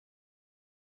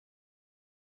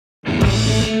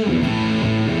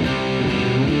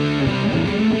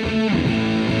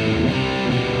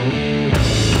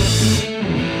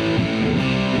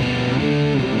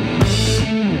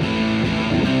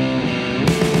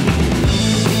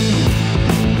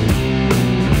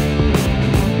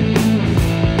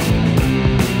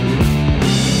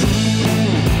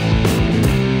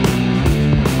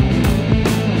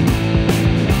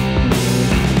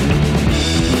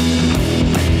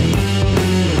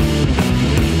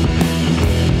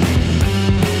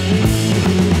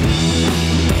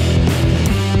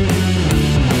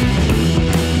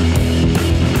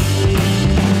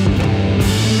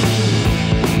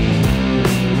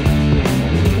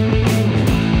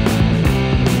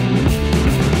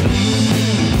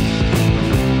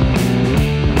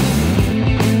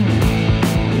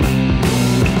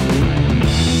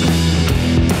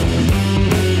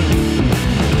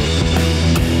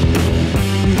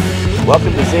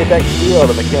Welcome to Zabeck Field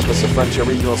on the campus of Frontier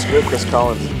Regional School. Chris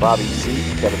Collins and Bobby C.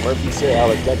 Kevin Murphy's here,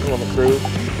 Alec Deckel on the crew.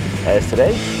 As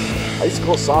today, high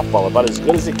school softball, about as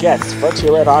good as it gets.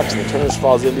 Frontier Red Hawks and the Turners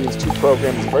Falls Indians, two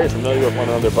programs very familiar with one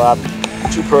another, Bob.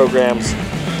 Two programs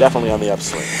definitely on the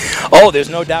upswing. Oh, there's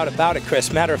no doubt about it,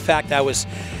 Chris. Matter of fact, I was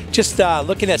just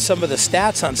looking at some of the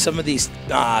stats on some of these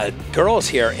girls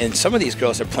here, and some of these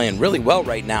girls are playing really well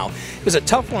right now. It was a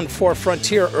tough one for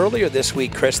Frontier earlier this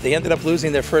week, Chris. They ended up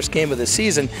losing their first game of the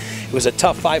season. It was a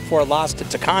tough 5-4 loss to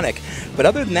Taconic. But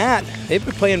other than that, they've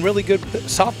been playing really good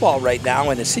softball right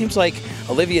now, and it seems like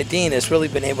Olivia Dean has really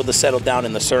been able to settle down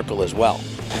in the circle as well.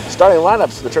 Starting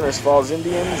lineups for the Turners Falls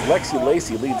Indians, Lexi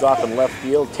Lacey leads off in left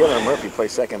field. Taylor Murphy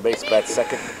plays second base, bats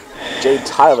second. Jade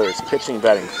Tyler is pitching,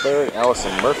 batting third.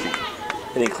 Allison Murphy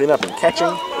hitting cleanup and catching.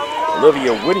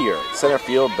 Olivia Whittier at center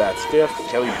field, bats fifth.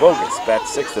 Kelly Bogus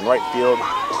bats sixth in right field.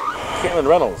 Caitlin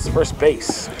Reynolds, first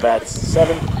base, bats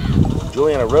seventh.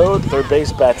 Juliana Rode, third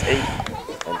base, bats eighth.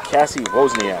 And Cassie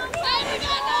Wozniak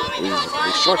is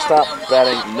the shortstop,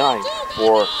 batting ninth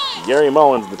for Gary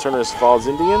Mullins, the Turners Falls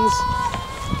Indians.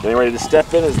 Getting ready to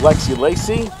step in is Lexi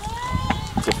Lacey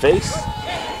to face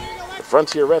the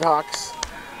Frontier Red Hawks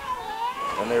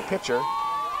and their pitcher,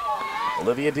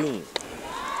 Olivia Dean.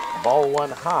 Ball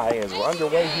one high as we're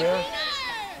underway here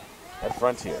at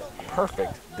Frontier.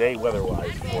 Perfect day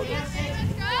weather-wise for this.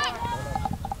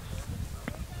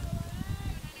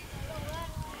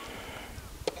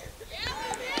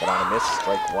 But on a miss,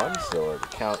 strike one, so the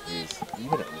count is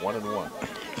even at 1-1.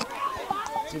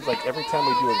 Seems like every time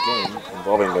we do a game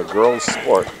involving a girls'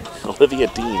 sport, Olivia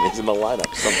Dean is in the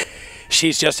lineup somewhere.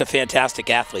 She's just a fantastic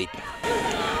athlete.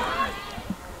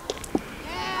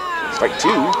 Strike two.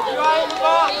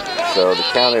 So the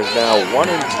count is now 1-2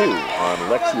 on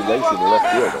Lexi Lacey, the left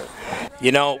fielder.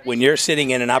 You know, when you're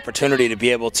sitting in an opportunity to be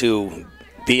able to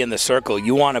be in the circle,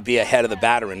 you want to be ahead of the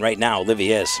batter, and right now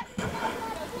Olivia is.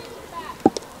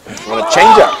 Want to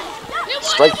change up.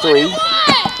 Strike three.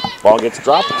 Ball gets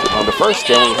dropped on the first,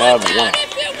 and we have one.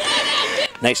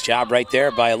 Nice job right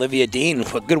there by Olivia Dean.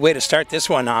 A good way to start this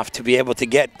one off to be able to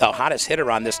get the hottest hitter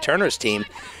on this Turners team,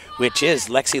 which is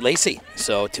Lexi Lacey.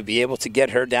 So to be able to get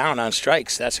her down on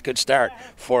strikes, that's a good start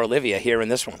for Olivia here in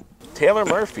this one. Taylor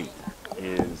Murphy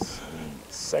is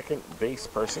the second base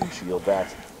person. She'll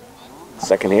bat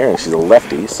second here, and she's a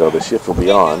lefty, so the shift will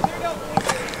be on.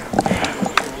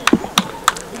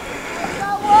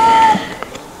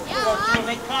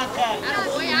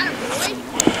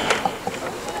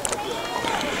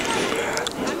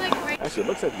 Actually, it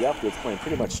looks like the outfield's playing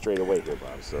pretty much straight away here,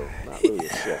 Bob, so not really a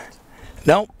shift.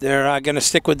 No, they're going to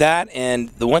stick with that, and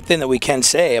the one thing that we can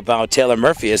say about Taylor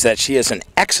Murphy is that she is an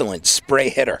excellent spray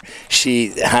hitter. She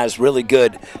has really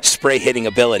good spray hitting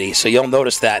ability, so you'll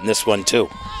notice that in this one too.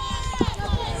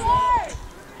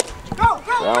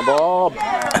 Ground ball,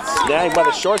 snagged by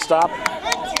the shortstop,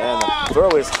 and the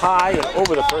throw is high and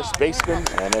over the first baseman,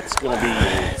 and it's going to be,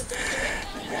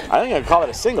 I think I'd call it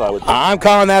a single, I would think. I'm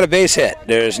calling that a base hit.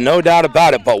 There's no doubt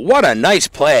about it, but what a nice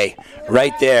play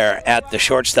right there at the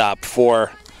shortstop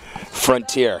for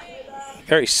Frontier.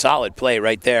 Very solid play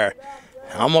right there.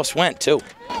 Almost went, too.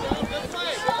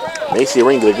 Macy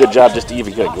Ring did a good job just to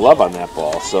even get a glove on that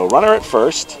ball. So runner at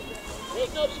first,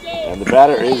 and the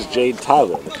batter is Jade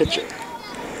Tyler, the pitcher.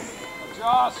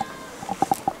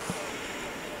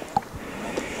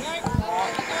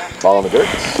 Ball in the dirt.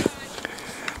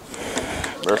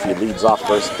 Murphy leads off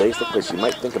first base. Looks like she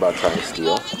might think about trying to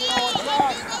steal.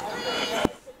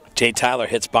 Jade Tyler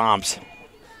hits bombs.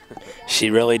 She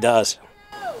really does.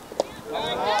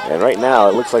 And right now,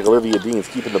 it looks like Olivia Dean is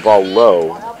keeping the ball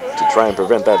low to try and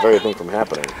prevent that very thing from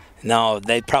happening. No,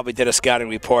 they probably did a scouting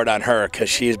report on her because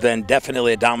she's been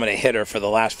definitely a dominant hitter for the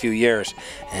last few years.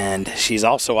 And she's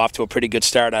also off to a pretty good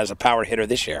start as a power hitter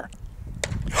this year.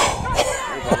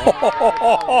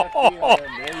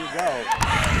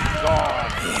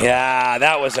 Yeah,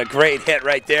 that was a great hit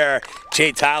right there.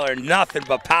 Jade Tyler, nothing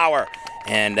but power.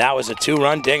 And that was a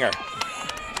two-run dinger.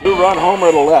 Two-run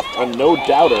homer to the left, and no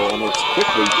doubter, and it's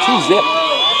quickly 2-zip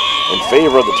in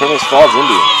favor of the Turners Falls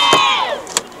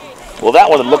Indians. Well, that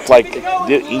one looked like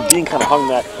Dean kind of hung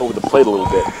that over the plate a little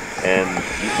bit, and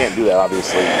you can't do that,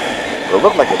 obviously. But it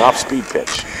looked like an off-speed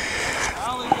pitch.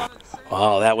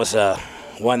 Well, that was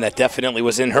one that definitely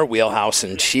was in her wheelhouse,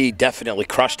 and she definitely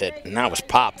crushed it. And that was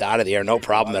popped out of the air, no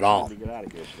problem at all.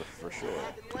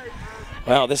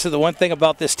 Well, this is the one thing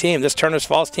about this team. This Turner's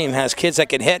Falls team has kids that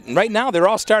can hit, and right now they're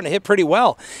all starting to hit pretty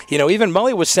well. You know, even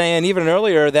Mully was saying even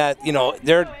earlier that, you know,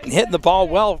 they're hitting the ball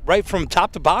well right from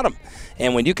top to bottom.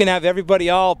 And when you can have everybody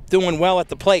all doing well at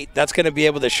the plate, that's going to be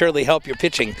able to surely help your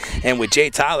pitching. And with Jay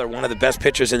Tyler, one of the best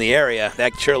pitchers in the area,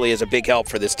 that surely is a big help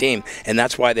for this team. And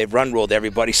that's why they've run ruled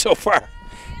everybody so far,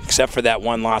 except for that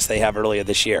one loss they have earlier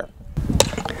this year.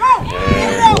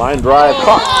 And line drive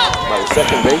caught by the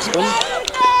second baseman.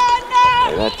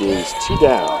 And that is 2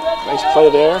 down. Nice play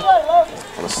there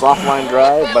on a soft line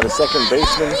drive by the second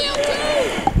baseman,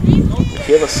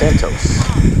 Michaela Santos.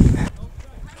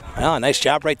 Well, a nice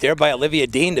job right there by Olivia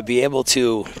Dean to be able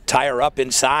to tie her up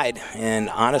inside. And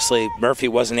honestly, Murphy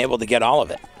wasn't able to get all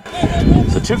of it.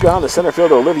 So 2 gone. The center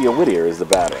fielder, Olivia Whittier, is the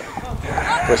batter.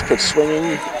 First pitch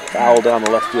swinging, foul down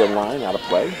the left field line, out of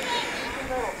play.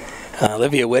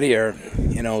 Olivia Whittier,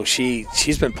 you know,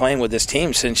 she's been playing with this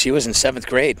team since she was in 7th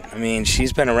grade. I mean,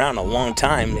 she's been around a long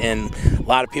time, and a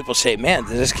lot of people say, man,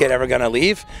 is this kid ever going to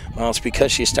leave? Well, it's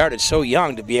because she started so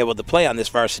young to be able to play on this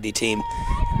varsity team.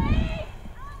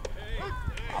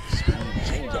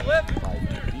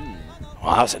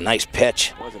 Wow, that was a nice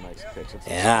pitch. It was a nice pitch.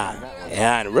 Yeah,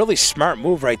 and a really smart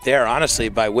move right there, honestly,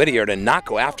 by Whittier to not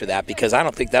go after that, because I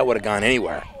don't think that would have gone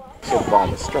anywhere. Hit the ball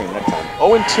in the string that time.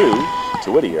 0-2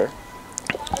 to Whittier.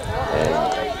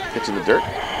 And pitch in the dirt.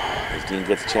 As Dean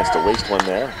gets a chance to waste one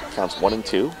there. Counts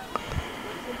 1-2.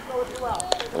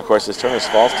 And of course, this Turner's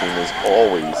Falls team is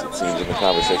always, it seems, in the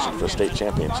conversation for state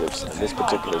championships in this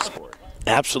particular sport.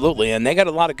 Absolutely, and they got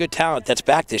a lot of good talent that's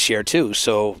back this year too,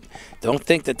 so don't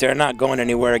think that they're not going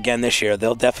anywhere again this year.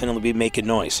 They'll definitely be making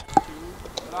noise.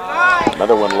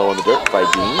 Another one low in the dirt by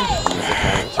Dean. He's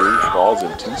accounted 3 balls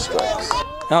and 2 strikes.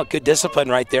 Well, good discipline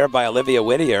right there by Olivia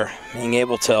Whittier, being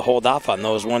able to hold off on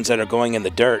those ones that are going in the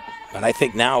dirt. But I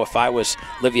think now if I was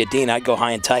Olivia Dean, I'd go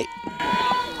high and tight.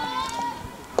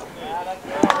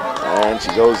 And she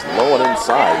goes low and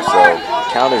inside, so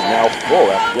the count is now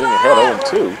full after getting ahead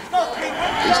 0-2.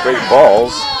 3 straight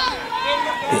balls.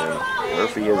 And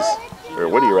Murphy has, or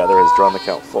Whittier rather, has drawn the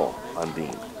count full on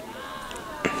Dean.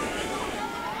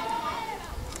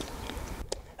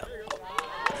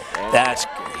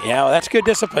 That's good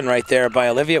discipline right there by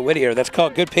Olivia Whittier. That's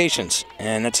called good patience,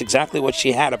 and that's exactly what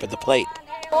she had up at the plate.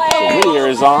 So Whittier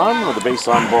is on with the base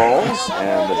on balls,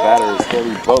 and the batter is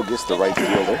Haley Bogus, the right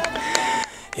fielder.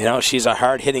 You know, she's a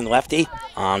hard-hitting lefty.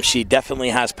 She definitely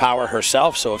has power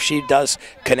herself, so if she does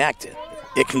connect,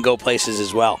 it can go places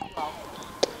as well.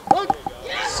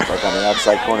 Strike on the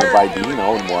outside corner by Dean,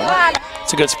 0-1.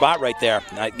 It's a good spot right there.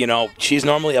 You know, she's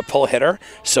normally a pull hitter,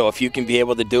 so if you can be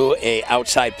able to do a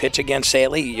outside pitch against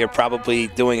Haley, you're probably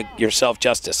doing yourself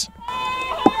justice.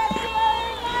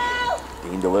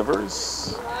 Dean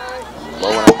delivers.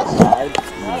 Low and outside.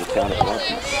 Even the count at 1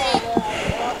 apiece.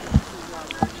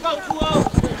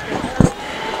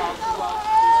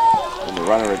 And the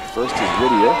runner at first is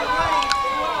Whittier.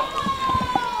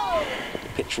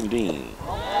 Pitch from Dean.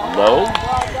 Low.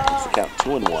 It's the count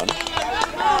 2-1.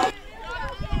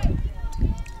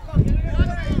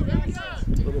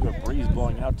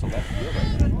 Blowing out to left field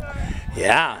right now.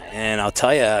 Yeah, and I'll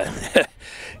tell you, it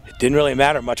didn't really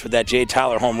matter much with that Jay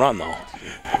Tyler home run, though.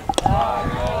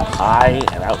 High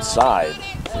and outside.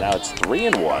 So now it's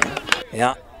 3-1.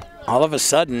 Yeah, all of a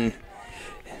sudden,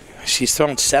 she's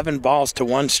thrown 7 balls to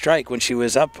 1 strike when she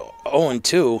was up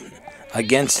 0-2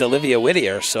 against Olivia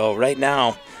Whittier. So right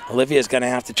now, Olivia's going to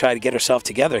have to try to get herself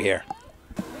together here.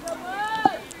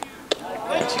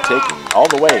 And she's taking all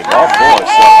the way, ball 4, so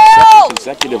second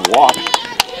consecutive walk.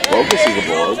 Bogus is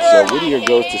aboard, so Whittier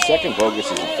goes to second, Bogus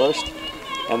is at first,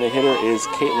 and the hitter is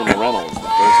Caitlin Reynolds, the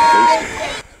first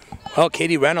baseman. Well,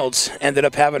 Katie Reynolds ended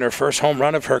up having her first home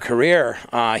run of her career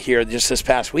here just this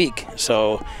past week,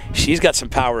 so she's got some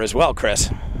power as well, Chris.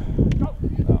 She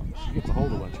gets a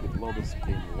hold of one, she gets blow this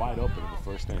game wide open in the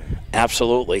first inning.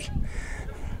 Absolutely.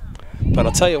 But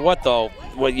I'll tell you what, though,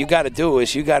 what you got to do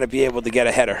is you got to be able to get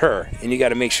ahead of her, and you got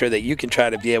to make sure that you can try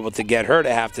to be able to get her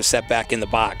to have to set back in the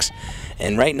box.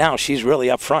 And right now, she's really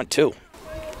up front, too.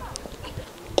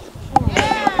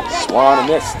 Swan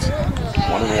missed.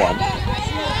 1-1.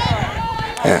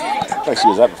 I think she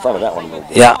was up in front of that one a little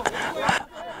bit. Yeah.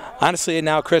 Honestly,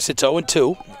 now, Chris, it's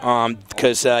 0-2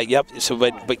 because, so,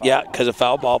 but yeah, because of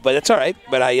foul ball. But it's all right.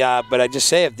 But I just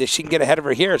say if she can get ahead of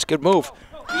her here, it's a good move.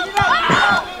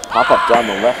 Pop up down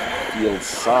the left field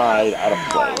side, out of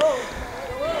play.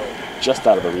 Just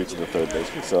out of the reach of the third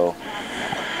baseman, so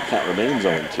count remains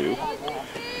 0-2.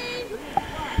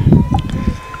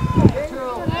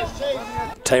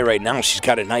 I'll tell you right now, she's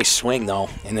got a nice swing, though,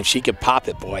 and if she could pop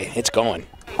it, boy, it's going.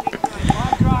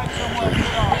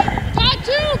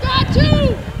 Got two!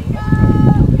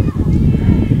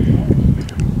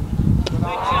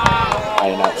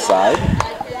 And outside.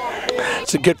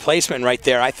 It's a good placement right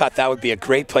there. I thought that would be a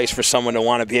great place for someone to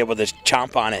want to be able to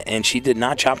chomp on it, and she did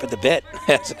not chomp at the bit.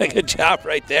 That's a good job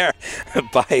right there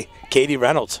by Katie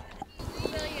Reynolds.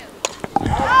 And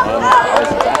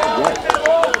fouls it back again.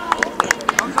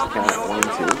 Count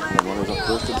 1-2. And runners up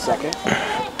first and second.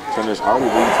 Turner's already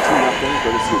leads 2-0,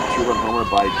 courtesy of two-run homer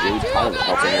by Jade Tyler,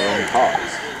 helping her own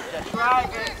cause.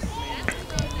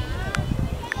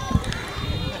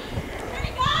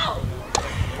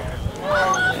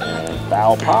 And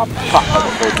foul pop by the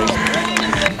third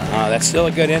baseman. That's still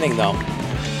a good inning, though.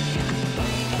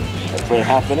 Let's play a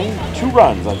half inning. 2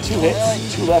 runs on 2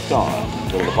 hits, 2 left on.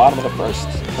 Go to the bottom of the first.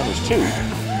 Turner's 2,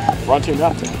 Frontier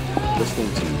nothing.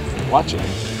 Listening to, watching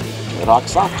Red Hawk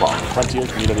softball, Frontier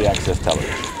Community Access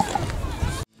Television.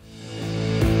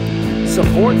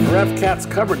 Support for FCAT's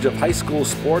coverage of high school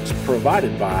sports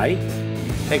provided by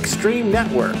Extreme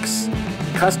Networks,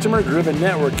 customer-driven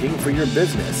networking for your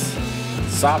business.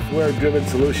 Software-driven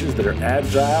solutions that are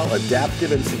agile,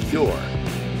 adaptive, and secure.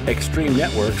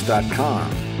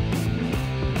 ExtremeNetworks.com.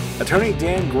 Attorney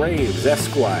Dan Graves,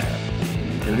 Esquire.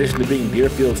 In addition to being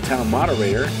Deerfield's town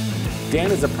moderator,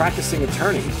 Dan is a practicing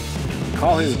attorney.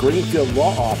 Call his Greenfield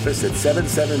Law Office at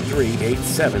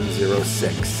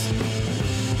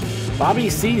 773-8706. Bobby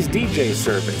C's DJ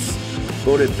Service,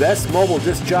 voted best mobile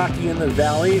disc jockey in the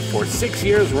Valley for 6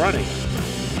 years running.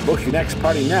 Book your next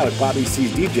party now at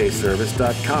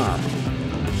BobbyC'sDJService.com.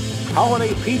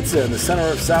 Holiday Pizza in the center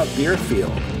of South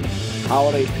Deerfield.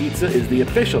 Holiday Pizza is the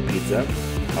official pizza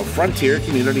of Frontier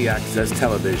Community Access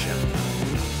Television.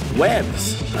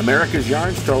 Webb's, America's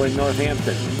Yarn Store in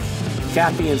Northampton.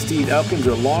 Kathy and Steve Elkins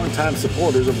are longtime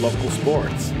supporters of local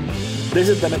sports.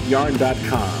 Visit them at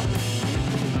yarn.com.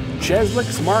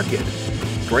 Cheslick's Market.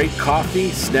 Great coffee,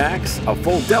 snacks, a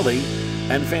full deli,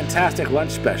 and fantastic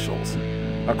lunch specials.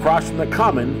 Across from the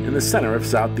Common in the center of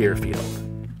South Deerfield.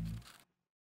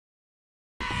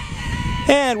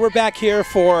 And we're back here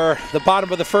for the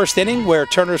bottom of the first inning where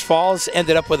Turner's Falls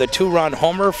ended up with a 2-run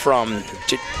homer from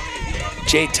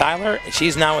Jade Tyler.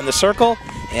 She's now in the circle,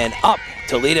 and up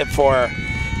to lead it for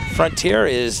Frontier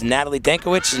is Natalie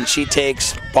Dankowitz, and she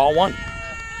takes ball 1.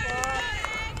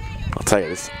 I'll tell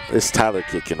you, this Tyler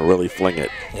kid can really fling it.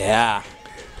 Yeah.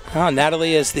 Well,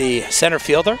 Natalie is the center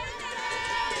fielder.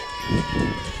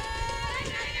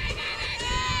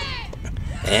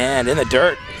 And in the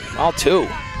dirt, all 2.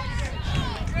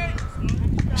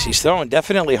 She's throwing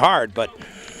definitely hard, but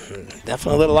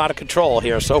definitely a little out of control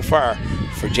here so far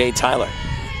for Jade Tyler.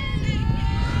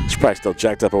 She's probably still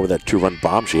jacked up over that 2-run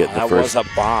bomb she hit in the first. That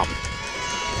was a bomb.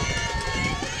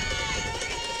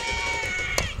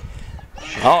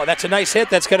 Oh, that's a nice hit.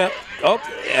 That's going to,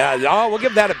 we'll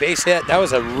give that a base hit. That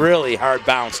was a really hard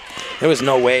bounce. There was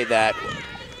no way that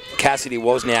Cassidy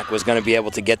Wozniak was going to be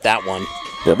able to get that one.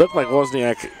 Yeah, it looked like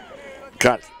Wozniak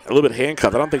got a little bit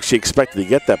handcuffed. I don't think she expected to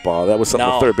get that ball. That was something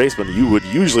the third baseman you would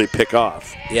usually pick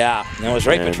off. Yeah, and it was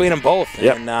right between them both.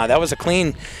 Yep. And that was a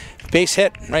clean base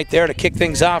hit right there to kick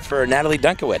things off for Natalie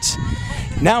Dankowitz.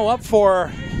 Now up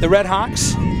for the Red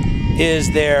Hawks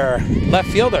is their left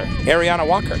fielder, Ariana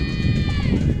Walker.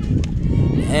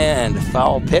 And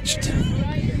foul pitched.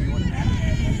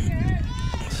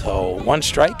 So 1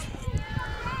 strike.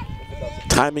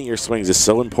 Timing your swings is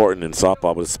so important in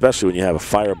softball, but especially when you have a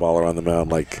fireballer on the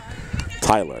mound like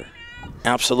Tyler.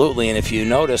 Absolutely, and if you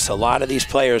notice, a lot of these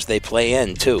players, they play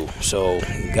in too, so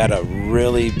you got to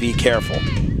really be careful.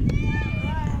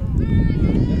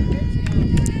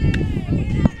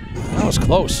 That was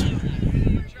close.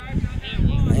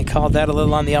 They called that a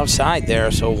little on the outside there,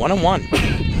 so 1-1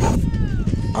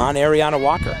 on Ariana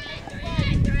Walker.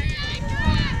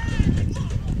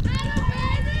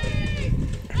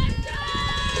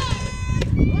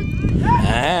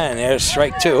 And there's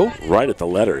strike 2. Right at the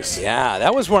letters. Yeah,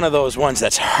 that was one of those ones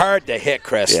that's hard to hit,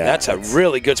 Chris. Yeah, that's a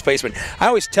really good placement. I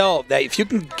always tell that if you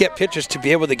can get pitchers to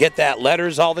be able to get that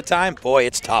letters all the time, boy,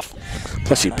 it's tough.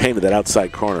 Plus she painted that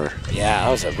outside corner. Yeah,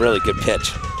 that was a really good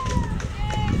pitch.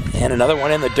 And another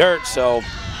one in the dirt, so.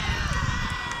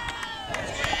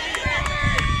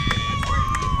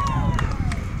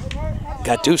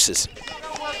 Got deuces.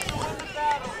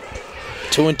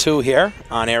 2-2 here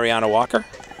on Ariana Walker.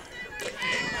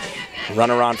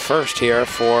 Runner on first here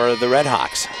for the Red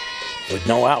Hawks with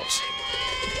no outs.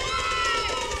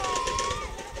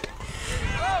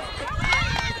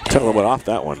 Took a little bit off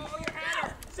that one.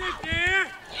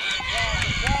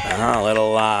 A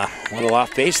little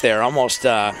off base there. Almost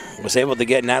was able to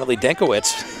get Natalie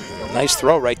Dankowitz. Nice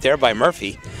throw right there by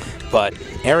Murphy. But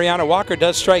Ariana Walker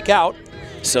does strike out,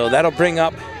 so that'll bring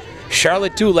up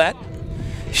Charlotte Doulette.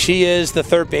 She is the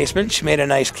third baseman. She made a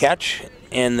nice catch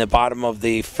in the bottom of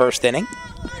the first inning.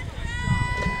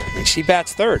 And she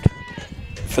bats third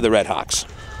for the Red Hawks.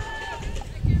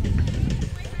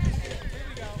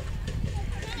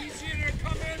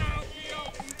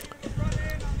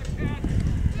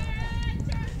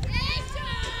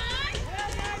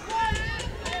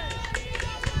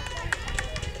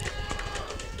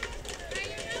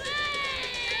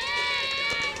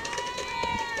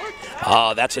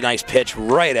 Oh, that's a nice pitch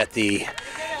right there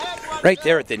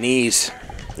at the knees.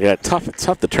 Yeah, tough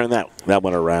to turn that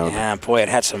one around. Yeah, boy, it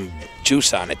had some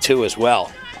juice on it too as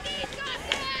well.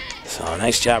 So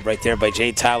nice job right there by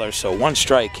Jade Tyler. So one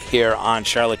strike here on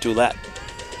Charlotte Doulette.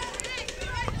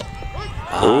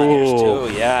 Here's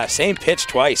two. Yeah, same pitch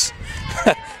twice.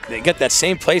 They got that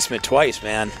same placement twice,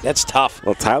 man. That's tough.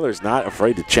 Well, Tyler's not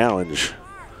afraid to challenge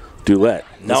Doulette.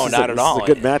 No, not at all. This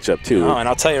is a good matchup, too. No, and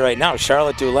I'll tell you right now,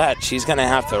 Charlotte Doulette, she's going to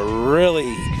have to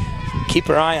really keep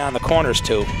her eye on the corners,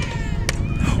 too.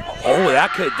 Oh,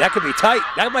 that could be tight.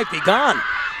 That might be gone.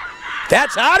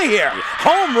 That's out of here.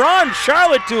 Home run,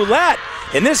 Charlotte Doulette.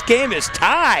 And this game is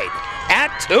tied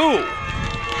at 2.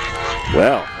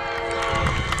 Well,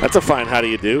 that's a fine how do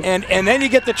you do. And then you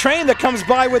get the train that comes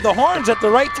by with the horns at the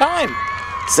right time.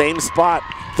 Same spot,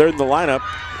 third in the lineup,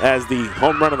 as the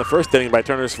home run in the first inning by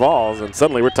Turners Falls, and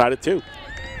suddenly we're tied at 2.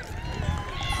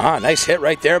 Nice hit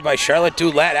right there by Charlotte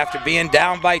Doulette after being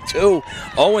down by 2.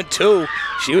 0-2,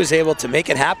 she was able to make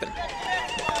it happen.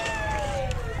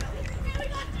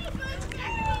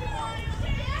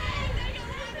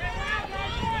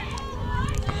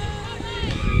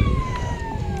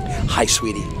 Hi,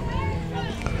 sweetie.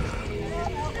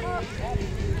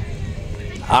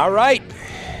 All right,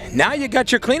 now you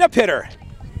got your cleanup hitter.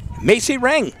 Macy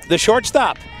Ring, the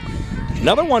shortstop.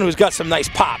 Another one who's got some nice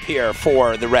pop here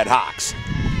for the Red Hawks.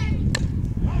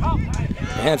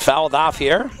 And fouled off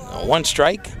here. One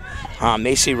strike.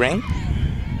 Macy Ring.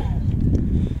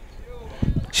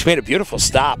 She made a beautiful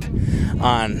stop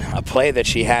on a play that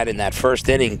she had in that first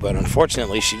inning, but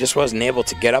unfortunately she just wasn't able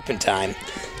to get up in time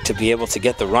to be able to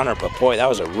get the runner. But boy, that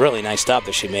was a really nice stop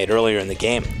that she made earlier in the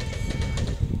game.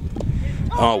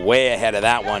 Oh, way ahead of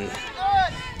that one.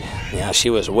 Yeah, she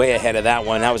was way ahead of that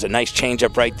one. That was a nice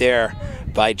changeup right there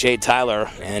by Jade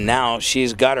Tyler, and now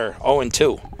she's got her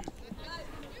 0-2.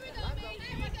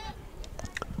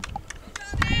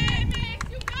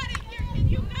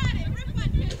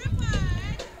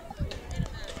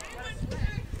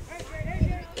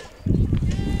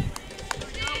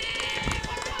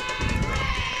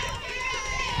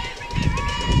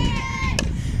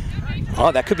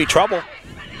 Oh, that could be trouble.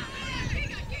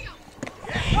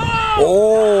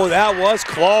 Oh, that was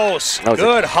close.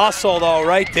 Good hustle, though,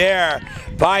 right there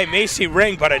by Macy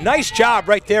Ring. But a nice job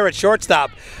right there at shortstop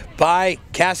by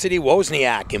Cassidy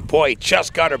Wozniak. And, boy,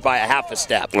 just got her by a half a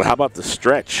step. Well, how about the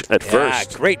stretch at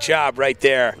first? Great job right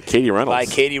there. Katie Reynolds. By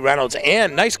Katie Reynolds.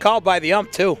 And nice call by the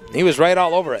ump, too. He was right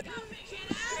all over it.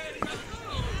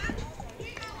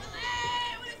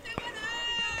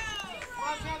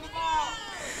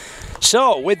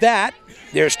 So, with that,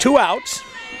 there's 2 outs.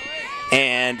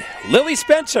 And Lily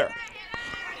Spencer,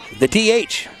 the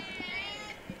DH.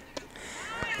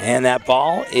 And that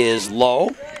ball is low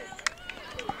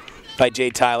by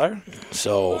Jade Tyler.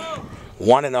 So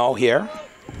 1-0 here.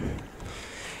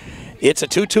 It's a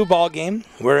 2-2 ball game.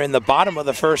 We're in the bottom of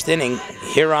the first inning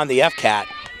here on the FCAT,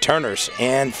 Turners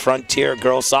and Frontier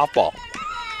Girls Softball.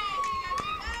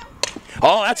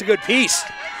 Oh, that's a good piece.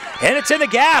 And it's in the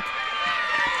gap.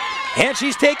 And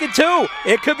she's taken 2.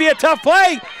 It could be a tough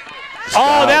play.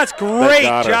 Oh, that's great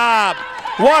job.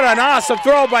 What an awesome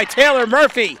throw by Taylor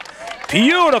Murphy.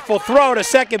 Beautiful throw to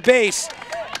second base.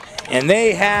 And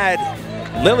they had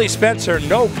Lily Spencer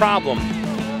no problem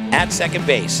at second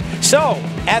base. So,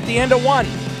 at the end of 1,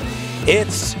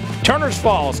 it's Turners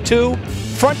Falls 2,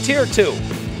 Frontier 2.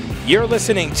 You're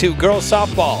listening to Girls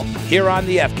Softball here on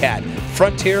the FCAT,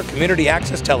 Frontier Community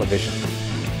Access Television.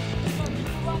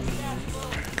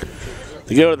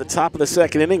 We go to the top of the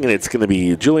second inning, and it's going to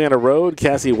be Juliana Rode,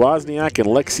 Cassie Wozniak, and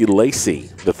Lexi Lacey,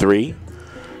 the 3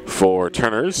 for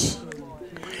Turners.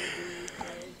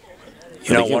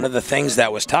 You know, one of the things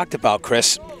that was talked about,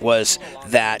 Chris, was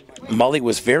that Mully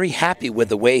was very happy with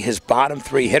the way his bottom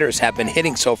 3 hitters have been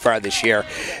hitting so far this year,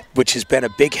 which has been a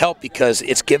big help because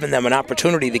it's given them an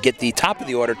opportunity to get the top of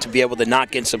the order to be able to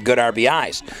knock in some good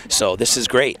RBIs. So this is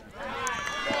great.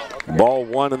 Ball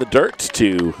 1 in the dirt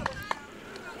to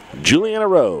Juliana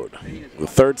Rode, the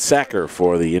 3rd sacker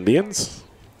for the Indians.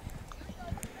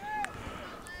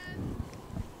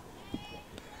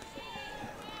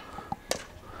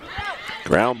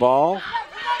 Ground ball,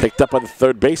 Picked up on the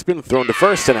third baseman, thrown to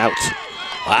first and out.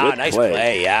 Wow, Good nice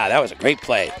play. Yeah, that was a great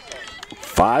play.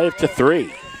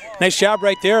 5-3. Nice job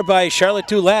right there by Charlotte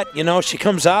Doulette. You know, she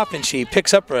comes off and she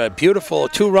picks up a beautiful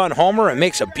 2-run homer and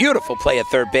makes a beautiful play at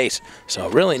third base. So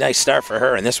really nice start for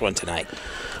her in this one tonight.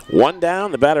 One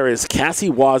down. The batter is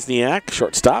Cassie Wozniak,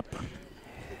 shortstop.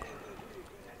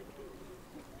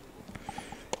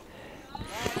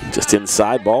 Just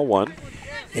inside, ball one.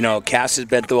 You know, Cass has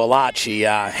been through a lot. She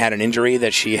had an injury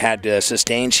that she had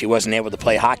sustained. She wasn't able to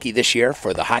play hockey this year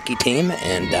for the hockey team,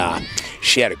 and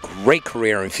she had a great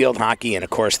career in field hockey, and, of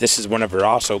course, this is one of her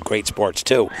also great sports,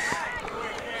 too.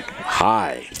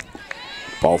 High.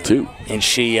 Ball two. And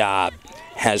she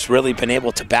has really been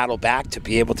able to battle back to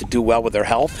be able to do well with her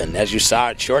health, and as you saw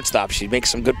at shortstop, she makes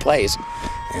some good plays,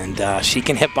 and she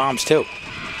can hit bombs, too.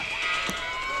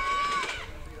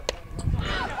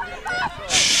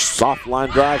 Soft line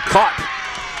drive caught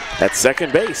at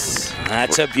second base.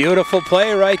 That's a beautiful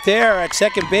play right there at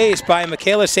second base by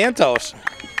Michaela Santos.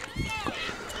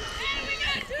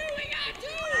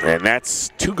 And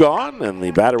that's two gone, and the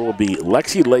batter will be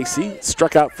Lexi Lacey,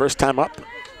 struck out first time up.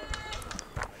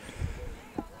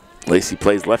 Lacey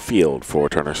plays left field for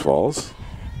Turners Falls.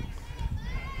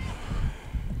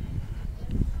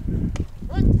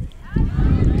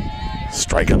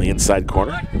 Strike on the inside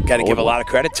corner. Got to give a lot of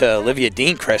credit to Olivia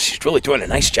Dean, Chris. She's really doing a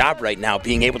nice job right now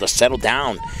being able to settle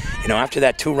down. You know, after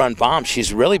that 2-run bomb,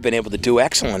 she's really been able to do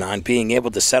excellent on being able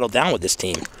to settle down with this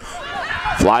team.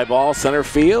 Fly ball center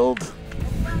field.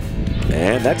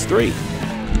 And that's 3.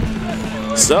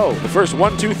 So, the first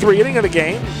 1-2-3 inning of the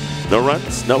game. No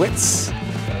runs, no hits,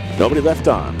 nobody left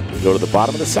on. We go to the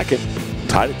bottom of the second,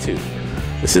 tied at 2.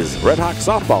 This is Red Hawk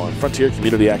Softball on Frontier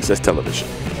Community Access Television.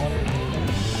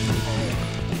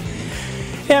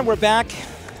 And we're back.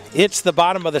 It's the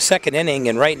bottom of the second inning,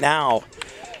 and right now,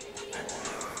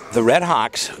 the Red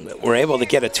Hawks were able to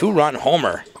get a 2-run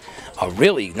homer, a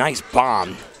really nice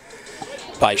bomb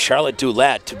by Charlotte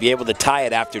Doulette to be able to tie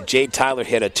it after Jade Tyler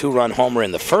hit a 2-run homer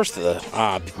in the first of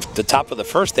the top of the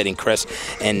first inning, Chris.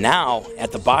 And now,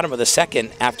 at the bottom of the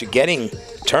second, after getting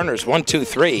Turner's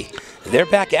 1-2-3, they're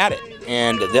back at it,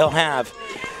 and they'll have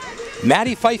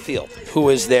Maddie Fifield, who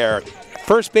is their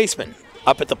first baseman,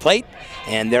 up at the plate,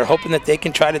 and they're hoping that they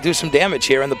can try to do some damage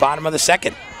here in the bottom of the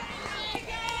second.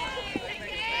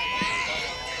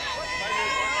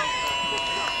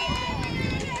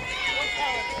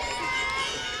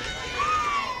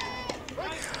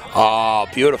 Oh,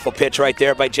 beautiful pitch right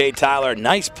there by Jade Tyler.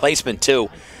 Nice placement, too.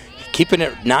 Keeping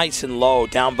it nice and low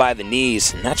down by the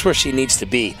knees, and that's where she needs to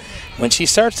be. When she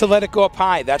starts to let it go up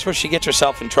high, that's where she gets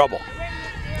herself in trouble.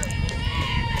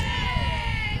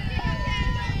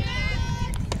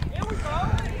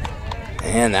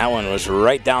 And that one was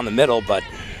right down the middle, but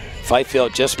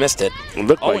Fifield just missed it. It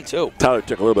looked like 0-2. Tyler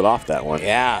took a little bit off that one.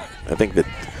 Yeah. I think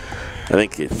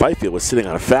Fifield was sitting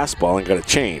on a fastball and got a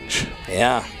change.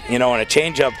 Yeah. You know, and a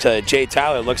changeup to Jay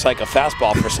Tyler looks like a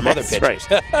fastball for some other pitchers.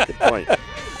 Right. Good point.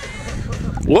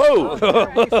 Whoa!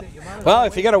 Well,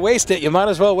 if you're going to waste it, you might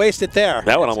as well waste it there.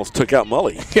 That one almost took out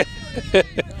Mully.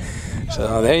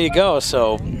 So there you go.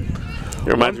 So it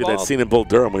reminds me of that scene in Bull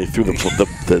Durham when he threw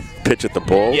the pitch at the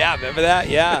bull. Yeah, remember that?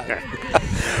 Yeah.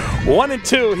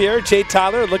 1-2 here. Jay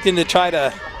Tyler looking to try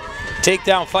to take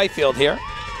down Fifield here.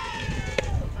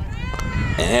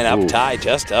 And up tie,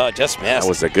 just missed. That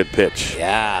was a good pitch.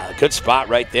 Yeah, good spot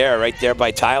right there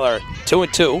by Tyler.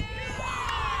 2-2.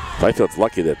 Fifield's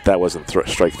lucky that wasn't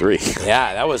strike 3.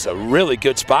 Yeah, that was a really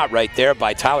good spot right there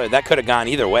by Tyler. That could have gone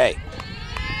either way.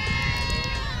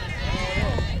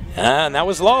 And that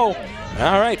was low.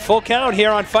 All right, full count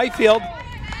here on Fifield.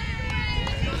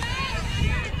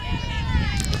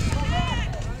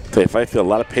 Tell you, Fifield, a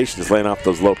lot of patience laying off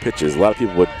those low pitches. A lot of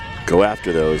people would go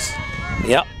after those.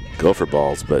 Yep. Go for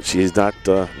balls, but she's not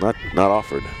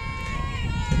offered.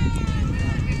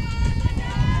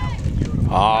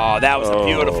 Oh, that was a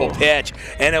beautiful pitch,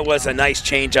 and it was a nice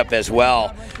changeup as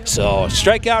well. So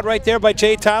strikeout right there by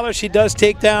Jay Tyler. She does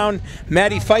take down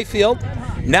Maddie Fifield.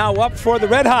 Now up for the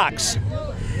Red Hawks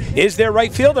is their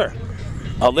right fielder,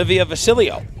 Olivia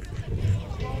Vasilio.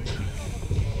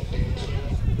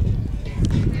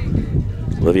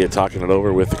 Olivia talking it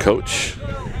over with the coach.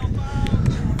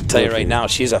 I'll tell you right now,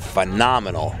 she's a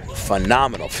phenomenal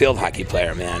field hockey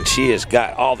player, man. She has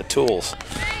got all the tools.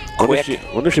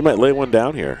 Wonder if she might lay one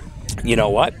down here. You know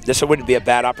what? This wouldn't be a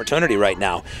bad opportunity right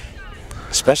now,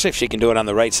 especially if she can do it on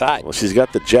the right side. Well, she's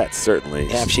got the jets, certainly.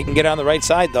 Yeah, if she can get on the right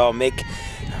side, though, make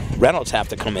Reynolds have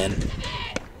to come in.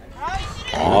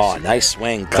 Oh, nice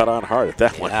swing. Cut on hard at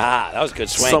that one. Ah, that was a good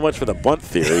swing. So much for the bunt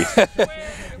theory.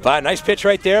 But a nice pitch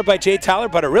right there by Jay Tyler,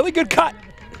 but a really good cut.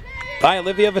 by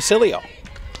Olivia Vasilio.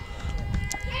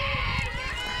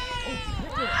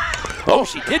 Oh,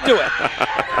 she did do it.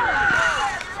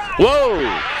 Whoa!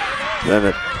 Then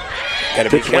the Got to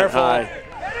be pitch went careful. high.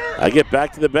 I get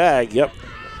back to the bag. Yep.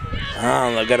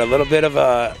 I got a little bit of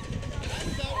a...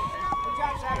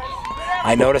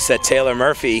 I noticed that Taylor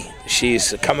Murphy,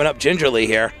 she's coming up gingerly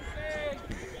here.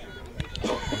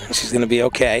 She's going to be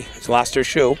okay. She's lost her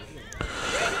shoe.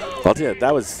 I'll tell you,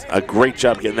 that was a great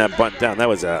job getting that bunt down. That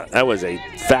was a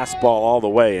fastball all the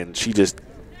way, and she just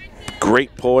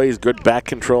great poise, good back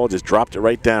control, just dropped it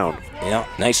right down. Yeah,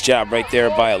 nice job right there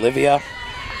by Olivia.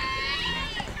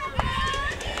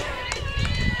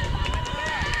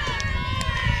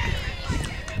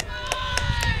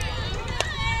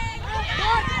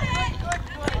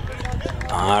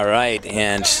 All right,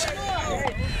 and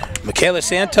Michaela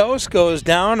Santos goes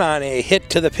down on a hit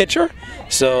to the pitcher.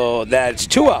 So that's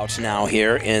 2 outs now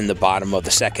here in the bottom of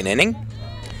the second inning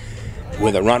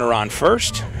with a runner on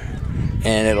first.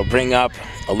 And it'll bring up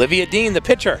Olivia Dean, the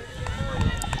pitcher.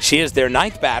 She is their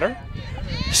 9th batter.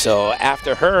 So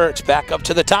after her, it's back up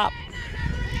to the top.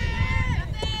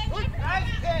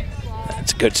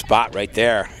 That's a good spot right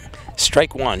there.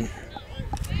 Strike 1.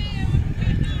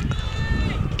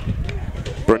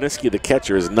 Berniski, the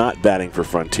catcher, is not batting for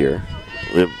Frontier.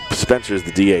 Spencer is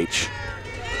the DH,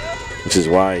 which is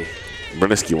why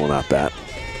Berniski will not bat.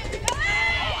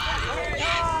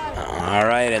 All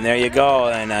right, and there you go.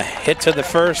 And a hit to the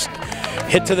first,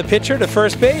 hit to the pitcher to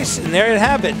first base, and there you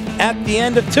have it. At the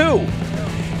end of 2,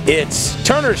 it's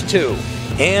Turner's 2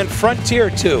 and Frontier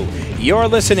 2. You're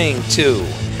listening to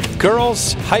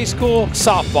Girls High School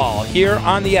Softball here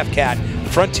on the FCAT,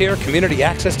 Frontier Community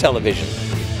Access Television.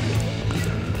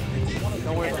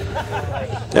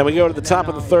 Now we go to the top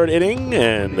of the 3rd inning,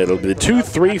 and it'll be the 2,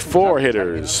 3, 4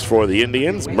 hitters for the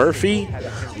Indians. Murphy,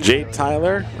 Jade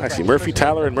Tyler. Actually, Murphy,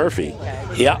 Tyler, and Murphy.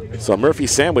 Yeah. So Murphy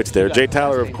sandwiched there. Jade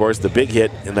Tyler, of course, the big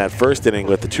hit in that first inning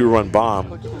with the 2-run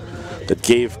bomb that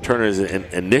gave Turner's an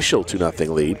initial 2-0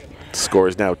 lead. Score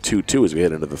is now 2-2 as we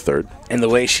head into the 3rd. And the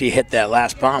way she hit that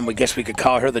last bomb, we guess we could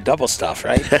call her the double stuff,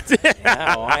 right?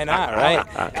 Yeah, why not, right?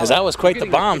 Because that was quite the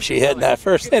bomb she hit in that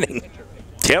first inning.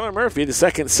 Taylor Murphy, the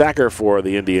second sacker for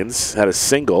the Indians, had a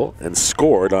single and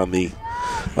scored on the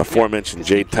aforementioned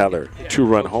Jade Tyler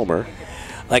 2-run homer.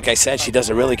 Like I said, she does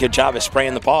a really good job of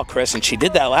spraying the ball, Chris, and she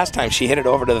did that last time. She hit it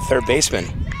over to the third baseman.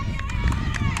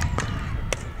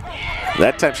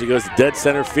 That time she goes to dead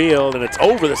center field, and it's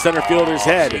over the center fielder's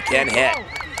head. She can hit.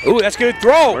 Ooh, that's a good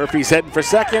throw. Murphy's heading for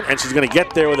second, and she's going to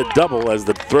get there with a double as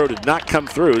the throw did not come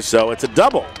through, so it's a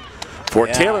double for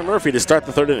Taylor Murphy to start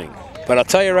the 3rd inning. But I'll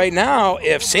tell you right now,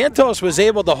 if Santos was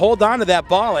able to hold on to that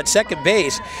ball at second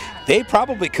base, they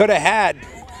probably could have had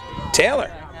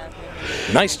Taylor.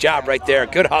 Nice job right there.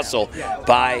 Good hustle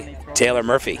by Taylor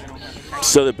Murphy.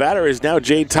 So the batter is now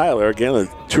Jade Tyler. Again, a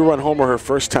 2-run homer her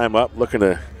first time up, looking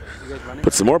to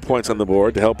put some more points on the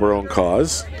board to help her own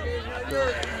cause.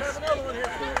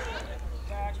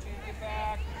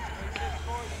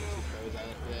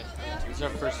 It's our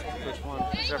first one.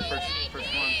 It's our first one.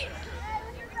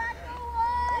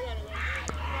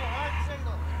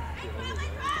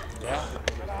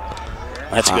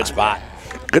 That's a good spot.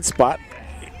 Good spot.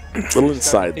 A little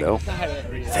inside, though.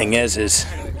 Thing is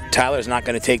Tyler's not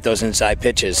going to take those inside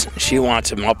pitches. She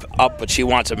wants him up, but she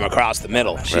wants him across the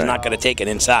middle. She's not going to take it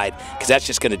inside because that's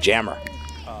just going to jam her.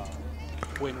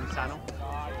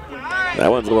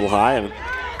 That one's a little high, and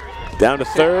down to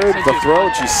third. The throw,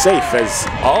 and she's safe.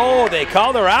 Oh, they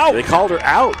called her out. They called her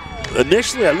out.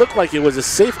 Initially, it looked like it was a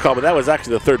safe call, but that was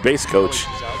actually the third base coach.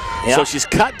 Yeah. So she's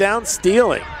cut down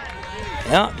stealing.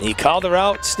 Yeah, he called her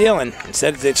out stealing and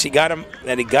said that he got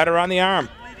her on the arm.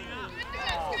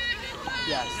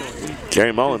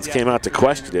 Gary Mullins came out to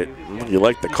question it. You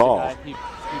like the call.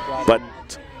 But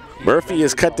Murphy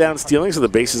is cut down stealing, so the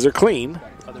bases are clean.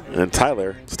 And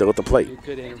Tyler still at the plate.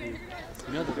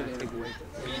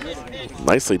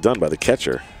 Nicely done by the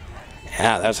catcher.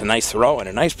 Yeah, that was a nice throw and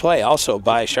a nice play also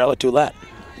by Charlotte Toulette.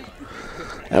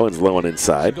 That one's low and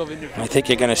inside. I think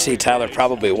you're going to see Tyler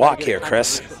probably walk here,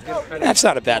 Chris. That's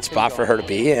not a bad spot for her to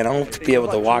be. You know, to be able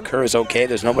to walk her is okay.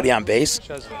 There's nobody on base.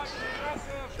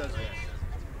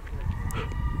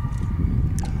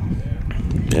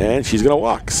 And she's going to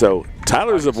walk. So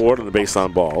Tyler's aboard on the base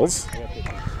on balls.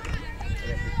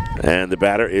 And the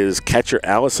batter is catcher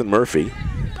Allison Murphy.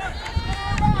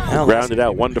 Grounded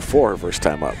out 1-4 her first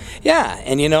time up. Yeah,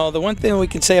 and you know, the one thing we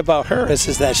can say about her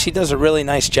is that she does a really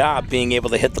nice job being able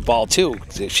to hit the ball too.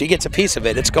 If she gets a piece of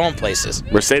it, it's going places.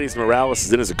 Mercedes Morales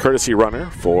is in as a courtesy runner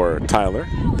for Tyler,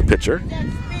 the pitcher.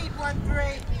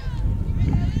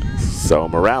 So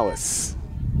Morales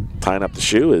tying up the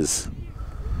shoe is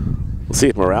We'll see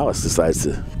if Morales decides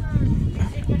to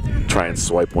try and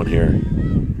swipe one here.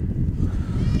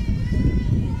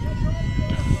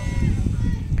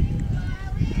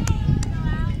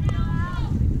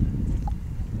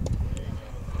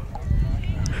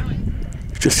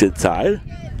 Just inside.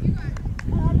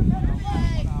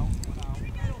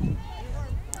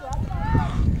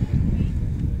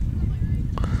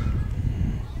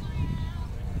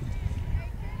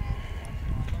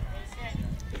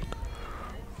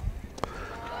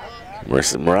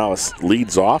 Morales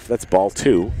leads off. That's ball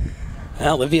 2.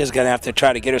 Well, Olivia's going to have to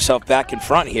try to get herself back in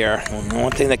front here. And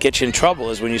one thing that gets you in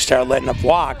trouble is when you start letting up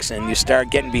walks and you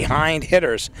start getting behind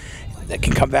hitters that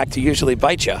can come back to usually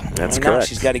bite you. That's correct. Now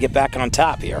she's got to get back on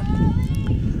top here.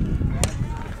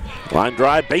 Line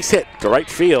drive, base hit to right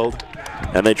field.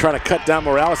 And they try to cut down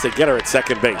Morales to get her at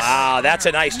second base. Wow, that's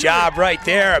a nice job right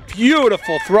there. A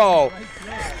beautiful throw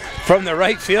from the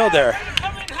right fielder.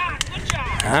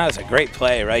 That was a great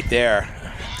play right there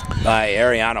by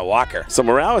Ariana Walker. So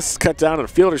Morales cut down on a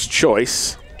fielder's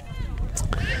choice.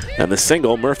 And the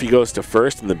single, Murphy goes to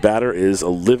first, and the batter is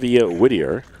Olivia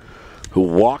Whittier, who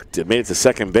walked and made it to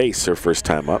second base her first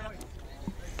time up.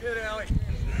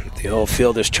 The old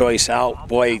fielder's choice out.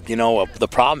 Boy, you know, the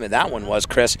problem with that one was,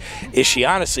 Chris, is she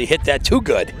honestly hit that too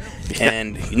good. Yeah.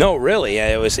 And no, really,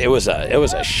 it was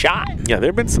a shot. Yeah, there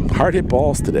have been some hard hit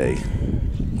balls today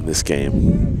in this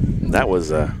game. That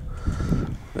was a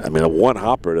one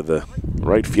hopper to the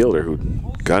right fielder who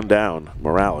gunned down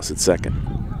Morales at second.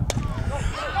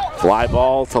 Fly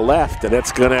ball to left, and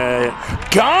it's gonna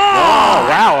go! Oh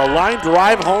wow, a line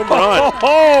drive home run.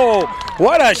 Oh,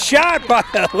 what a shot by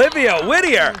Olivia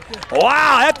Whittier.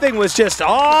 Wow, that thing was just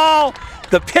all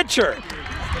the pitcher.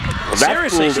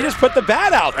 Seriously, she just put the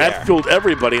bat out there. That fooled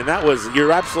everybody, and that was,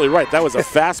 you're absolutely right, that was a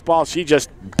fastball. She just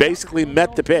basically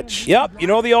met the pitch. Yep, you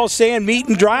know the old saying, meet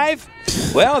and drive?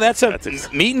 Well, that's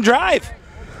meet and drive.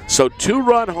 So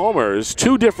 2-run homers,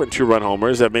 2 different 2-run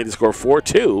homers have made the score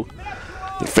 4-2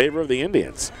 in favor of the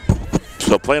Indians.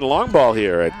 So playing a long ball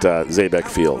here at Zabeck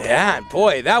Field. Yeah, and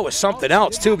boy, that was something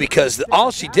else too, because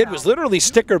all she did was literally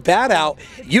stick her bat out,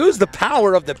 use the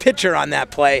power of the pitcher on that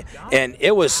play, and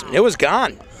it was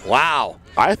gone. Wow.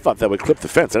 I thought that would clip the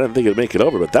fence. I didn't think it would make it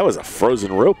over, but that was a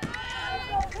frozen rope.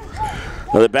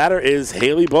 Now the batter is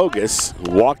Haley Bogus, who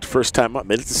walked first time up,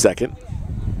 made it to second.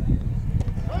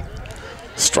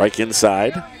 Strike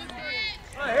inside.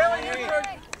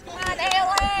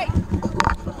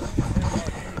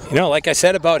 You know, like I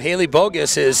said about Haley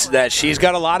Bogus, is that she's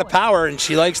got a lot of power and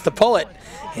she likes to pull it.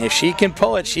 And if she can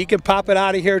pull it, she can pop it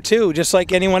out of here too, just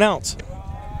like anyone else.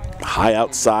 High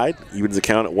outside, evens the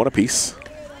count at 1 apiece.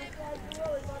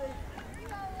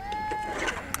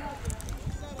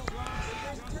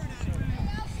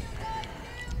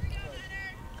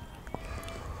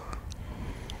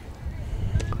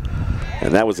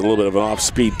 And that was a little bit of an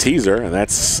off-speed teaser, and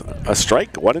that's a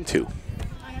strike, 1-2.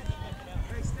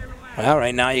 Well,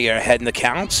 right now you're ahead in the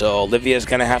count, so Olivia's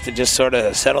going to have to just sort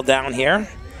of settle down here,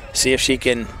 see if she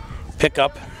can pick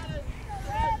up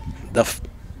the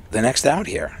next out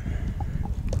here.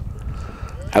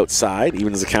 Outside,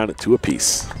 evens the count at 2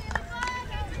 apiece.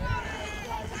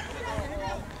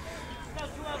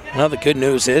 Well, the good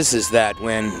news is that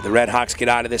when the Red Hawks get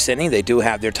out of this inning, they do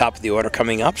have their top of the order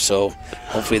coming up, so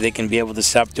hopefully they can be able to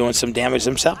stop doing some damage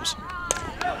themselves.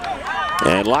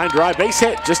 And line drive, base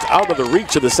hit, just out of the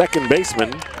reach of the second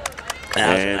baseman.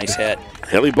 That was a nice hit.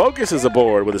 Haley Bogus is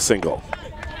aboard with a single.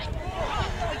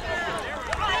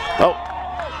 Oh.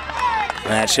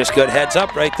 And that's just good heads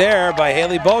up right there by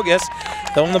Haley Bogus.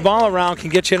 Throwing the ball around can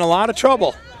get you in a lot of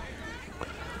trouble.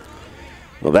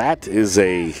 Well, that is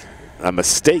a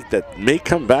mistake that may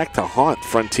come back to haunt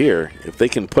Frontier if they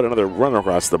can put another run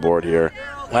across the board here.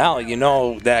 Well, you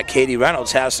know that Katie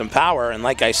Reynolds has some power, and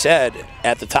like I said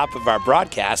at the top of our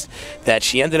broadcast, that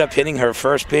she ended up hitting her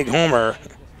first big homer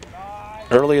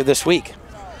earlier this week.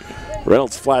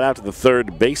 Reynolds flat out to the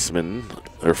third baseman,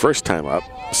 her first time up.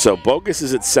 So Bogus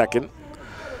is at second,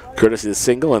 courtesy of the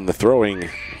single and the throwing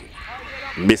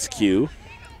miscue.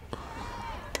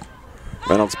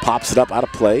 Reynolds pops it up out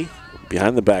of play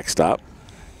behind the backstop.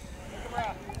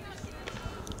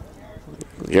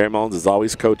 Gary Mullins is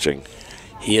always coaching.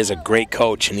 He is a great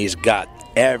coach, and he's got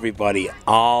everybody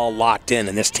all locked in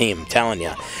this team. I'm telling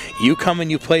you, you come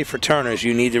and you play for Turners,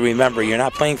 you need to remember you're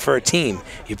not playing for a team,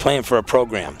 you're playing for a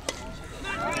program.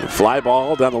 Fly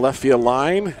ball down the left field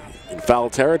line in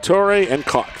foul territory and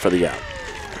caught for the out.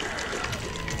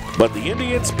 But the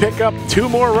Indians pick up 2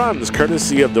 more runs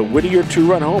courtesy of the Whittier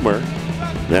 2-run homer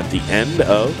at the end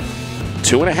of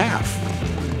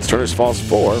 2.5. Turners Falls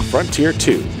 4, Frontier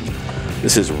 2.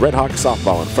 This is Red Hawk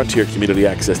Softball on Frontier Community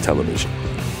Access Television.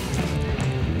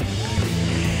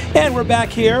 And we're back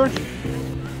here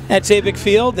at Zabick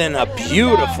Field, and a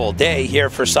beautiful day here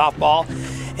for softball.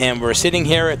 And we're sitting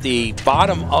here at the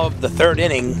bottom of the third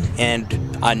inning, and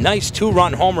a nice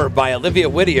two-run homer by Olivia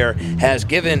Whittier has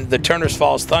given the Turners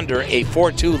Falls Thunder a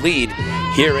 4-2 lead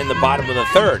here in the bottom of the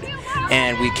third.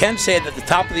 And we can say that the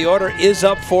top of the order is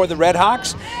up for the Red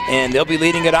Hawks, and they'll be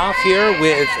leading it off here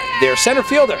with their center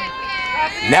fielder,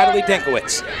 Natalie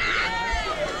Denkowitz.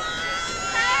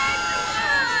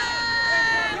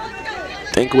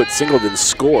 Denkowitz singled and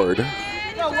scored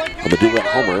on the duet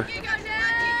homer.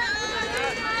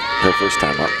 Her first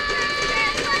time up.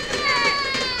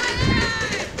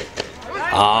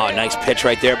 Oh, nice pitch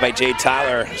right there by Jade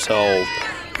Tyler. So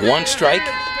 1 strike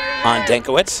on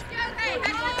Denkowitz.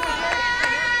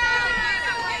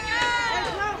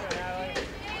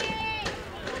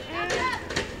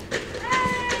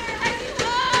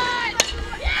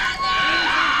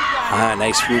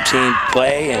 Nice routine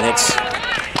play, and it's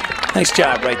nice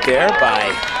job right there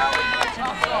by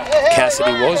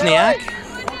Cassidy Wozniak.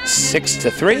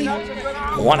 6-3,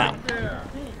 1 out.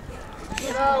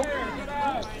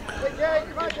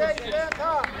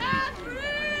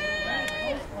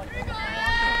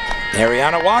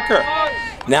 Ariana Walker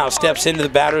now steps into the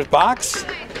batter's box.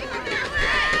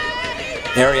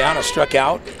 Ariana struck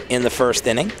out in the first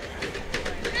inning.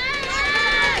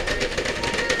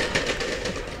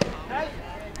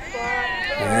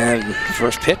 And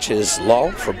first pitch is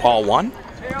low for ball 1.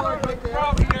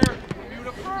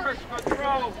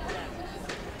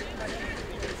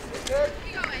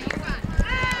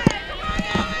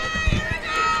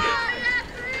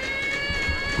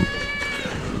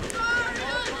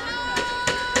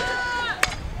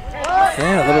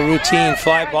 Yeah, a little routine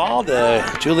fly ball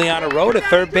to Juliana Road at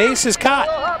third base is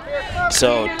caught.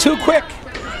 So 2 quick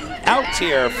outs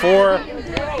here for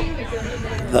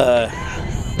the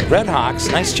Red Hawks.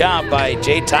 Nice job by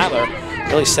Jade Tyler,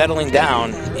 really settling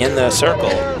down in the circle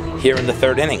here in the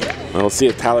third inning. Well, we'll see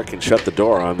if Tyler can shut the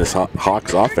door on this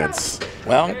Hawks offense.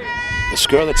 Well, the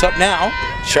score that's up now,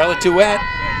 Charlotte Toulet.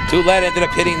 Toulet ended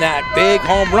up hitting that big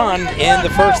home run in the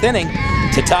first inning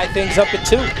to tie things up at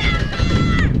 2.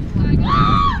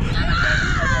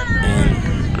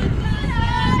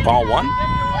 And ball 1.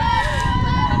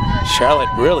 Charlotte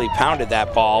really pounded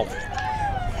that ball.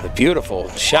 A beautiful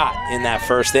shot in that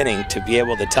first inning to be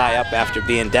able to tie up after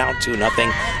being down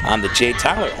 2-0 on the Jade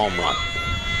Tyler home run.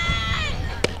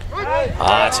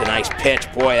 Ah, that's a nice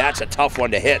pitch. Boy, that's a tough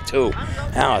one to hit, too.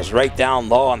 That was right down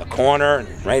low on the corner,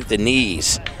 right at the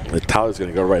knees. Tyler's going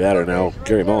to go right at her now.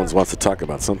 Gary Mullins wants to talk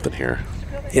about something here.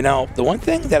 You know, the one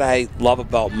thing that I love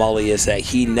about Mully is that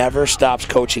he never stops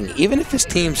coaching, even if his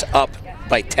team's up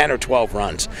by 10 or 12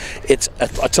 runs. It's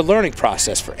a learning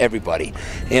process for everybody,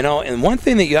 you know. And one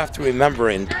thing that you have to remember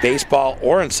in baseball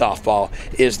or in softball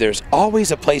is there's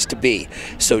always a place to be.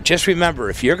 So just remember,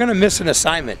 if you're going to miss an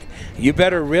assignment, you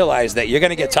better realize that you're going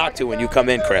to get talked to when you come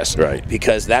in, Chris. Right.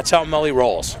 Because that's how Mully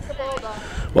rolls.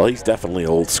 Well, he's definitely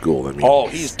old school. I mean, oh,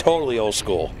 he's totally old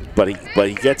school. But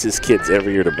he gets his kids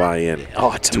every year to buy in.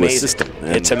 Oh, it's to amazing. A system.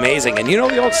 It's amazing. And you know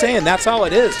the old saying, that's all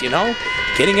it is, you know?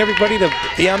 Getting everybody to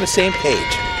be on the same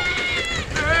page.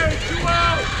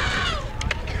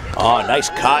 Oh, nice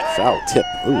cut. Foul tip.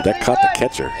 Ooh, that caught the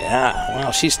catcher. Yeah,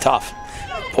 well, she's tough.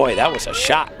 Boy, that was a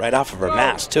shot right off of her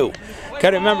mask, too. Got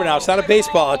to remember now, it's not a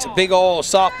baseball, it's a big old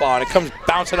softball, and it comes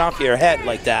bouncing off your head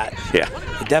like that. Yeah.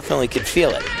 You definitely could feel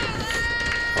it.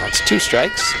 Well, it's 2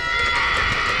 strikes.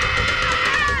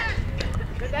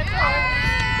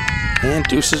 And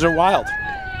deuces are wild.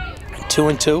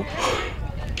 2-2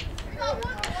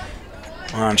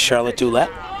 on Charlotte Toulet.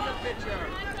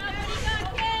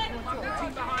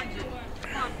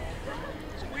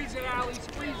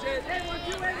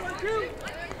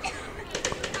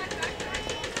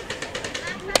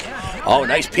 Oh,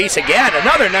 nice piece again.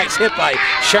 Another nice hit by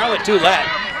Charlotte Toulet.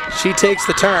 She takes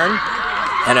the turn.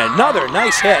 And another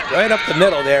nice hit right up the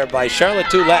middle there by Charlotte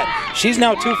Toulet. She's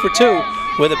now 2 for 2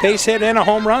 with a base hit and a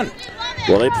home run.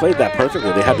 Well, they played that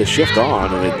perfectly. They had to shift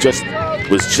on, and it just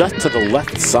was just to the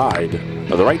left side,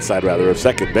 or the right side rather, of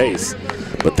second base.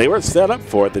 But they were set up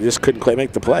for it. They just couldn't quite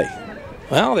make the play.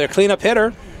 Well, their cleanup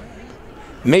hitter,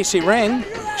 Macy Ring,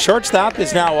 shortstop,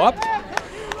 is now up.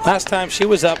 Last time she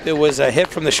was up, it was a hit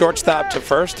from the shortstop to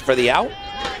first for the out.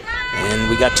 And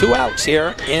we got 2 outs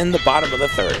here in the bottom of the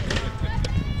third.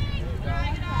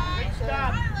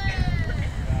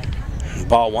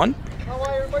 Ball 1.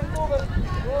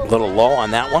 A little low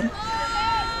on that one.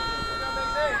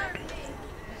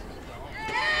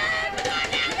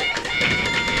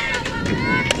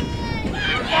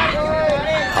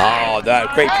 Oh,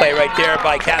 Great play right there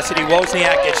by Cassidy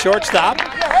Wozniak at shortstop,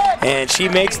 and she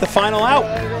makes the final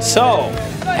out. So,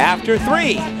 after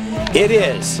 3, it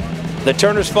is the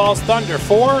Turners Falls Thunder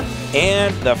 4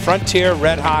 and the Frontier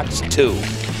Redhawks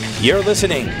 2. You're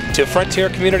listening to Frontier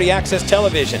Community Access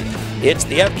Television. It's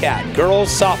the FCAT Girls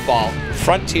Softball,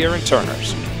 Frontier and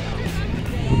Turners.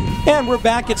 And we're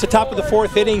back. It's the top of the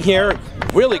 4th inning here.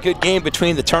 Really good game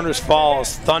between the Turners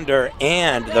Falls Thunder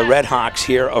and the Redhawks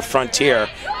here of Frontier,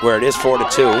 where it is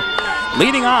 4-2.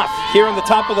 Leading off here in the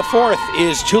top of the 4th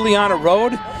is Juliana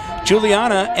Rode.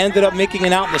 Juliana ended up making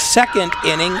it out in the 2nd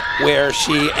inning, where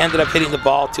she ended up hitting the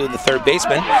ball to the 3rd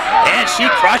baseman, and she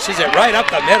crushes it right up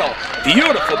the middle.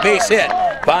 Beautiful base hit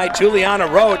by Juliana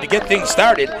Rode to get things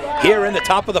started here in the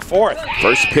top of the 4th.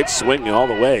 First pitch swinging all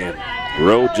the way, and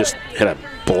Rode just hit a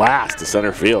blast to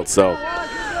center field. So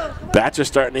bats are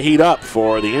starting to heat up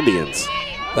for the Indians.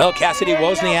 Well, Cassidy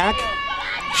Wozniak,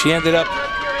 she ended up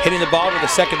hitting the ball to the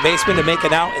 2nd baseman to make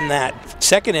it out in that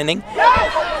 2nd inning.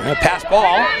 A pass ball,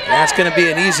 and that's going to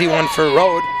be an easy one for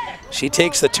Rode. She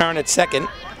takes the turn at 2nd.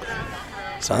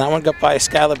 So that one got by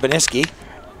Skylar Beniski.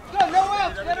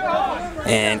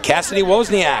 And Cassidy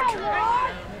Wozniak,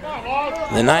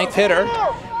 the 9th hitter.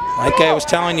 Like I was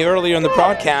telling you earlier in the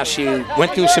broadcast, she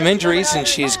went through some injuries and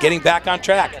she's getting back on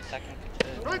track.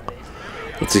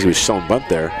 Let's see, he was showing bunt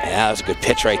there. Yeah, that was a good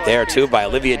pitch right there too by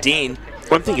Olivia Dean.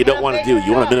 One thing you don't want to do,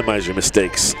 you want to minimize your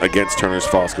mistakes against Turners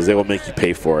Falls because they will make you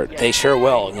pay for it. They sure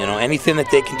will. You know, anything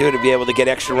that they can do to be able to get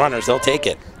extra runners, they'll take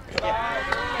it.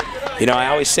 You know, I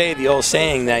always say the old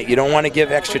saying that you don't want to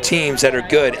give extra teams that are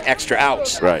good extra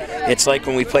outs. Right. It's like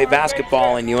when we play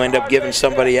basketball and you end up giving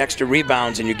somebody extra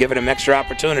rebounds and you're giving them extra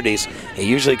opportunities, it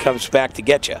usually comes back to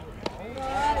get you.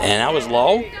 And that was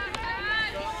low.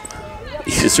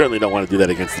 You certainly don't want to do that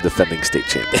against the defending state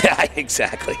champion. Yeah,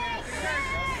 exactly.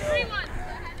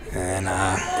 And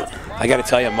I got to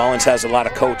tell you, Mullins has a lot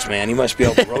of coats, man. He must be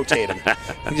able to rotate them.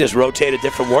 He just rotate a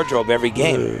different wardrobe every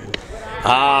game.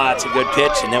 That's a good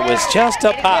pitch, and it was just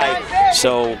up high.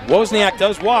 So Wozniak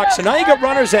does walk. So now you got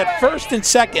runners at 1st and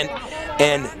 2nd,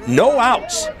 and no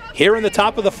outs here in the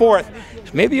top of the 4th.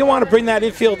 Maybe you want to bring that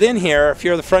infield in here if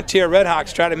you're the Frontier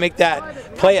Redhawks. Try to make that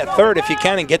play at 3rd if you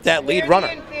can and get that lead runner.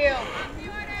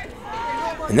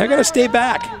 And they're going to stay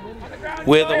back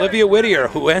with Olivia Whittier,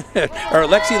 or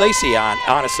Lexi Lacey,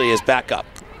 honestly, is back up.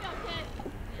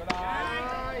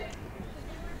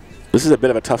 This is a bit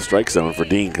of a tough strike zone for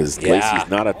Dean because Lacey's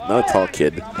not a tall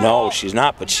kid. No, she's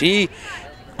not, but she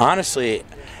honestly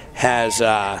has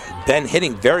been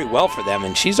hitting very well for them,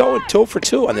 and she's 0-2 for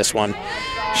 2 on this one.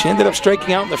 She ended up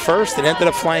striking out in the 1st and ended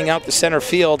up flying out to center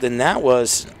field, and that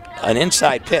was an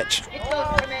inside pitch.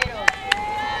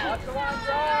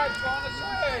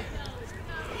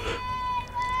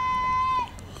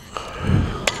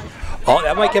 Oh,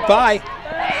 that might get by.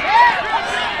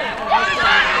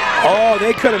 Oh,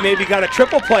 they could have maybe got a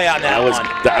triple play on that one.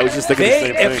 I was just thinking the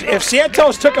same thing. If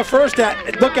Santos took a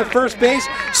look at first base,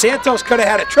 Santos could have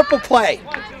had a triple play.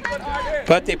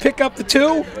 But they pick up the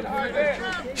 2.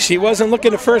 She wasn't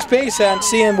looking at first base and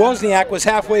seeing Wozniak was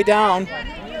halfway down.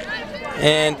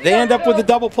 And they end up with a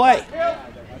double play.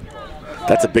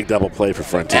 That's a big double play for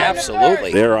Frontier.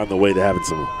 Absolutely. They're on the way to having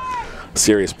some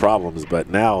serious problems, but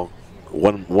now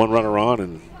one runner on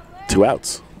and 2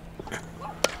 outs.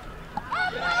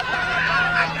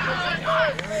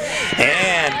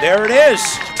 And there it is.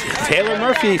 Taylor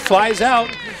Murphy flies out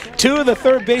to the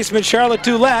 3rd baseman, Charlotte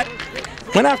Doulette.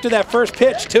 Went after that first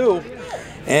pitch, too.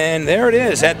 And there it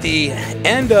is. At the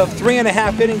end of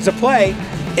 3.5 innings of play,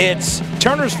 it's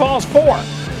Turners Falls 4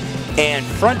 and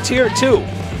Frontier 2.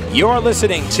 You're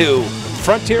listening to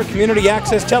Frontier Community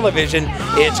Access Television.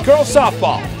 It's girls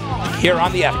softball here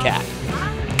on the FCAT.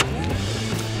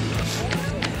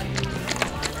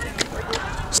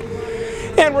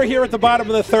 And we're here at the bottom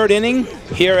of the 3rd inning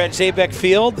here at Zabeck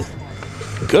Field.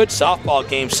 Good softball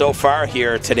game so far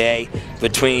here today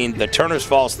between the Turners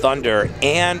Falls Thunder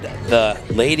and the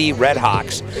Lady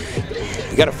Redhawks.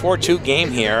 We got a 4-2 game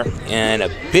here and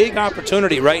a big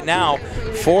opportunity right now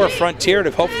for Frontier to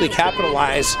hopefully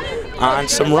capitalize on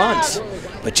some runs.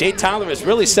 But Jay Tyler has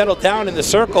really settled down in the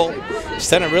circle. He's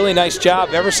done a really nice job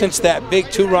ever since that big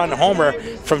 2-run homer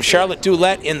from Charlotte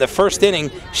Doulette in the 1st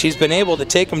inning. She's been able to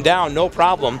take him down, no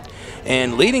problem.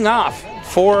 And leading off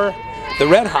for the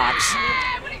Redhawks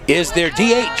is their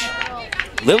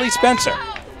DH, Lily Spencer.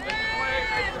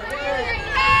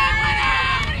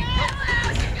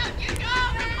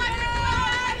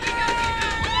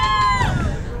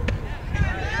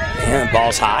 And the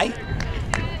ball's high.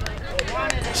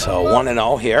 So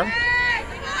 1-0 here.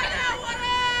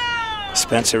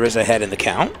 Spencer is ahead in the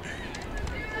count.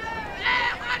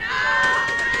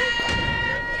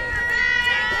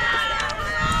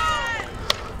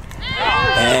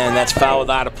 And that's fouled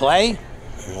out of play.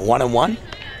 1-1.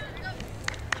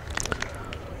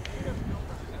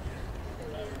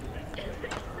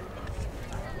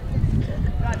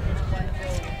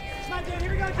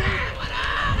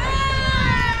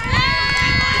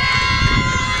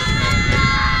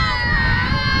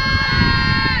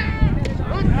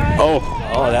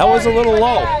 Oh, that was a little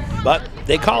low, but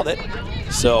they called it.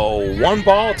 So 1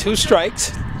 ball, 2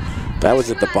 strikes. That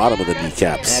was at the bottom of the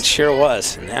kneecaps. That sure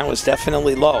was, and that was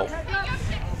definitely low,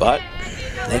 but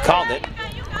they called it.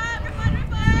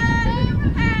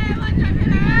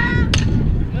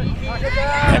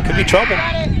 That could be trouble.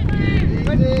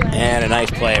 And a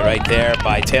nice play right there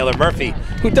by Taylor Murphy,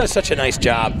 who does such a nice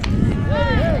job.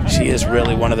 She is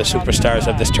really one of the superstars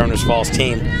of this Turners Falls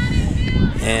team.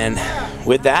 And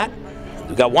with that,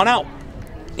 we've got 1 out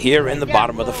here in the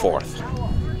bottom of the 4th.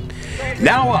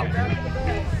 Now up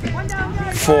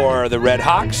for the Red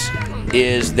Hawks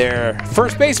is their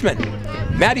first baseman,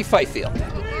 Maddie Fifield.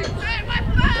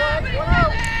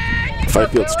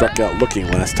 Fifield struck out looking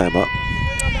last time up.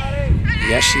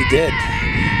 Yes, she did.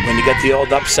 When you get the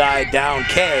old upside down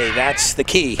K, that's the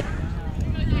key.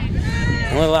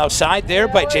 A little outside there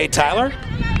by Jay Tyler.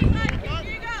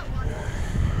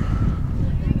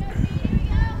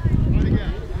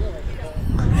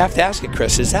 I have to ask you,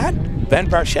 Chris, is that Ben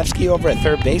Barshevsky over at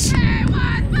third base?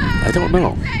 I don't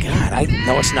know. God,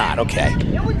 no, it's not. Okay.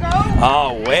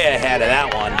 Oh, way ahead of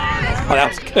that one. Oh, that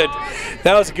was good.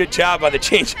 That was a good job on the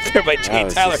change there by Jay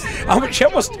Tyler. She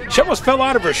almost fell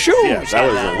out of her shoes. Yeah,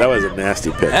 that was a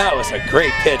nasty pitch. That was a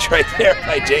great pitch right there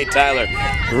by Jay Tyler.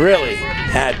 Really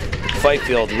had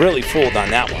Fifield really fooled on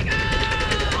that one.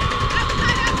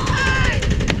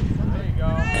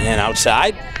 And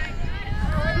outside.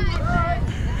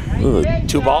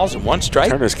 2 balls and 1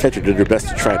 strike. Turner's catcher did her best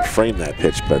to try and frame that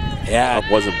pitch, but yeah,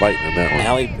 wasn't biting on that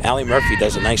one. Allie Murphy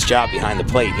does a nice job behind the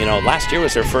plate. You know, last year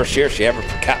was her first year she ever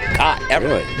caught, ever.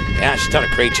 Really? Yeah, she's done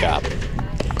a great job.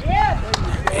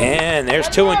 And there's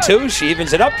 2 and 2. She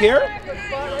evens it up here.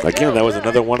 Again, that was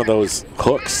another one of those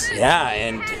hooks. Yeah,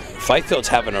 and Fifield's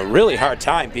having a really hard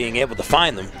time being able to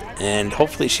find them, and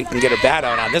hopefully she can get her bat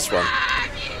out on this one.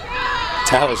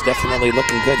 Tyler's definitely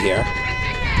looking good here.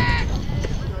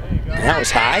 And that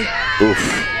was high. Oof.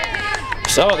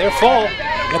 So they're full.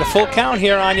 Got a full count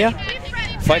here on you.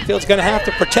 Fifield's going to have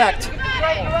to protect.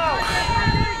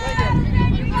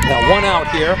 Got 1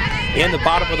 out here in the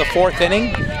bottom of the 4th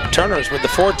inning. Turners with the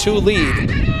 4-2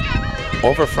 lead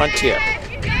over Frontier.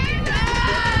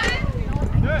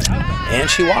 And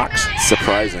she walks.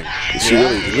 Surprising. She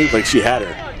really looked like she had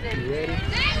her.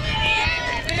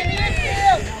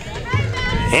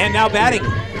 And now batting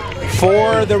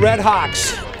for the Red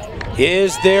Hawks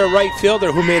is their right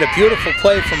fielder, who made a beautiful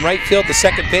play from right field to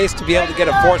second base to be able to get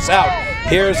a force out.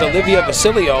 Here's Olivia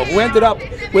Basilio, who ended up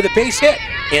with a base hit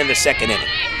in the 2nd inning.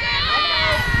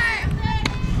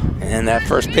 And that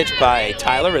first pitch by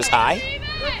Tyler is high.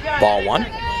 Ball 1.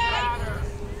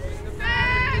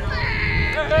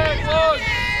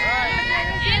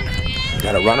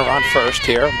 Got a runner on first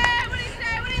here.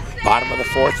 Bottom of the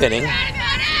 4th inning.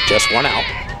 Just 1 out.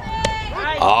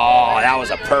 Oh, that was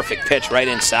a perfect pitch right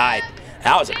inside.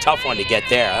 That was a tough one to get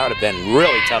there. That would have been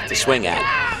really tough to swing at.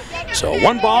 So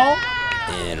 1 ball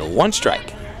and 1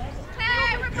 strike.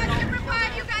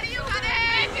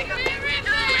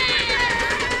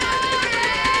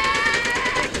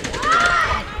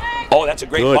 Oh, that's a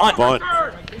great bunt.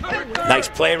 Nice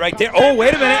play right there. Oh,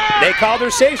 wait a minute. They called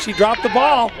her safe. She dropped the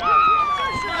ball.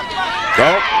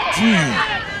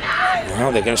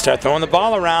 Well, they're going to start throwing the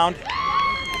ball around.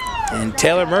 And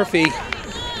Taylor Murphy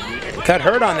got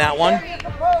hurt on that one.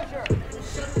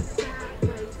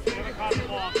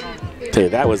 Tell you,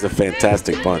 that was a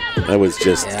fantastic bunt. That was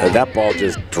just, that ball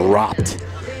just dropped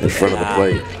in front of the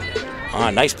plate.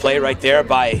 Nice play right there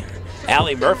by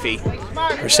Allie Murphy.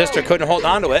 Her sister couldn't hold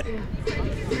on to it.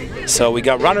 So we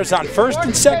got runners on first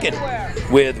and second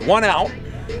with 1 out.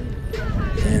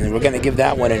 And we're going to give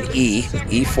that one an E,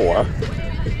 E4.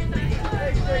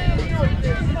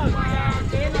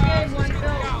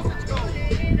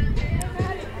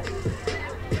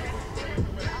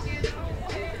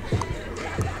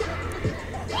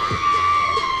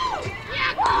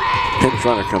 Pinch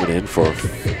runner coming in for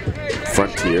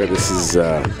Frontier. This is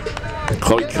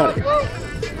Chloe Cutting.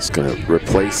 It's going to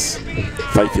replace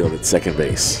Fifield at second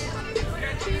base.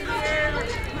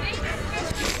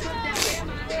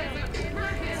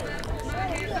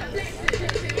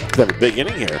 Could have a big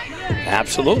inning here.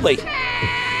 Absolutely.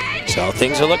 So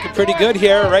things are looking pretty good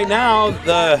here right now.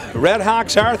 The Red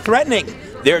Hawks are threatening.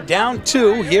 They're down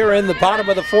 2 here in the bottom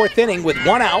of the 4th inning with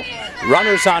 1 out.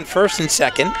 Runners on first and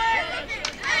second.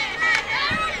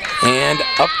 And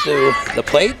up to the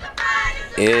plate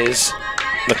is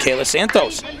Michaela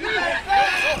Santos.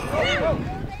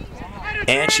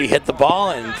 And she hit the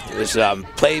ball, and it was a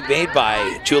play made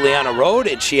by Juliana Rode,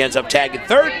 and she ends up tagging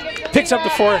third, picks up the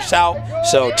force out,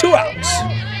 so 2 outs.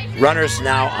 Runners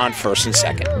now on first and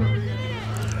second.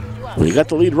 Well, you got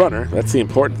the lead runner. That's the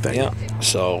important thing. Yeah,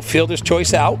 so fielder's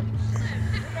choice out.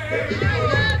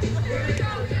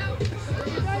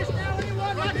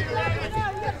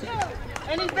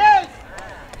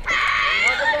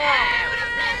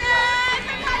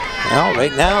 Well,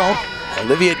 right now,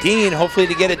 Olivia Dean, hopefully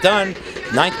to get it done.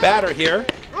 9th batter here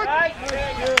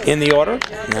in the order.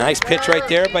 Nice pitch right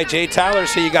there by Jade Tyler.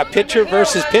 So you got pitcher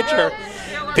versus pitcher.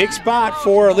 Big spot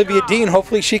for Olivia Dean.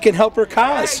 Hopefully she can help her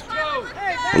cause.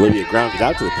 Olivia grounded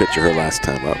out to the pitcher her last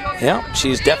time up. Yeah,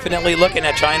 she's definitely looking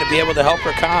at trying to be able to help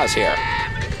her cause here.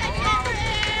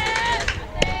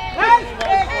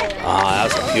 Oh, that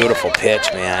was a beautiful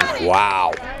pitch, man.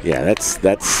 Wow. Yeah, that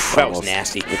was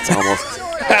nasty. It's almost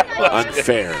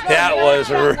unfair. That was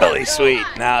really sweet.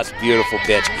 Now it's a beautiful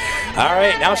pitch. All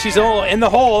right, now she's in the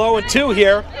hole, 0-2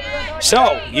 here.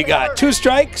 So you got 2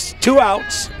 strikes, 2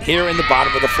 outs here in the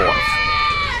bottom of the 4th.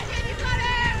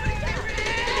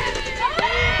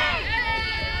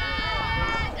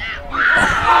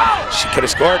 She could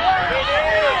have scored.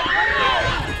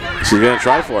 She's going to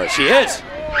try for it. She is.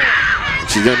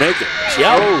 She's going to make it.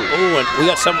 Yeah. Oh, and we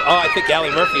got some. Oh, I think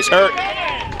Allie Murphy's hurt.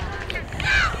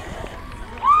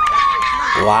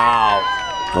 Wow.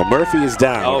 Well, Murphy is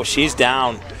down. Oh, she's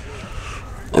down.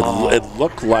 It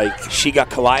looked like she got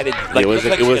collided. Like, it was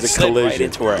a collision right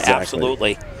into her. Exactly.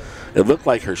 Absolutely. It looked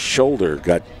like her shoulder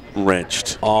got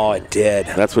wrenched. Oh, it did.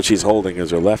 That's what she's holding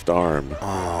is her left arm.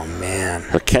 Oh man.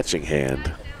 Her catching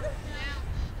hand.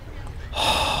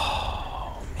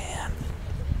 Oh man.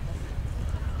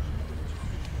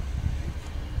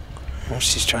 Well,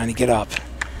 she's trying to get up.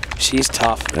 She's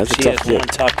tough. That's a she tough is kid. one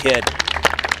tough kid.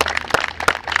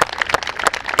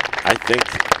 I think.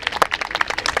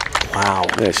 Wow.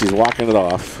 Yeah, she's walking it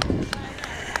off.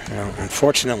 Well,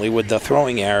 unfortunately, with the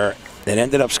throwing error, it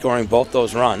ended up scoring both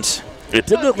those runs. It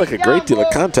didn't look like a great deal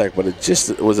of contact, but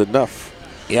it was enough.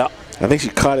 Yeah. I think she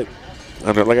caught it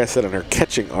on her, like I said, on her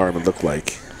catching arm, it looked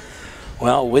like.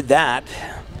 Well, with that,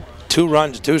 2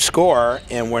 runs do score,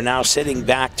 and we're now sitting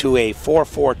back to a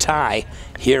 4-4 tie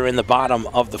here in the bottom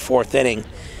of the 4th inning.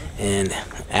 And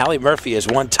Allie Murphy is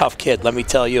one tough kid, let me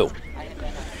tell you.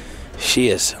 She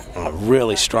is a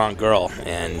really strong girl,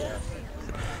 and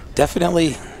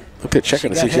definitely. Look at checking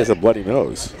to see if she has a bloody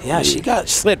nose. Yeah, she got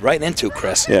slid right into,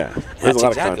 Chris. Yeah, that's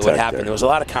exactly what happened. There was a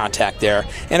lot of contact there,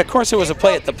 and of course it was a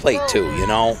play at the plate too. You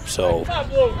know, so.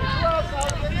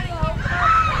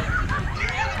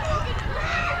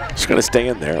 She's going to stay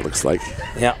in there, it looks like.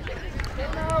 Yeah.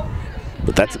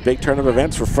 But that's a big turn of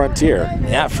events for Frontier.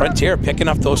 Yeah, Frontier picking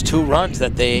up those 2 runs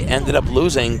that they ended up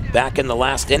losing back in the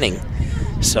last inning.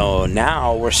 So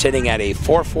now we're sitting at a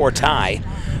 4-4 tie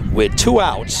with 2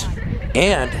 outs,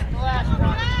 and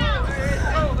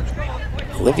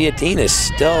Olivia Dean is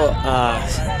still at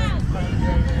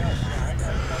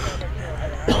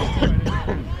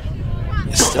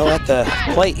the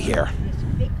plate here.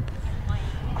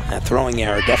 That throwing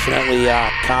error definitely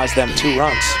caused them 2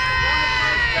 runs.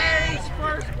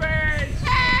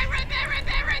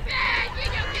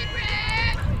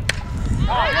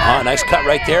 Oh, nice cut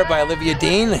right there by Olivia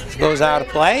Dean. Goes out of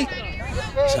play.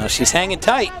 So she's hanging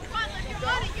tight.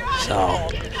 So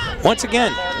once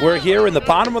again, we're here in the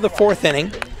bottom of the 4th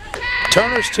inning.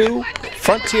 Turner's 2,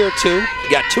 Frontier 2. You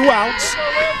got 2 outs.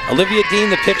 Olivia Dean,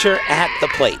 the pitcher, at the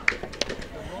plate.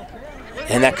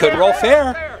 And that could roll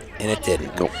fair, and it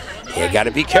didn't. Nope. You got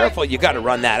to be careful. You got to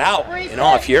run that out. You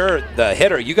know, if you're the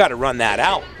hitter, you got to run that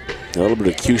out. A little bit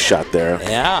of cue shot there.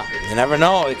 Yeah, you never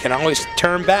know. It can always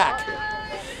turn back.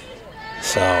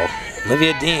 So,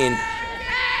 Olivia Dean.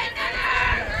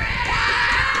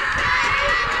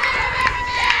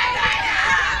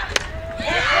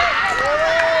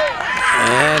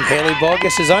 And Haley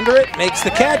Bogus is under it, makes the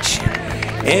catch.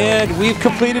 And we've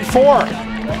completed 4.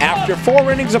 After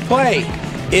 4 innings of play,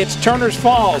 it's Turner's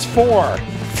Falls 4,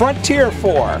 Frontier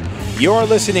 4. You're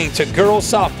listening to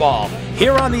Girls Softball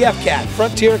here on the FCAT,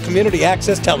 Frontier Community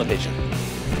Access Television.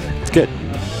 It's good.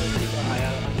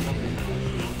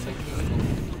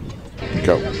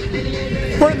 Go.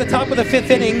 We're in the top of the 5th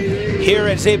inning here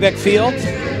at Zabeck Field.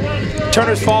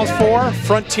 Turner's Falls 4,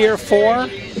 Frontier 4.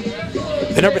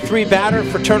 The number 3 batter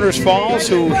for Turner's Falls,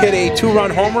 who hit a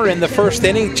 2-run homer in the 1st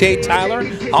inning, Jade Tyler,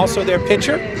 also their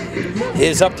pitcher,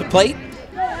 is up to plate.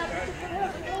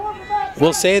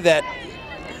 We'll say that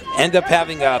end up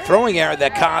having a throwing error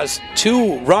that caused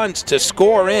 2 runs to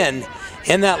score in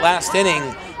in that last inning,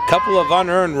 a couple of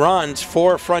unearned runs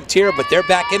for Frontier, but they're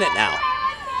back in it now.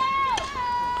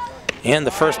 And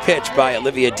the first pitch by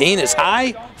Olivia Dean is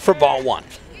high for ball 1.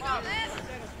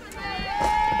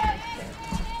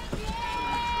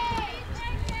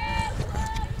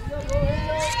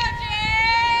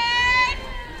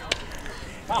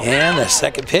 And the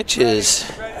second pitch is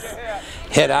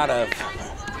hit out of.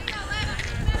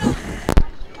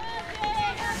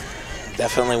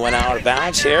 Definitely went out of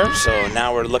bounds here, so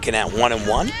now we're looking at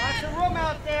 1-1.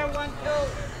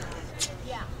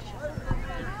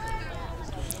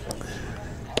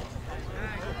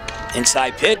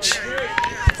 Inside pitch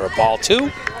for ball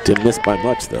 2. Didn't miss by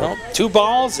much, though. Well, 2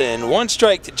 balls and 1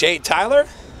 strike to Jade Tyler,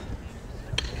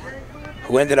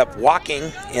 who ended up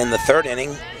walking in the 3rd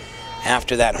inning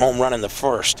after that home run in the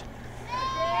 1st.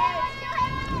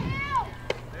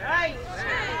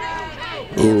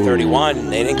 And 31,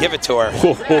 they didn't give it to her.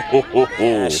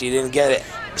 Yeah, she didn't get it.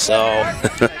 So,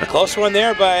 close one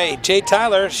there by Jade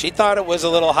Tyler. She thought it was a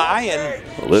little high, and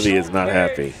Olivia's not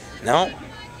happy. No.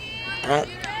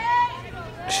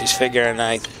 She's figuring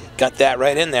I got that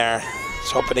right in there.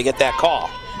 She's hoping to get that call.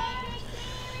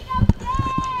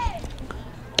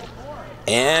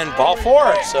 And ball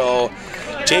 4. So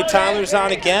Jade Tyler's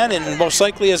on again, and most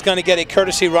likely is going to get a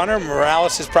courtesy runner.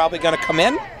 Morales is probably going to come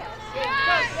in.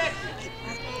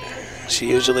 She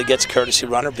usually gets a courtesy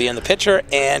runner being the pitcher,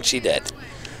 and she did.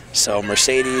 So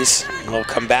Mercedes will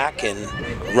come back and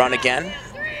run again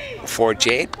for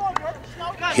Jade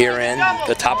here in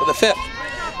the top of the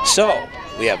 5th. So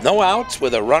we have no outs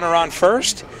with a runner on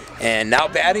first, and now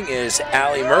batting is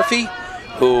Allie Murphy,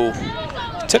 who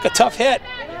took a tough hit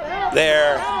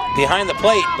there behind the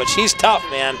plate, but she's tough,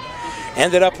 man.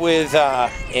 Ended up with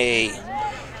a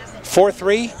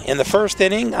 4-3 in the 1st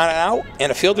inning on an out, and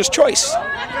a fielder's choice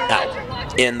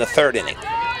out in the 3rd inning.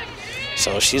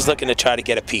 So she's looking to try to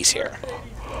get a piece here.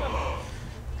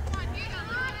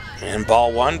 And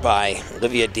ball 1 by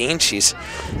Olivia Dean. She's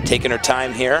taking her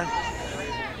time here,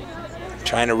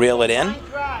 trying to reel it in.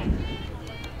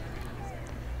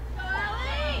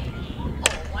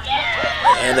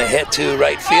 And the hit to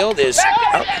right field is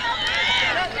out.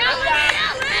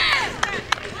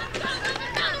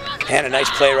 And a nice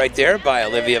play right there by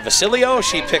Olivia Vasilio.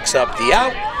 She picks up the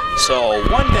out. So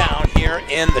 1 down here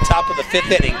in the top of the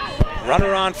 5th inning.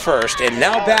 Runner on first, and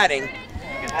now batting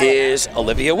is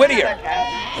Olivia Whittier,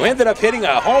 who ended up hitting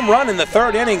a home run in the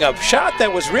 3rd inning, a shot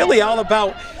that was really all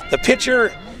about the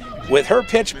pitcher with her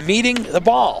pitch meeting the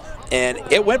ball, and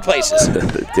it went places.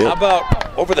 How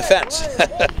about over the fence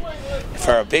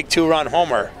for a big 2-run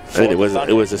homer? I mean, it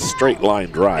was a straight line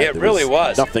drive. It really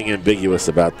was. Nothing ambiguous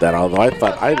about that. Although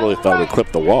I really thought it would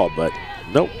clip the wall, but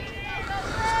nope,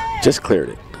 just cleared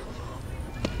it.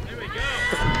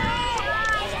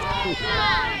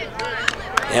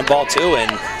 And ball 2,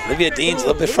 and Olivia Dean's a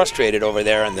little bit frustrated over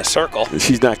there in the circle.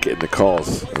 She's not getting the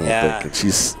calls. Yeah. That's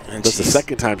the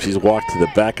second time she's walked to the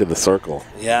back of the circle.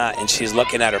 Yeah, and she's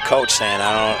looking at her coach saying,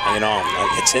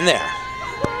 it's in there.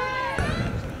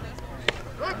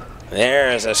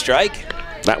 There's a strike.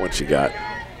 That one she got.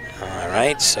 All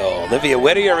right, so Olivia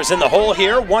Whittier is in the hole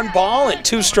here. 1 ball and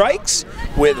 2 strikes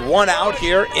with 1 out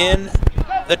here in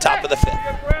the top of the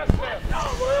 5th.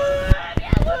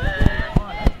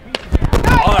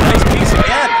 Oh, nice piece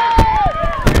again.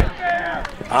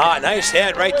 Nice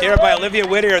hit right there by Olivia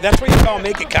Whittier. That's what you call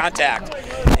making contact.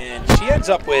 And she ends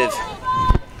up with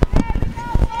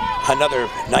another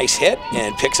nice hit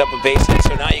and picks up a base hit.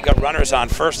 So now you got runners on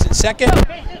first and second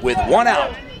with 1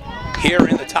 out here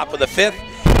in the top of the 5th.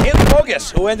 Haley Bogus,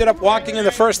 who ended up walking in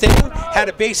the 1st inning, had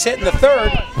a base hit in the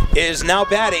 3rd, is now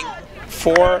batting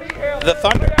for the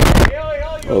Thunder.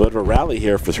 A little bit of a rally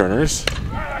here for Turners.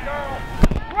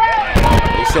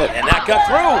 And that got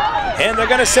through, and they're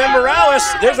going to send Morales.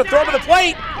 There's a throw to the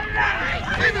plate.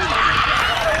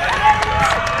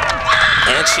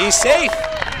 And she's safe.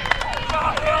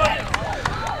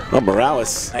 Well,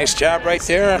 Morales. Nice job right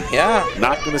there, yeah.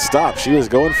 Not going to stop. She was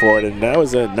going for it, and that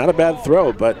was not a bad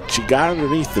throw, but she got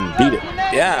underneath and beat it.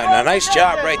 Yeah, a nice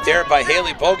job right there by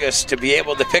Haley Bogus to be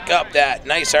able to pick up that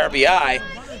nice RBI.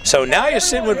 So now you're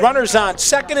sitting with runners on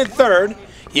 2nd and 3rd.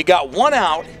 You got 1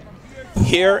 out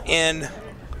here in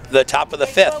the top of the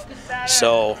 5th.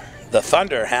 So the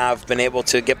Thunder have been able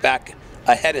to get back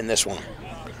ahead in this one.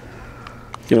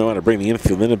 You might want to bring the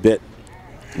infield in a bit.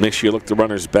 Make sure you look the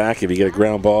runners back if you get a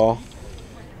ground ball.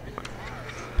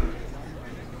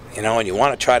 You know, and you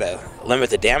want to try to limit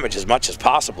the damage as much as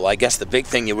possible. I guess the big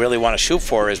thing you really want to shoot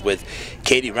for is with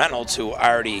Katie Reynolds, who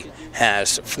already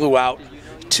flew out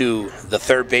to the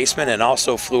third baseman and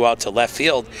also flew out to left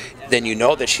field, then you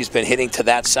know that she's been hitting to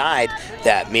that side,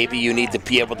 that maybe you need to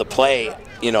be able to play,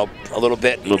 you know, a little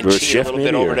bit, a little bit of shift, a little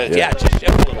bit over to, yeah, just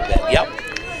shift a little bit. Yep,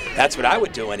 that's what I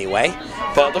would do anyway.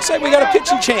 But it looks like we got a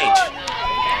pitching change.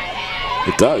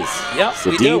 It does. Yep, so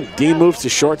we Dean moves to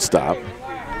shortstop.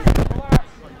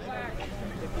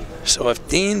 So if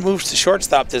Dean moves to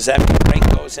shortstop, does that mean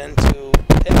Frank goes into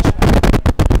pitch?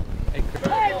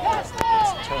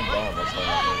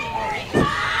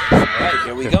 All right,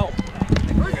 here we go.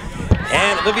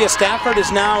 And Olivia Stafford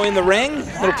is now in the ring.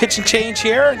 Little pitching change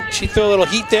here. She threw a little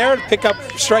heat there to pick up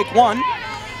strike one.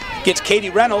 Gets Katie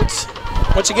Reynolds.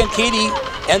 Once again, Katie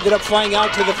ended up flying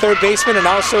out to the third baseman and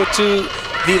also to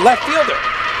the left fielder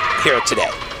here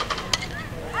today.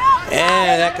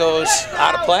 And that goes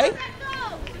out of play.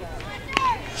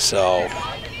 So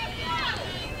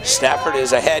Stafford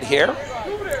is ahead here.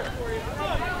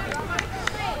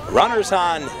 Runners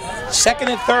on second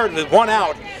and third with one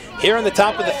out. Here in the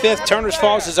top of the fifth, Turners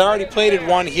Falls has already plated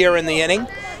one here in the inning,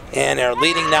 and they're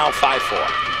leading now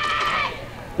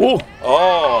 5-4. Ooh.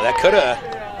 Oh, that could have.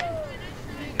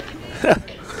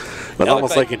 But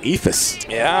almost like an Ephus.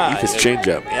 Yeah. Ephus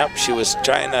changeup. Yep, she was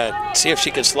trying to see if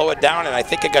she could slow it down, and I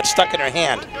think it got stuck in her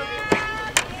hand.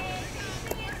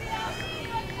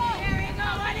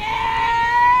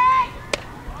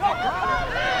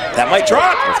 That might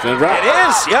drop. It's going to drop. It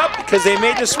is, yep, because they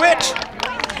made the switch.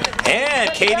 And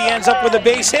Katie ends up with a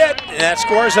base hit, and that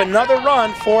scores another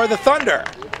run for the Thunder.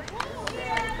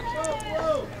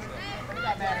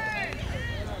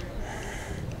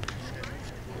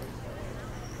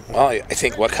 Well, I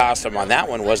think what cost them on that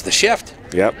one was the shift.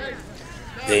 Yep.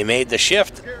 They made the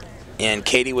shift, and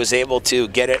Katie was able to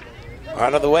get it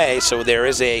out of the way. So there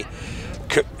is a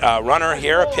runner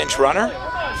here, a pinch runner.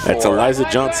 That's Eliza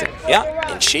Johnson.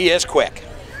 Yeah, and she is quick.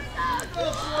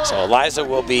 So Eliza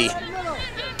will be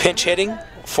pinch hitting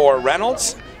for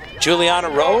Reynolds. Juliana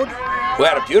Rode, who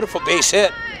had a beautiful base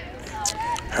hit,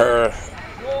 her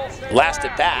last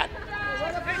at bat,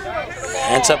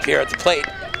 ends up here at the plate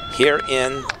here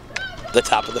in the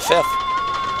top of the fifth.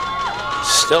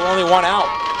 Still only one out.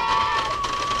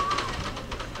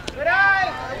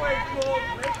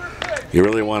 You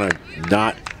really want to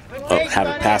not have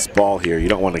a pass ball here. You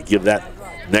don't want to give that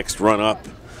next run up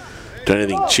to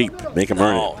anything cheap. Make them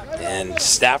earn it. And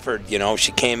Stafford, you know,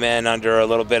 she came in under a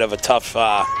little bit of a tough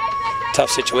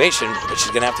situation, but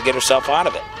she's going to have to get herself out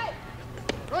of it.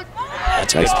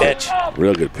 That's a good pitch.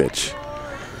 Real good pitch.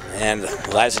 And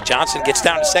Eliza Johnson gets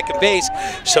down to second base.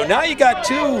 So now you got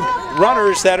two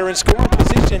runners that are in scoring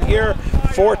position here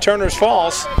for Turners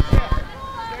Falls,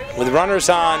 with runners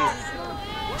on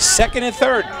second and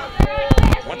third.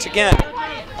 Once again,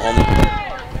 only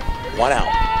one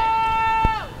out.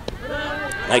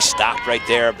 Nice stop right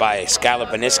there by Skylar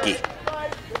Baniski.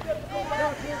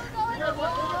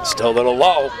 Still a little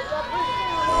low.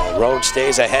 Rhodes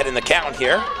stays ahead in the count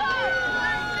here.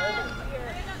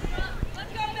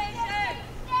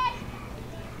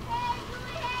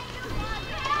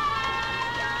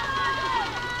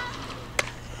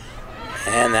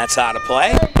 And that's out of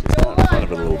play. Just out in front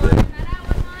of it a little bit.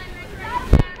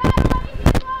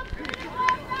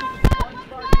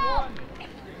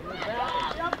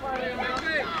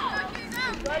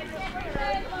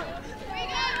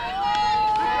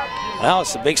 Well,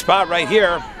 it's a big spot right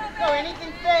here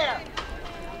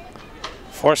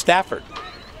for Stafford.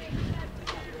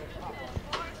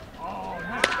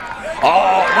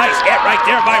 Oh, nice hit right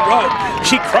there by Rode.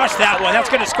 She crushed that one. That's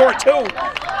going to score two.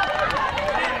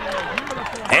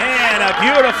 And a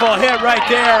beautiful hit right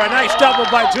there. A nice double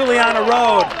by Juliana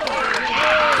Rode.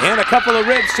 And a couple of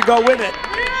ribs to go with it.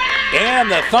 And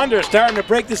the Thunder starting to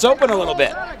break this open a little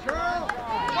bit.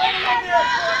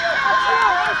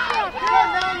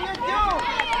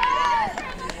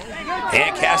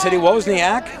 And Cassidy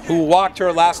Wozniak, who walked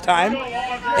her last time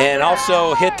and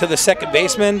also hit to the second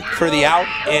baseman for the out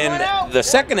in the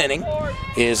second inning,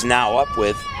 is now up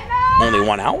with only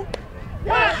one out.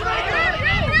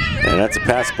 And that's a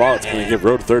pass ball. It's going to give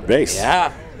Rode third base.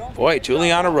 Yeah, boy,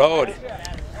 Juliana Rode.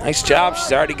 Nice job.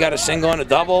 She's already got a single and a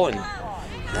double, and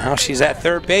now she's at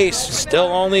third base. Still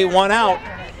only one out.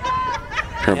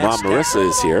 Her mom, Marissa,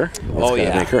 is here. That's going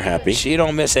to make her happy. She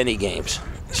don't miss any games.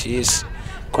 She's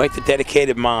quite the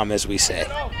dedicated mom, as we say.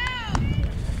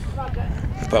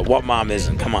 But what mom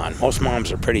isn't? Come on. Most moms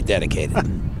are pretty dedicated.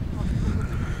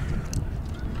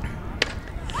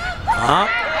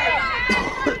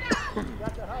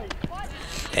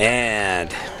 And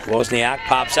Wozniak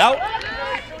pops out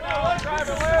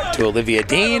to Olivia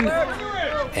Dean.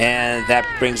 And that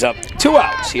brings up two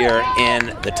outs here in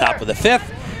the top of the fifth.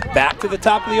 Back to the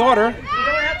top of the order.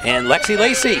 And Lexi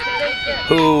Lacey,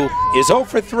 who is 0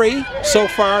 for 3 so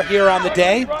far here on the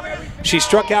day. She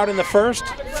struck out in the first,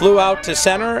 flew out to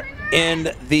center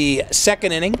in the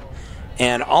second inning,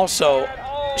 and also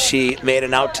she made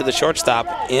an out to the shortstop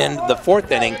in the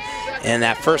fourth inning. And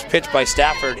that first pitch by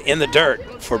Stafford in the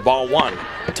dirt for ball 1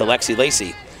 to Lexi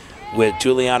Lacey, with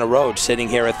Juliana Rhodes sitting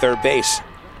here at third base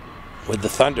with the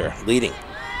Thunder leading.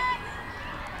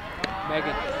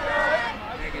 Megan.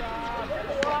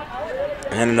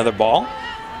 And another ball.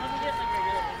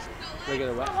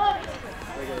 Regular what?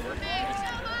 Regular what?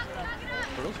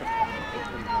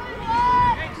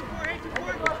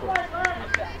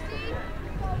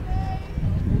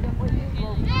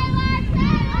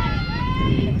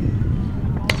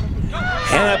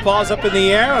 And that ball's up in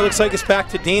the air. It looks like it's back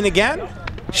to Dean again.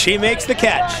 She makes the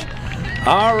catch.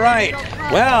 All right,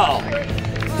 well,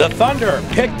 the Thunder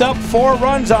picked up 4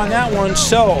 runs on that one.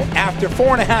 So after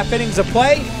 4.5 innings of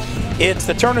play, it's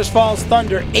the Turners Falls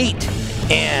Thunder 8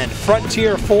 and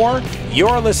Frontier 4.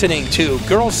 You're listening to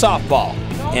Girls Softball,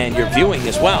 and you're viewing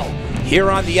as well here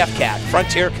on the FCAT,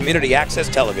 Frontier Community Access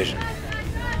Television.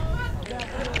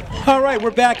 All right,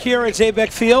 we're back here at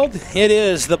Zabeck Field. It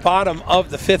is the bottom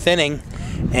of the 5th inning,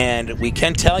 and we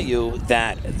can tell you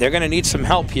that they're going to need some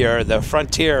help here. The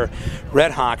Frontier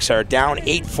Redhawks are down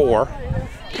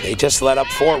 8-4. They just let up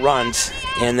 4 runs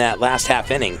in that last half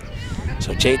inning.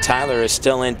 So Jade Tyler is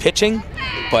still in pitching,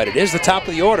 but it is the top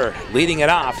of the order leading it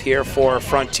off here for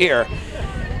Frontier.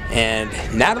 And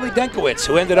Natalie Denkowitz,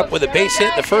 who ended up with a base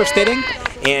hit in the first inning,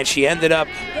 and she ended up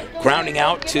grounding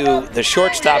out to the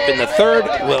shortstop in the third,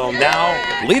 will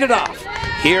now lead it off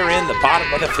here in the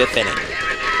bottom of the 5th inning.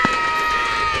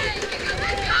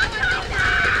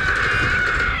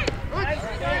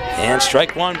 And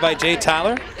strike 1 by Jade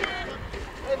Tyler.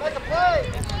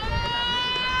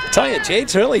 I tell you,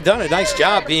 Jade's really done a nice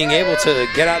job being able to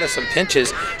get out of some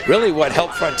pinches. Really what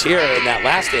helped Frontier in that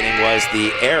last inning was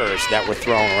the errors that were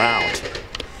thrown around.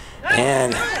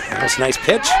 And that was a nice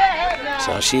pitch.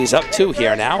 So she's up 2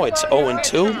 here now. It's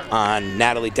 0-2 on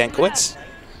Natalie Denkowitz.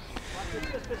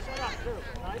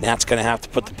 Nat's going to have to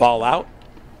put the ball out,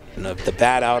 and the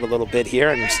bat out a little bit here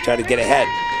and try to get ahead.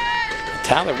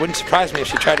 Tyler, wouldn't surprise me if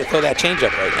she tried to throw that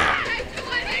changeup right now.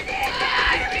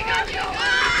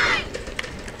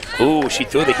 Ooh, she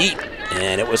threw the heat,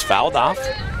 and it was fouled off.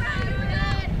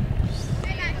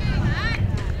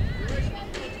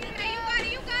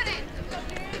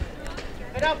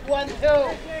 Get up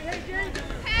 1-2.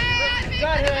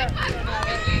 Got her.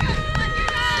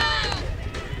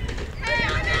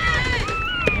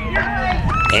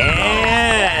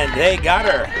 And they got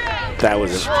her. That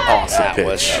was an awesome pitch. That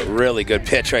was a really good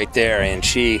pitch right there, and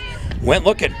she went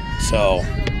looking. So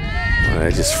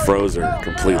I just froze her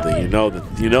completely. You know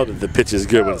that the pitch is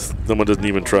good when someone doesn't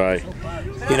even try.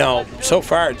 You know, so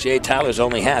far Jade Tyler's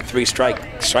only had 3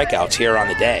 strikeouts here on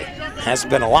the day.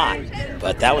 Hasn't been a lot,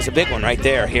 but that was a big one right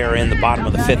there here in the bottom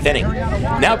of the 5th inning.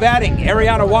 Now batting,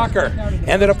 Ariana Walker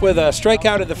ended up with a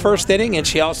strikeout in the first inning, and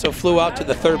she also flew out to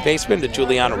the third baseman, to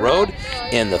Juliana Rhodes,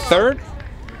 in the third.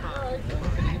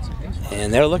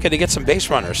 And they're looking to get some base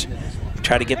runners.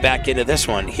 Try to get back into this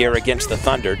one here against the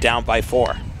Thunder, down by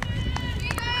 4.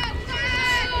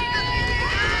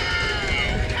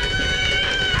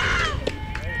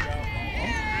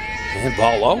 And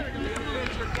ball low.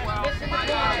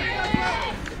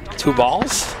 2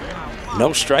 balls,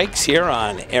 no strikes here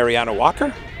on Ariana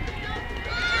Walker.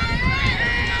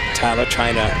 Tyler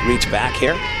trying to reach back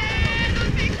here.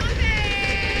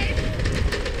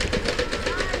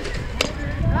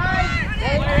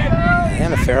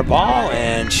 And a fair ball,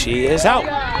 and she is out.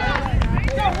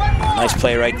 Nice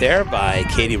play right there by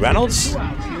Katie Reynolds.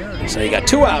 So you got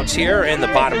 2 outs here in the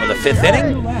bottom of the 5th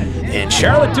inning. And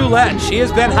Charlotte Doulette, she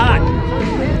has been hot.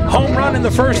 Home run in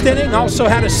the first inning, also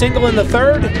had a single in the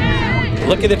third.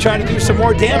 Looking to try to do some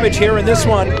more damage here in this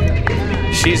one.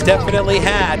 She's definitely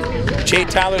had Jade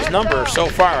Tyler's number so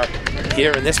far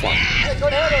here in this one.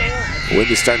 Wind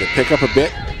is starting to pick up a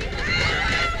bit.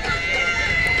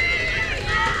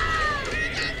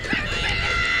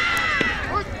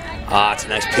 Ah, it's a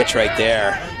nice pitch right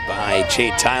there by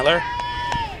Jade Tyler.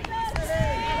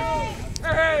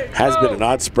 Has been an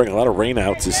odd spring, a lot of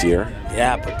rainouts this year.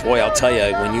 Yeah, but boy, I'll tell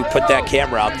you, when you put that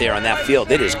camera out there on that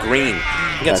field, it is green.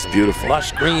 You got That's beautiful.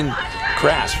 Lush green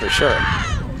grass for sure.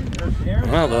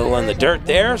 Well, a little in the dirt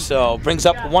there, so brings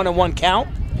up a 1-1 count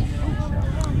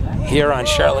here on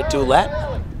Charlotte Doulette.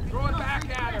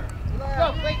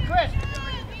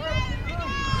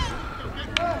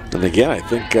 And again, I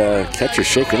think catcher's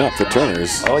shaking up the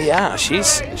Turners. Oh yeah,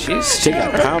 she's taking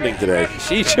a pounding today.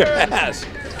 She sure has.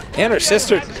 And her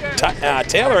sister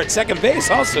Taylor at second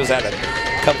base also has had a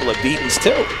couple of beatings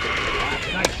too.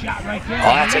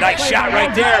 Oh, that's a nice shot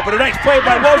right there, but a nice play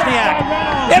by Wozniak.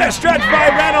 And a stretch by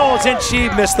Reynolds, and she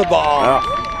missed the ball.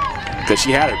 Because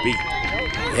she had her beat.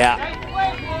 Yeah.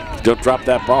 Don't drop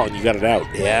that ball and you got it out.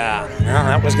 Yeah, well,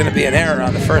 that was going to be an error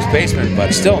on the first baseman,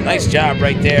 but still, nice job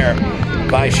right there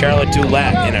by Charlotte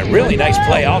Doulette, and a really nice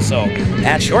play also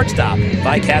at shortstop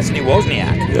by Cassidy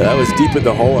Wozniak. Yeah, that was deep in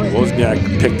the hole, and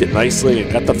Wozniak picked it nicely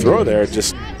and got the throw there.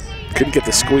 Just couldn't get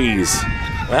the squeeze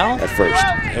at first.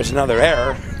 There's another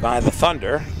error by the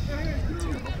Thunder.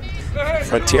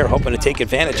 Frontier hoping to take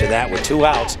advantage of that with 2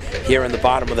 outs here in the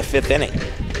bottom of the 5th inning.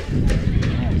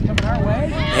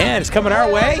 And it's coming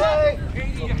our way.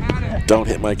 Don't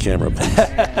hit my camera, please.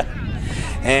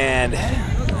 And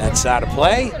that's out of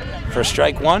play for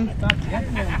strike 1.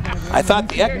 I thought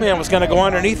the Ekman was going to go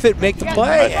underneath it, make the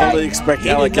play. I fully expect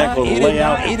Alec Eckel to lay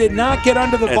out. He did not get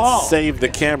under the ball. Save the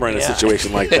camera in a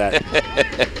situation like that.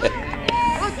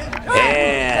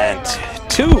 And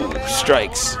 2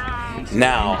 strikes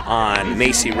now on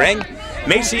Macy Ring.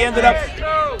 Macy ended up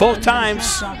both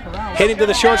times hitting to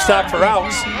the shortstop for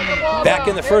outs back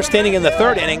in the 1st inning and the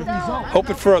 3rd inning,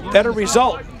 hoping for a better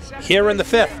result here in the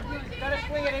 5th.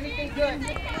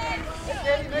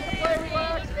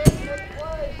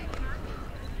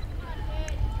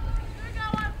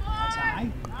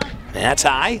 That's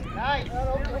high.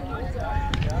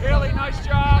 Really nice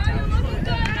job.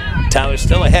 Tyler's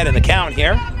still ahead in the count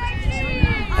here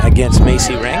against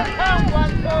Macy Ring.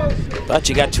 But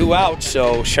you got 2 outs,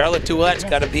 so Charlotte Doulette's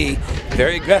got to be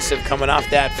very aggressive coming off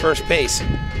that first base.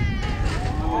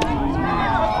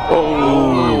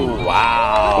 Oh,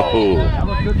 wow.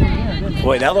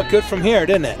 Boy, that looked good from here,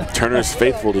 didn't it? Turner's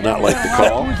faithful do not like the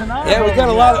call. Yeah, we got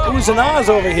a lot of oohs and ahs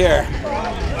over here.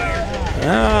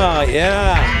 Oh,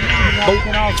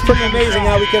 yeah. It's pretty amazing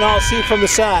how we can all see from the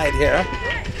side here.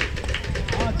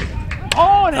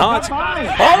 Oh, and it got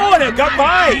by. Oh, and it got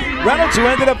by Reynolds, who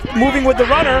ended up moving with the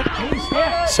runner.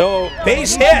 So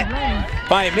base hit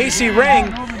by Macy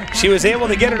Ring. She was able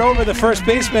to get it over the first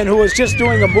baseman, who was just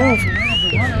doing a move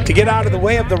to get out of the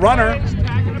way of the runner.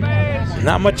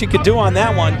 Not much you could do on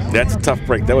that one. That's a tough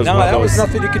break. That was that was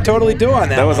nothing you could totally do on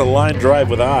that. That was a line drive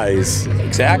with eyes.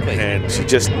 Exactly. And she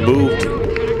just moved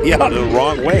the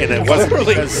wrong way, and it wasn't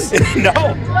because no.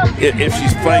 If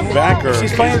she's playing back or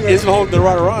isn't holding the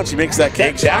runner on, she makes that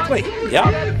catch. Exactly. Yep.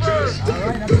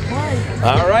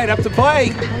 All right, up to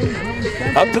play.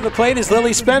 Up to the plate is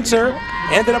Lily Spencer.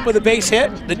 Ended up with a base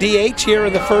hit, the DH here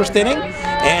in the 1st inning,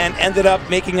 and ended up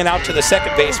making it out to the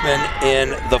second baseman in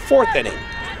the 4th inning.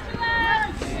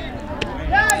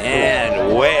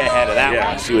 And way ahead of that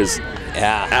one. She was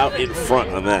out in front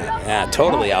on that. Yeah,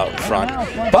 totally out in front.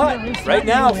 But right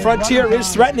now, Frontier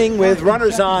is threatening with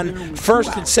runners on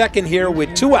 1st and 2nd here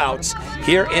with 2 outs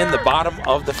here in the bottom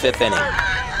of the 5th inning.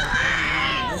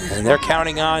 And they're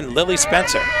counting on Lily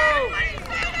Spencer.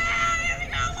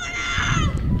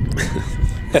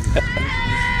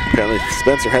 Apparently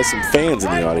Spencer has some fans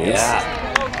in the audience.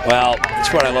 Yeah. Well,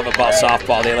 that's what I love about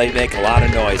softball. They make a lot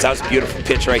of noise. That was a beautiful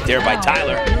pitch right there by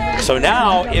Tyler. So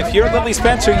now, if you're Lily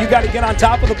Spencer, you got to get on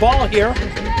top of the ball here.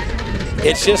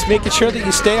 It's just making sure that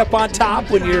you stay up on top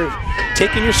when you're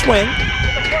taking your swing.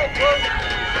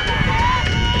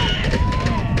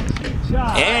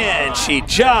 And she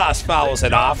just fouls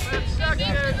it off.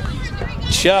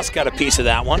 Just got a piece of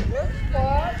that one.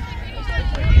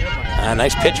 A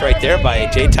nice pitch right there by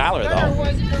Jay Tyler, though.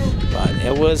 But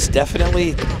it was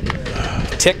definitely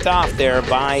ticked off there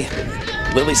by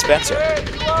Lily Spencer.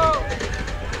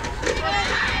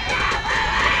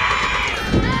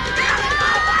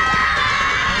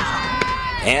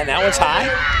 And that one's high.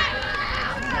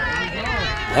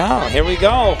 Oh, here we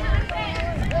go.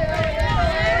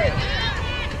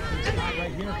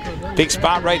 Big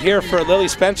spot right here for Lily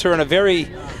Spencer, and a very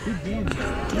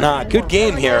good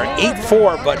game here.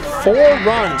 8-4, but 4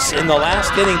 runs in the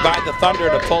last inning by the Thunder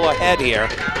to pull ahead here.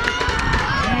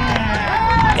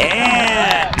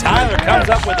 And Tyler comes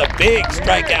up with a big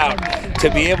strikeout to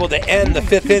be able to end the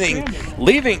 5th inning,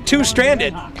 leaving 2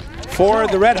 stranded for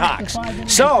the Red Hawks.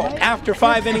 So, after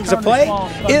 5 innings of play,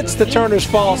 it's the Turners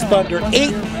Falls Thunder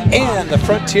 8 and the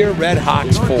Frontier Red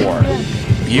Hawks 4.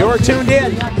 You're tuned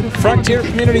in. Frontier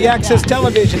Community Access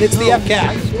Television. It's the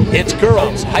FCAT. It's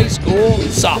girls high school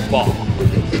softball.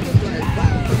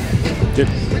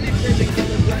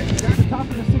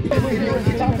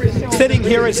 Sitting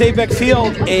here at Zabeck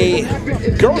Field, a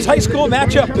girls high school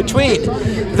matchup between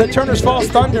the Turners Falls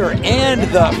Thunder and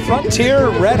the Frontier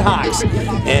Red Hawks.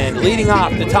 And leading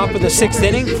off the top of the 6th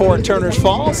inning for Turners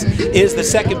Falls is the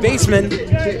second baseman,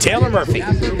 Taylor Murphy.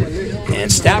 And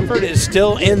Stafford is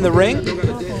still in the ring.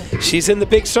 She's in the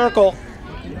big circle.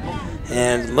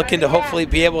 and looking to hopefully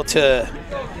be able to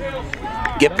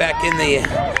get back in the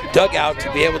dugout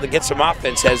to be able to get some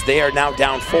offense as they are now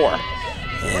down 4.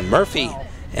 And Murphy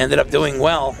ended up doing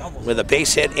well with a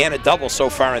base hit and a double so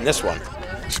far in this one.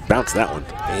 She bounced that one.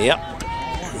 Yep.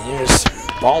 Here's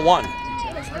ball 1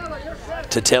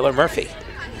 to Taylor Murphy.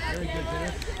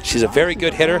 She's a very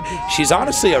good hitter. She's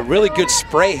honestly a really good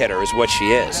spray hitter is what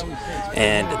she is.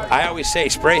 And I always say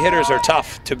spray hitters are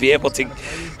tough to be able to,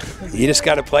 you just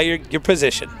got to play your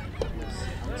position.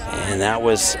 And that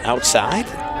was outside.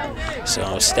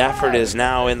 So Stafford is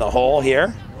now in the hole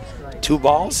here. 2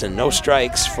 balls and no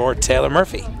strikes for Taylor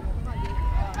Murphy.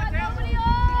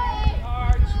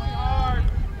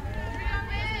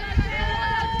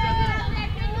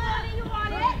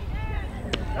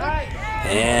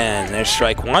 And there's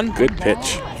strike 1. Good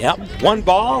pitch. Yep, 1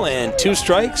 ball and 2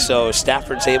 strikes, so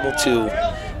Stafford's able to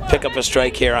pick up a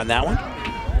strike here on that one.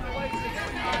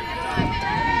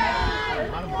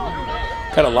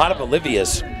 Got a lot of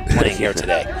Olivias playing here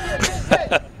today.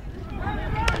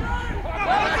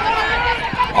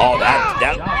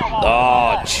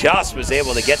 Just was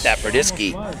able to get that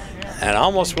Brodisky. And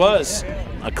almost was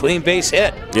a clean base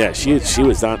hit. Yeah, she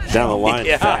was down the line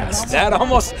fast. That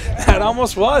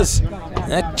almost was.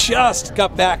 That just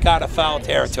got back out of foul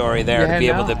territory there to be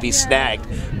able to be snagged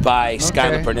by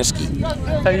Skylar Brodisky.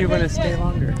 I thought you were going to stay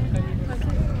longer.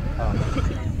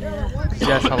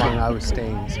 That's how long I was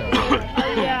staying, so.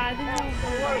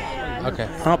 Okay.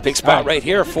 Well, big spot right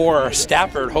here for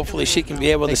Stafford. Hopefully she can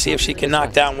be able to see if she can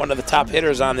knock down one of the top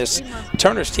hitters on this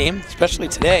Turner's team, especially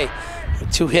today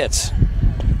with 2 hits.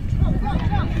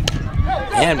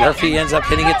 And Murphy ends up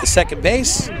hitting it to second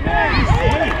base.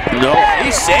 No.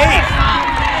 He's safe.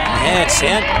 And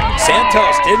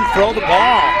Santos didn't throw the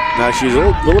ball. Now she's a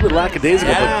little bit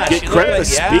lackadaisical, but get credit the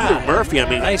speed of Murphy. I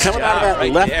mean, nice coming out of that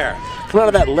right there. Coming out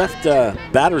of that left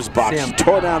batter's box, she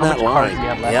tore down that line.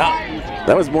 Yeah.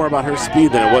 That was more about her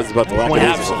speed than it was about the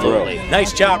lackadaisical throw.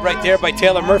 Nice job right there by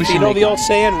Taylor Murphy. You know the old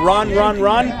saying, run, run,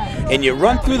 run, and you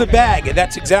run through the bag, and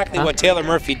that's exactly what Taylor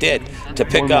Murphy did to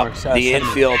pick up the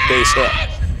infield base hit.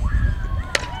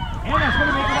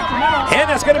 And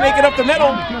that's going to make it up the middle.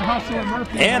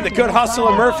 And the good hustle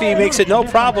of Murphy makes it no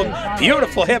problem.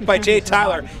 Beautiful hit by Jade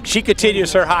Tyler. She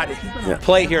continues her hot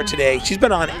play here today. She's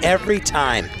been on every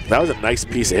time. That was a nice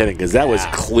piece of hitting because that was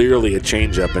clearly a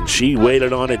changeup, and she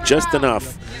waited on it just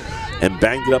enough and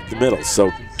banged it up the middle.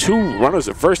 So 2 runners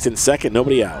at first and second,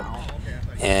 nobody out.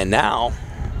 And now,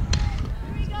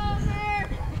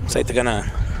 looks like they're going to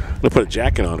put a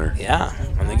jacket on her. Yeah,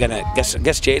 and they're going to,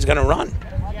 guess Jade's going to run.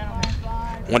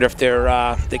 Wonder if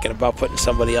they're thinking about putting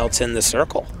somebody else in the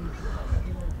circle.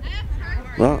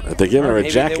 Well, if they give her a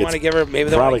jacket, they want to give her, maybe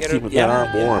they want to get her, that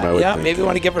arm warm. I would think. Maybe they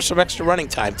want to give her some extra running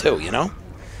time too. You know,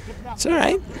 it's all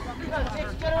right.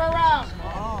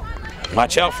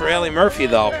 Watch out for Allie Murphy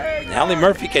though. Allie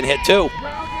Murphy can hit too.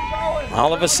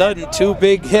 All of a sudden, 2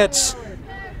 big hits.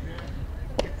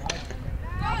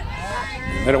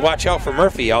 Better watch out for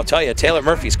Murphy. I'll tell you, Taylor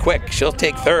Murphy's quick. She'll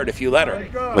take third if you let her.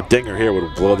 A dinger here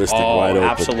would blow this thing wide open.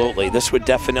 Absolutely. This would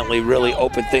definitely really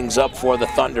open things up for the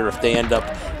Thunder if they end up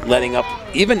letting up,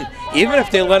 even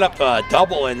if they let up a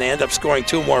double and they end up scoring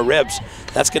 2 more ribs,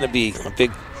 that's going to be a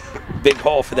big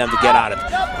hole for them to get out of.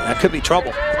 That could be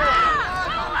trouble.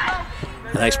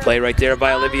 Nice play right there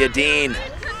by Olivia Dean.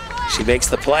 She makes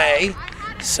the play.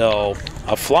 So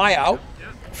a fly out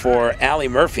for Allie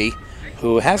Murphy,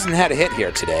 who hasn't had a hit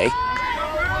here today.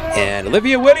 And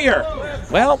Olivia Whittier,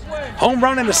 well, home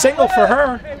run and a single for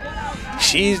her.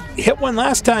 She hit one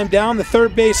last time down the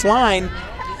third base line.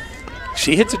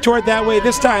 She hits it toward that way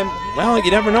this time. Well,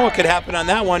 you never know what could happen on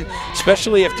that one,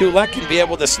 especially if Dulek can be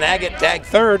able to snag it, tag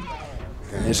third.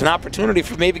 There's an opportunity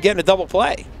for maybe getting a double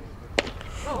play.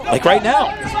 Like right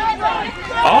now.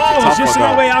 Oh, it's just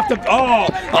on the way off the. Oh,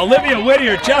 Olivia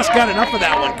Whittier just got enough of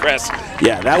that one, Chris.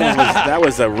 Yeah, that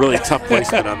was a really tough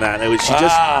placement on that. She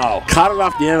just caught it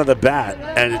off the end of the bat,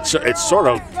 and it sort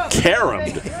of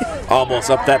caromed almost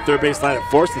up that third base line. It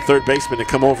forced the third baseman to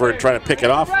come over and try to pick it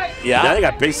off. Yeah. Now they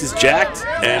got bases jacked,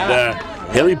 and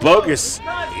Haley Bogus,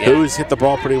 who's hit the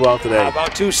ball pretty well today. How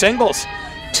about 2 singles?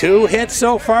 2 hits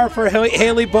so far for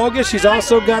Haley Bogus. She's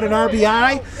also got an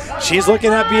RBI. She's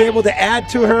looking to be able to add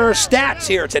to her stats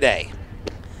here today.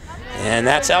 And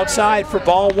that's outside for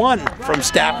ball 1 from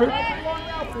Stafford.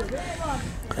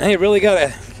 And you really got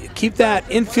to keep that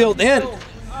infield in.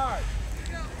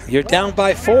 You're down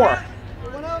by 4.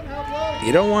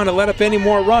 You don't want to let up any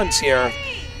more runs here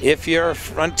if you're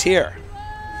Frontier.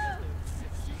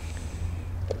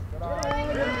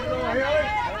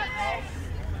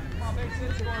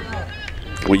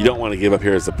 What you don't want to give up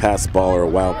here is a pass ball or a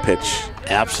wild pitch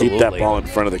Absolutely. Keep that ball in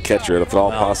front of the catcher if at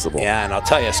all possible. Yeah, and I'll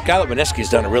tell you, Skylar Boniski's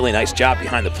done a really nice job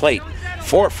behind the plate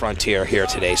for Frontier here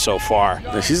today so far.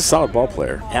 Yeah, she's a solid ball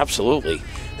player. Absolutely.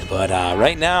 But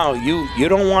right now, you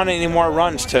don't want any more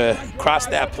runs to cross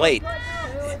that plate.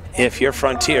 If you're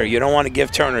Frontier, you don't want to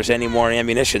give Turners any more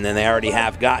ammunition than they already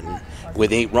have gotten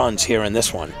with 8 runs here in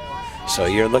this one. So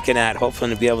you're looking at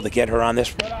hoping to be able to get her on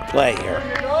this play here.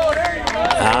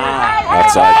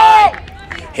 Outside.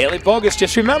 Haley Bogus,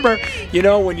 just remember, you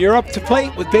know, when you're up to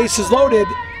plate with bases loaded,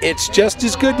 it's just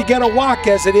as good to get a walk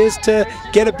as it is to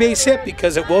get a base hit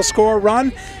because it will score a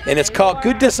run, and it's called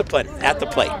good discipline at the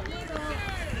plate.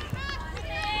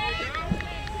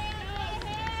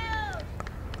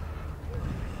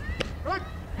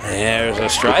 There's a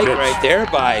strike right there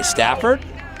by Stafford.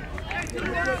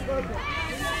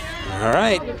 All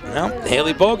right, well,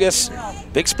 Haley Bogus,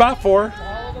 big spot for her.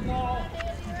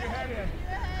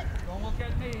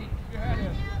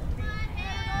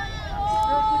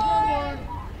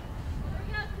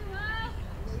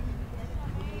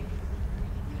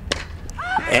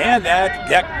 And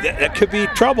that could be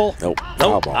trouble. Nope.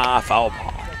 Foul ball. Foul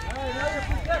ball.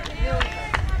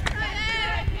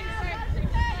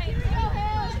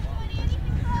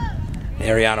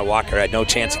 Ariana Walker had no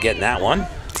chance of getting that one.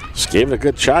 She gave it a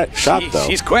good shot though.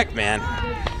 She's quick, man.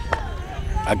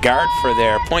 A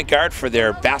point guard for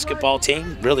their basketball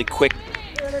team. Really quick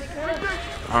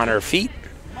on her feet.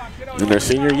 In their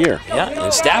senior year. Yeah,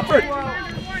 and Stafford.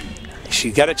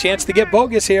 She got a chance to get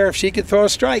Bogus here if she could throw a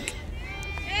strike.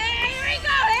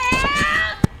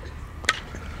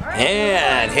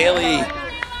 And Haley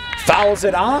fouls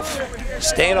it off,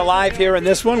 staying alive here in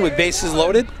this one with bases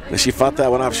loaded. And she fought that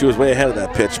one off. She was way ahead of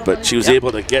that pitch, but she was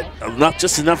able to get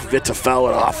just enough of it to foul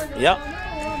it off. Yep.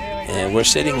 And we're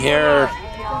sitting here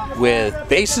with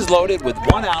bases loaded with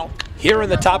 1 out here in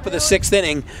the top of the 6th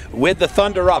inning with the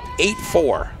Thunder up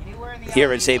 8-4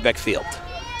 here at Zabeck Field.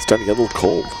 It's starting to get a little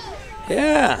cold.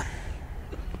 Yeah.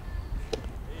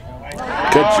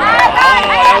 Good job.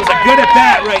 That was a good at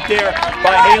bat right there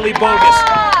by Haley Bogus.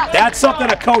 That's something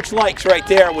a coach likes right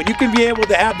there. When you can be able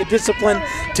to have the discipline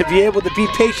to be able to be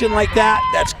patient like that,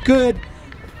 that's good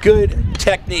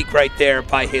technique right there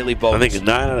by Haley Bogus. I think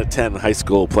 9 out of 10 high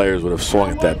school players would have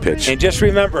swung at that pitch. And just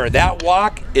remember, that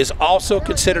walk is also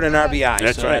considered an RBI.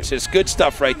 That's right. That's just good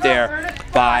stuff right there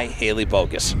by Haley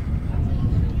Bogus.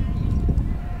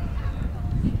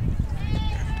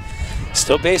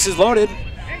 Still bases loaded.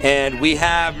 And we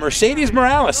have Mercedes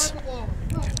Morales.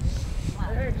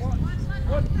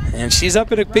 And she's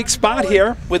up in a big spot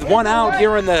here with 1 out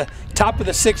here in the top of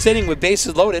the 6th inning with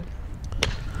bases loaded.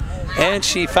 And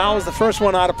she fouls the first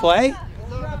one out of play.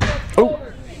 Oh.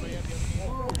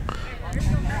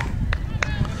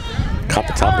 Caught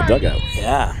the top of the dugout.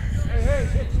 Yeah.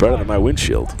 Better than my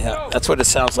windshield. Yeah, that's what it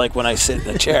sounds like when I sit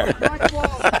in the chair.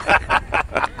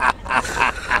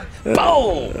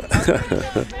 Boom!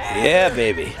 Yeah,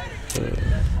 baby.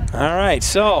 All right,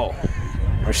 so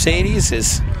Mercedes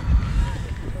is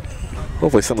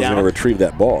hopefully someone's going to retrieve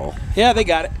that ball. Yeah, they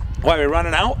got it. Why, are we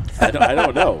running out? I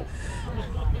don't know.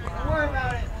 Don't worry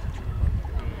about it.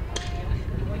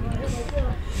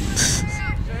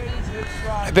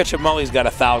 I bet you Mully's got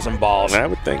 1,000 balls. I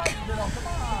would think.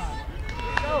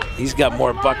 He's got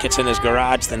more buckets in his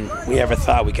garage than we ever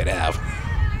thought we could have.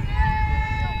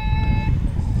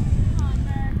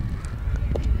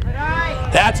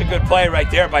 That's a good play right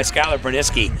there by Skylar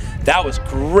Berniski. That was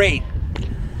great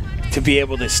to be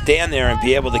able to stand there and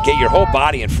be able to get your whole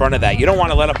body in front of that. You don't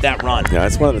want to let up that run. Yeah,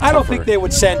 that's one of the tougher. I don't think they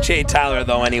would send Jade Tyler,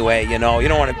 though, anyway. You know, you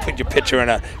don't want to put your pitcher in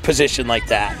a position like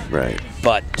that. Right.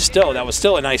 But still, that was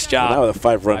still a nice job. Well, now with a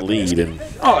 5-run lead and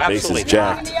bases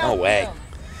jacked. No way.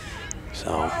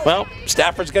 So, well,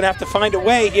 Stafford's going to have to find a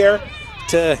way here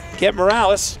to get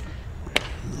Morales.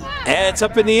 And it's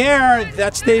up in the air.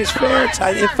 That stays fair. It's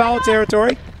in foul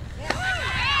territory.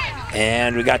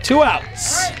 And we got 2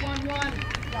 outs.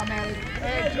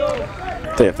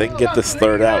 If they can get this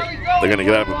 3rd out, they're going to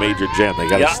get out of a major jam. They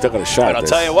still got a shot But I'll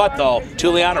tell you what, though,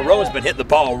 Juliana Rose been hitting the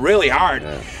ball really hard.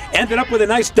 Yeah. Ended up with a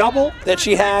nice double that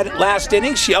she had last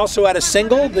inning. She also had a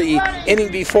single the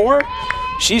inning before.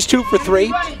 She's 2 for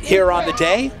 3 here on the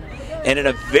day. And in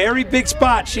a very big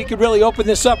spot, she could really open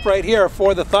this up right here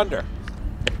for the Thunder.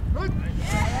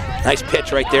 Nice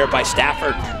pitch right there by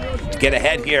Stafford to get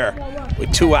ahead here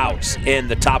with 2 outs in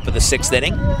the top of the 6th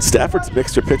inning. Stafford's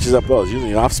mixed her pitches up well. He's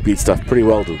using the off-speed stuff pretty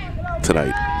well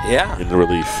tonight. Yeah. In the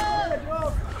relief.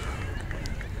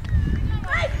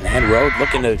 And Rode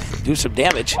looking to do some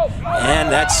damage.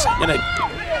 And that's going to...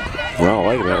 Well,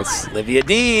 wait a minute. Olivia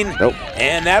Dean. Nope.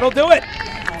 And that'll do it.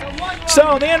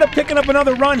 So they end up picking up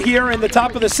another run here in the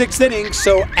top of the 6th inning.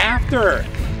 So after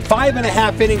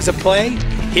 5.5 innings of play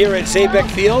here at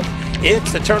Zabeck Field,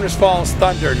 it's the Turners Falls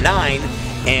Thunder 9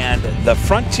 and the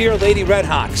Frontier Lady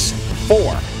Redhawks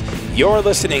 4. You're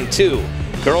listening to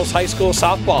Girls High School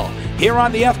Softball here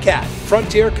on the FCAT,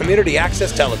 Frontier Community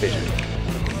Access Television.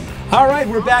 All right,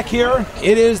 we're back here.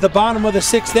 It is the bottom of the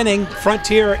 6th inning.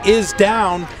 Frontier is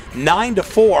down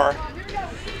 9-4,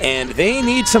 and they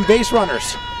need some base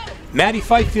runners. Maddie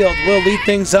Fifield will lead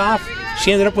things off.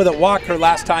 She ended up with a walk her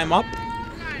last time up.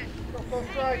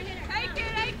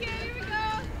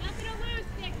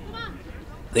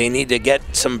 They need to get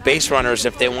some base runners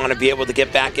if they want to be able to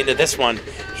get back into this one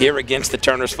here against the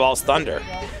Turners Falls Thunder,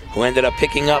 who ended up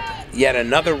picking up yet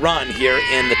another run here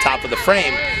in the top of the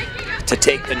frame to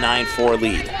take the 9-4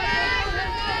 lead.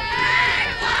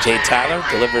 Jade Tyler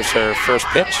delivers her first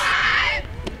pitch.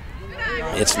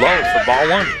 It's low for ball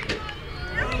 1.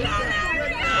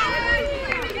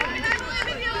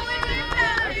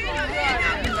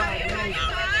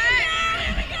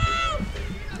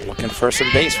 Looking for some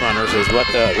base runners is what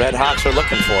the Red Hawks are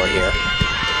looking for here.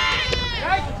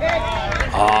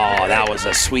 Oh, that was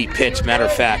a sweet pitch. Matter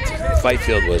of fact,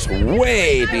 Fifield was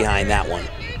way behind that one.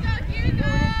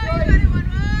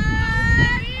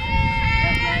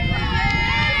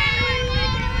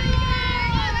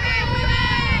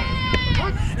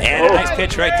 And a nice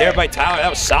pitch right there by Tyler. That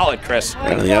was solid, Chris.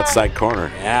 Right on the outside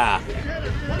corner. Yeah.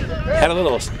 Had a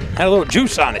little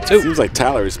juice on it, too. Seems like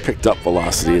Tyler has picked up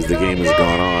velocity as the game has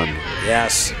gone on.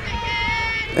 Yes.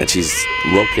 And she's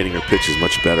locating her pitches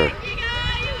much better.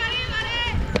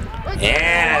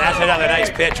 Yeah, that's another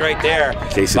nice pitch right there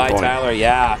Case in by point. Tyler.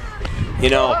 Yeah. You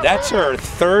know, that's her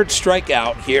 3rd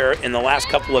strikeout here in the last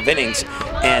couple of innings.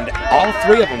 And all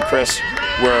 3 of them, Chris,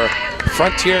 were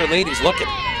Frontier ladies looking.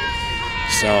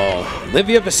 So,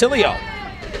 Olivia Vasilio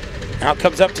now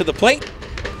comes up to the plate.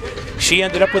 She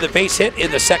ended up with a base hit in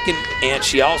the 2nd, and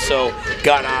she also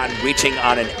got on reaching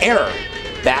on an error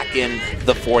back in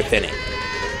the 4th inning.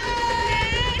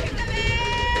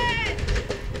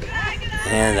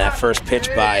 And that first pitch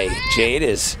by Jade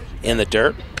is in the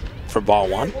dirt for ball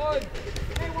 1.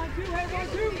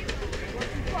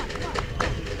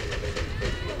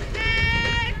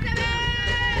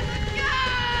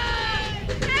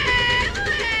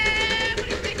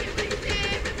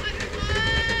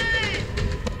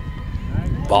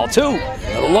 Ball 2, a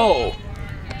little low.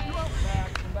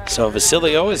 So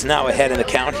Vasilio is now ahead in the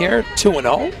count here,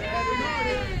 2-0.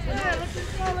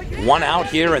 1 out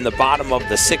here in the bottom of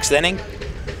the 6th inning.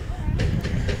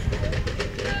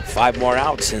 5 more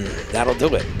outs and that'll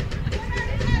do it.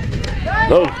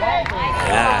 Oh.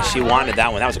 Yeah, she wanted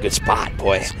that one. That was a good spot,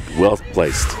 boy. Well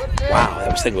placed. Wow,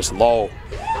 that thing was low,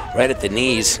 right at the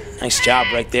knees. Nice job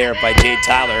right there by Jade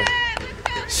Tyler.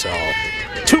 So,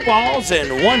 2 balls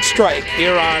and 1 strike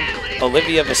here on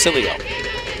Olivia Vasilio.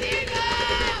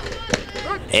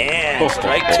 And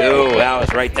strike 2. That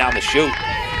was right down the chute.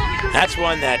 That's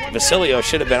one that Vasilio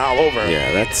should have been all over.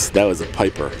 Yeah, that was a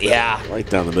piper. Yeah. Right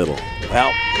down the middle.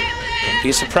 Well, don't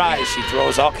be surprised. She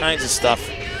throws all kinds of stuff.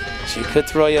 She could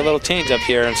throw you a little change up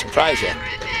here and surprise you.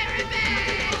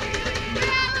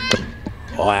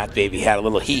 Oh, that baby had a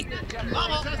little heat.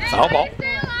 Foul ball.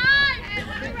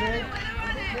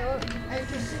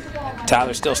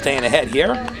 Tyler still staying ahead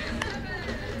here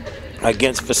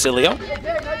against Vasilio.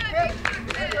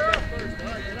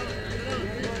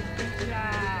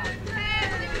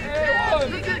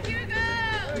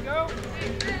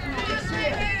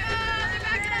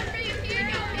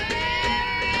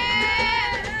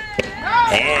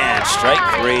 And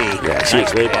strike 3. Yeah, she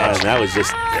was way behind. That was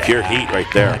just pure heat right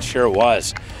there. It sure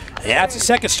was. Yeah, it's a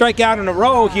 2nd strikeout in a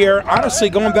row here. Honestly,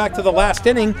 going back to the last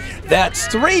inning, that's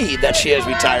 3 that she has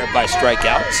retired by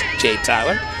strikeouts, Jade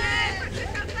Tyler.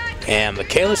 And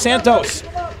Michaela Santos,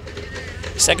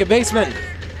 2nd baseman,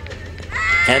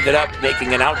 ended up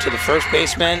making an out to the 1st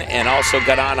baseman and also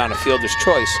got on a fielder's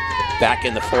choice back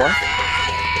in the 4th.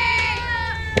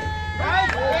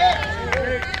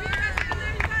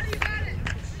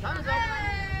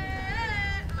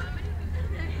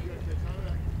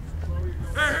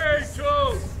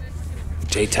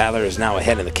 Jay Tyler is now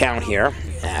ahead of the count here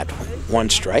at 1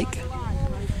 strike.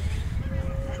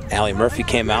 Allie Murphy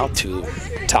came out to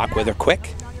talk with her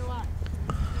quick.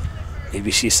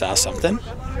 Maybe she saw something.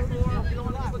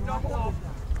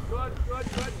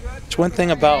 It's one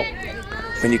thing about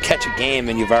when you catch a game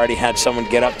and you've already had someone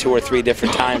get up 2 or 3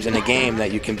 different times in a game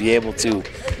that you can be able to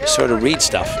sort of read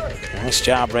stuff. Nice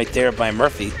job right there by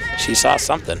Murphy. She saw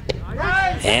something.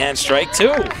 And strike 2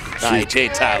 by Jay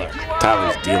Tyler.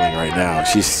 Tyler's dealing right now.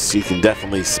 She can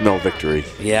definitely smell victory.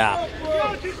 Yeah.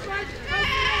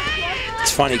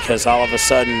 It's funny because all of a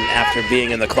sudden, after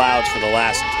being in the clouds for the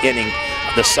last inning,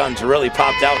 the sun's really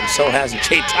popped out, and so has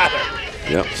Jade Tyler.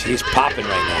 Yep. She's popping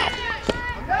right now.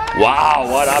 Wow,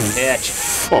 what a pitch.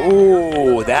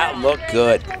 Ooh, that looked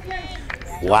good.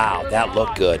 Wow, that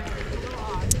looked good.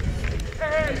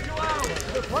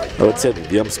 I would say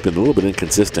the ump's been a little bit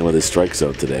inconsistent with his strike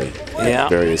zone today Yeah. at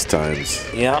various times.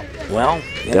 Yeah, well,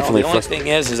 you Definitely know, the only thing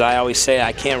is I always say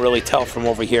I can't really tell from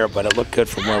over here, but it looked good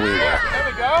from where we were. There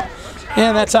we go.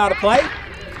 And that's out of play.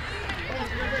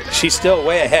 She's still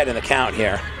way ahead in the count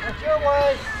here.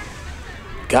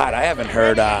 God, I haven't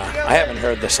heard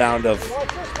the sound of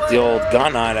the old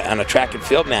gun on a track and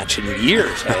field match in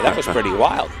years. Hey, that was pretty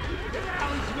wild.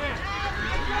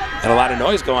 And a lot of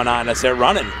noise going on as they're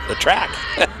running the track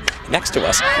next to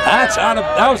us.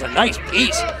 That was a nice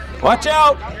piece. Watch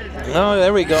out! Oh,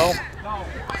 there we go.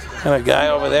 Got a guy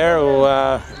over there who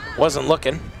wasn't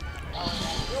looking.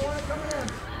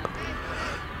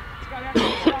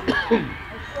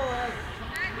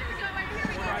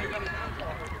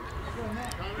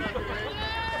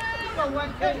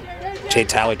 Jade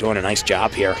Tyler doing a nice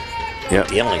job here,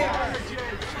 dealing.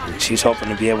 And she's hoping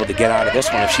to be able to get out of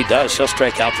this one. If she does, she'll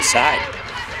strike out the side.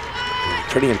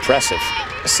 Pretty impressive.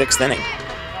 6th inning.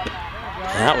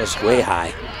 That was way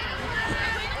high.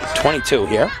 22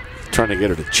 here. Trying to get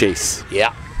her to chase.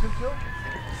 Yeah.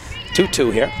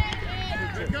 2-2 here.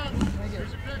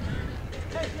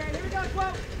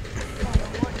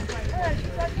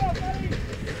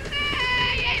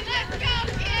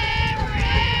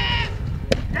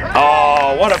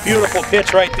 Oh, what a beautiful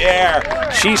pitch right there.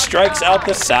 She strikes out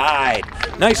the side.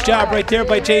 Nice job right there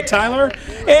by Jade Tyler.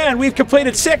 And we've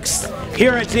completed 6th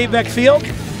here at Zaybeck Field,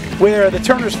 where the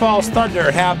Turners Falls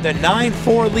Thunder have the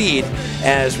 9-4 lead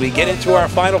as we get into our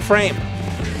final frame.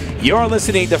 You're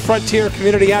listening to Frontier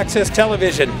Community Access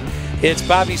Television. It's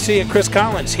Bobby C. and Chris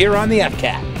Collins here on the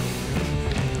FCAT.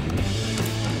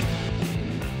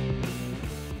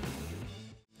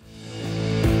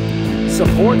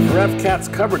 Support for FCAT's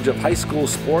coverage of high school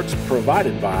sports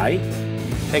provided by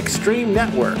Extreme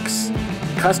Networks,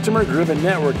 customer-driven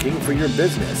networking for your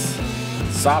business.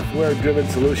 Software-driven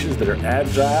solutions that are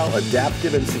agile,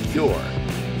 adaptive, and secure.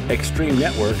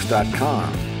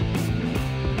 ExtremeNetworks.com.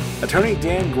 Attorney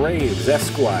Dan Graves,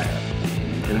 Esquire.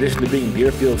 In addition to being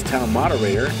Deerfield's town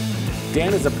moderator,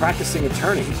 Dan is a practicing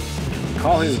attorney.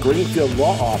 Call his Greenfield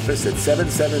Law Office at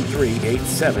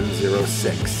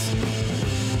 773-8706.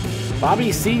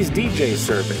 Bobby C's DJ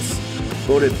Service,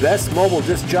 voted Best Mobile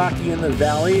Disc Jockey in the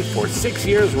Valley for 6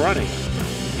 years running.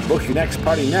 Book your next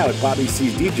party now at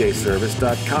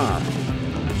BobbyC'sDJService.com.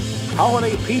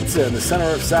 Holiday Pizza in the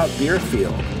center of South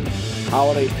Deerfield.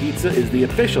 Holiday Pizza is the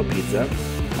official pizza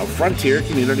of Frontier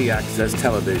Community Access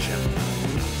Television.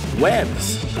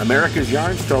 Webb's, America's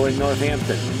Yarn Store in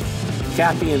Northampton.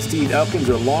 Kathy and Steve Elkins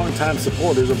are longtime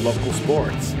supporters of local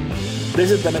sports.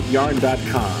 Visit them at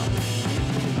yarn.com.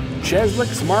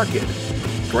 Cheslick's Market.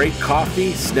 Great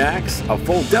coffee, snacks, a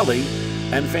full deli,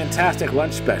 and fantastic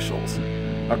lunch specials.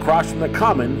 Across from the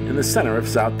Common in the center of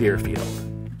South Deerfield.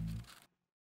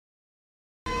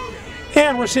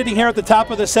 And we're sitting here at the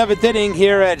top of the 7th inning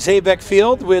here at Zaybeck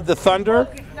Field with the Thunder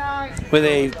with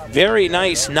a very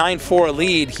nice 9-4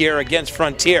 lead here against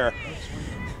Frontier.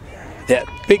 That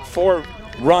big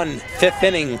 4-run 5th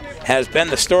inning has been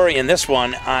the story in this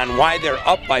one on why they're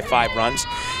up by 5 runs.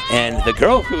 And the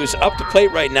girl who's up to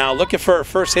plate right now looking for her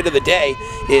first hit of the day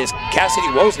is Cassidy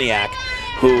Wozniak,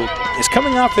 who is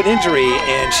coming off an injury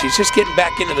and she's just getting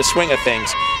back into the swing of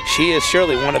things. She is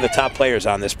surely one of the top players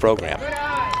on this program.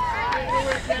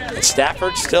 And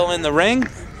Stafford still in the ring.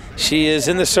 She is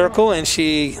in the circle and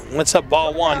she lets up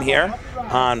ball 1 here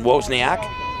on Wozniak.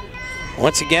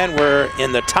 Once again, we're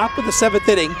in the top of the 7th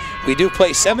inning. We do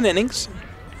play 7 innings.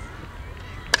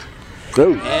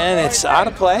 Ooh. And it's out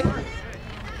of play.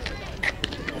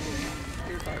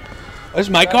 Where's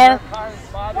my car?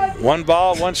 1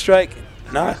 ball, 1 strike.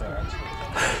 Not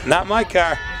my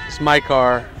car. It's my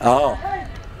car. Oh.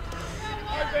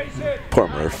 Poor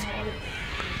Murph.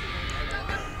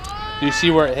 Do you see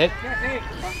where it hit?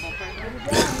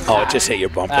 Oh, it just hit your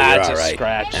bumper. Ah, You're it's all a right.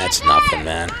 scratch. That's nothing,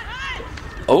 man.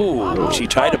 Oh, she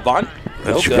tried to bunt.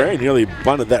 And No she good. very nearly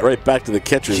bunted that right back to the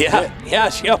catcher's mitt. Yeah,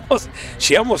 she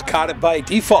almost caught it by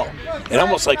default. It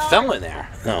almost like fell in there.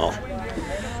 No.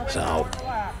 So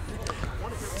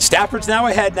Stafford's now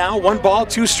ahead now. 1 ball,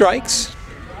 2 strikes.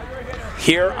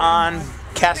 Here on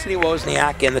Cassidy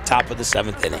Wozniak in the top of the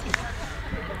 7th inning.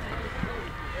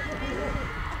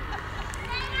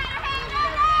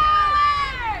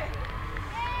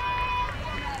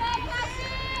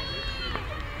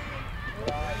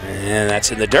 And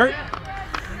that's in the dirt.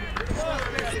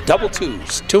 Double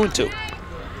twos, 2 and 2.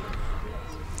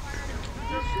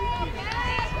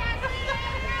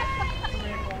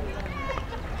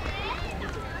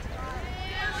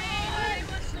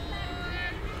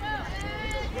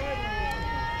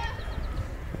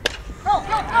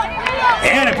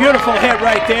 And a beautiful hit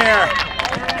right there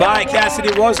by Cassidy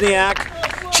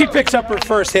Wozniak. She picks up her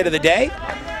first hit of the day.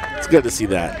 It's good to see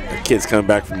that. The kid's coming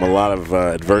back from a lot of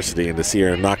adversity, and to see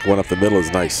her knock one up the middle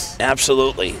is nice.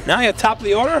 Absolutely. Now at top of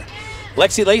the order,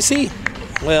 Lexi Lacy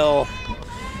will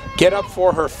get up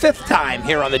for her 5th time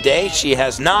here on the day. She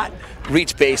has not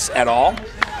reached base at all.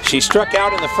 She struck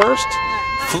out in the first.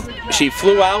 She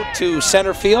flew out to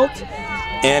center field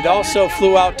and also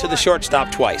flew out to the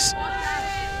shortstop twice.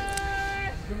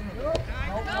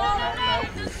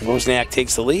 Wozniak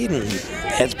takes the lead and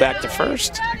heads back to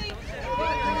first.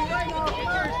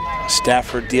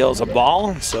 Stafford deals a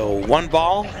ball, so 1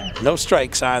 ball, no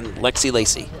strikes on Lexi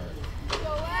Lacy.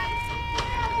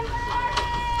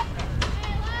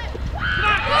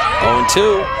 Oh,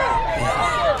 2.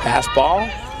 Pass ball.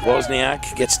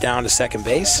 Wozniak gets down to second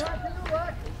base.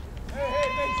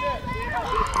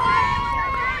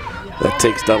 That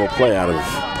takes double play out of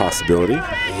possibility.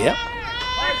 Yep.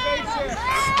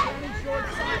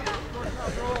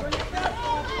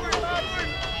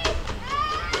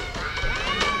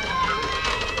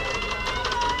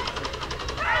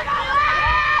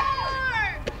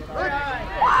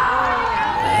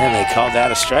 And they called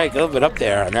that a strike. A little bit up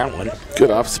there on that one.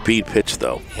 Good off-speed pitch,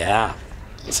 though. Yeah.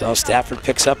 So Stafford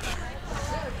picks up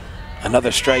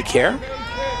another strike here.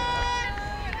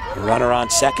 Runner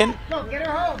on second.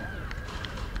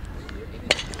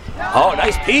 Oh,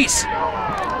 nice piece.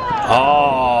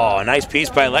 Oh, nice piece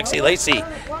by Lexi Lacy.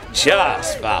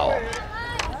 Just foul.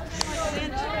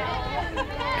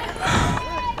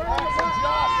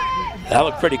 That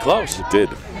looked pretty close. It did.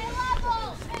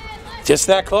 Just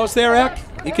that close there, Eck?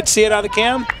 You could see it on the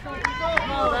cam?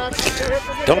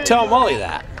 Don't tell Molly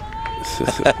that.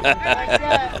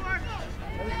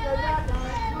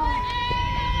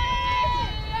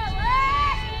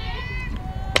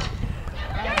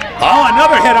 Oh,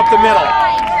 another hit up the middle.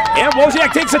 And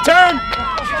Wozniak takes a turn.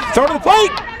 Throw to the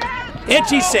plate. And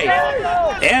she's safe.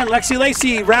 And Lexi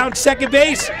Lacy rounds second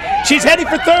base. She's heading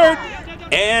for third.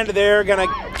 And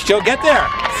she'll get there.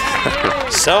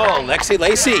 So Lexi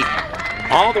Lacy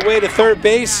all the way to third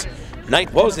base. Knight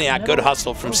Wozniak, good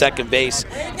hustle from second base.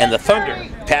 And the Thunder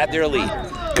pad their lead.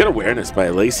 Good awareness by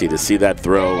Lacy to see that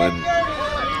throw and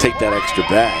take that extra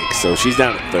bag. So she's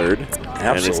down at third.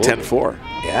 Absolutely. And it's 10-4.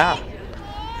 Yeah.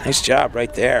 Nice job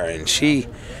right there. And she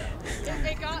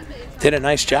did a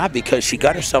nice job because she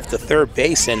got herself to third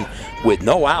base, and with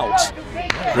no outs,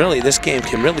 really this game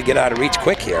can really get out of reach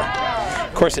quick here.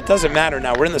 Of course, it doesn't matter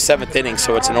now. We're in the 7th inning,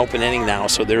 so it's an open inning now.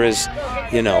 So there is,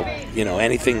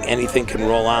 anything can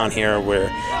roll on here where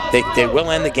they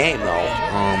will end the game though,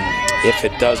 if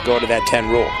it does go to that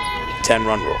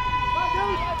 10-run rule.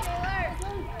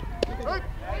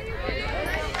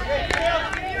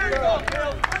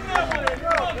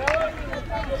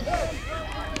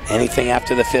 Anything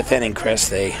after the 5th inning, Chris,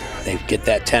 they get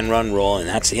that 10-run rule, and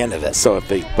that's the end of it. So if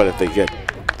they get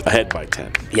ahead by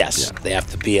 10. Yes, They have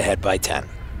to be ahead by 10,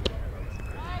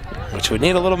 which would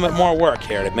need a little bit more work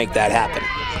here to make that happen.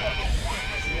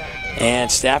 And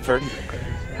Stafford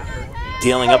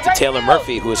dealing up to Taylor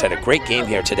Murphy, who has had a great game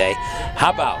here today. How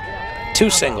about 2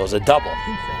 singles, a double?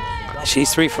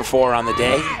 She's 3 for 4 on the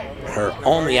day. Her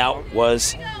only out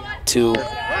was to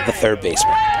the third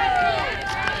baseman.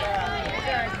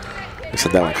 So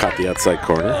that one caught the outside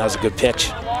corner. That was a good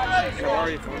pitch.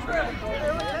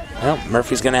 Well,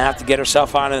 Murphy's going to have to get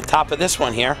herself on the top of this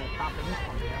one here,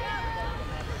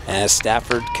 as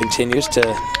Stafford continues to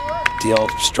deal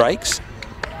strikes.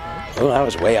 Oh, that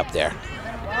was way up there.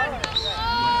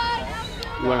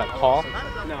 You want to call?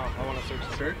 No, I want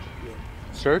to search.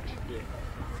 Search?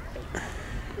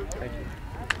 Thank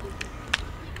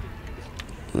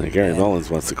you. Gary Mullins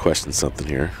wants to question something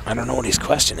here. I don't know what he's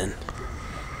questioning.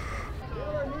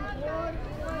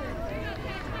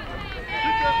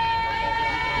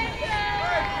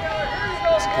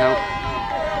 Count.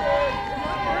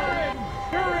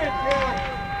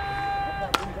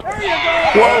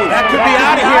 Whoa, that could be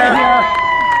out of here.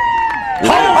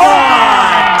 Home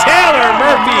run! Taylor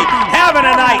Murphy having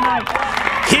a night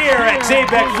here at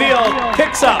Zabeck Field.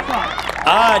 Picks up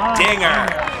a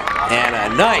dinger.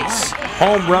 And a nice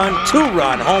home run,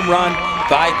 2-run home run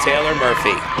by Taylor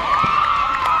Murphy.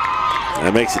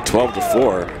 That makes it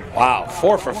 12-4. Wow,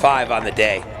 4 for 5 on the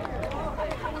day.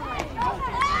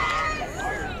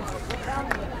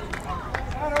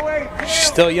 She's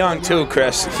still young too,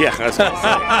 Chris. Yeah, that's what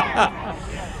I'm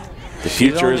The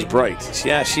future is bright.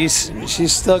 Yeah, she's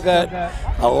still got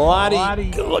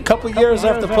a couple years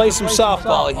left to play some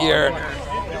softball here.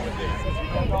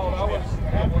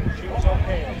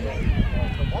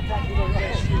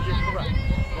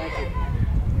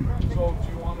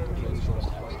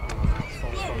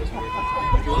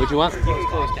 What'd you want? Keep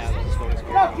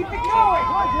it going.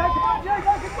 Come on, Jay. Come on, Jay.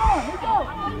 Come on.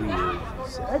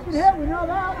 Let's go. They can hit. We know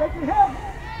that. They can hit.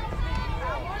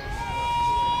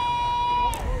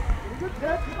 Good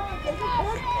catch. Come on.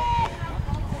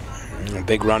 Take A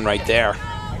big run right there.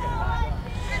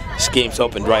 This game's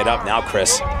opened right up now,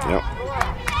 Chris. Yep.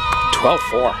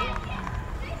 12-4.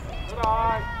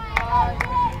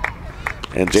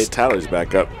 And Jay Tyler's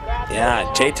back up.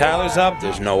 Yeah, Jay Tyler's up.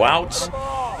 There's no outs.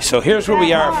 So here's where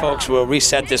we are, folks. We'll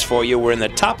reset this for you. We're in the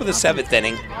top of the 7th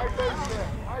inning.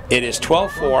 It is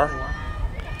 12-4.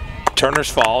 Turner's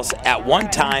Falls. At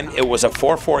one time, it was a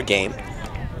 4-4 game.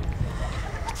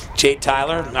 Jay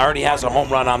Tyler already has a home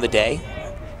run on the day.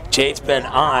 Jade's been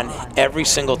on every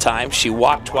single time. She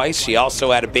walked twice. She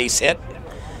also had a base hit.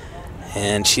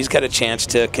 And she's got a chance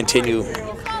to continue.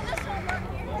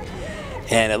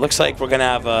 And it looks like we're going to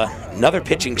have another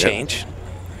pitching change.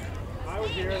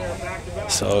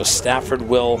 So Stafford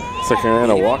will. It's like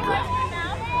Anna Walker.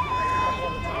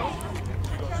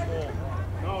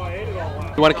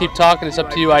 You want to keep talking? It's up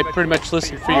to you. I pretty much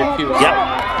listen for your cues. Yep.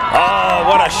 Oh,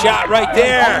 what a shot right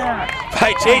there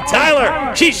by Jay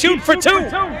Tyler. She's shooting for 2,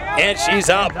 and she's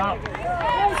up.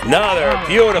 Another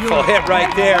beautiful hit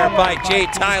right there by Jay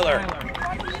Tyler.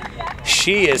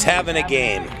 She is having a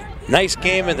game. Nice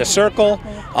game in the circle.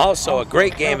 Also a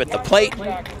great game at the plate.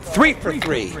 3 for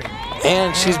 3.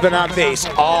 And she's been on base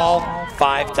all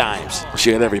 5 times.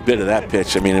 She had every bit of that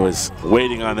pitch. I mean, it was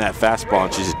waiting on that fastball,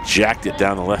 and she just jacked it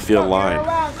down the left field line.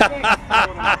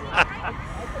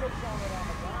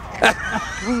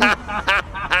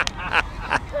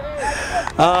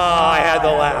 Oh, I had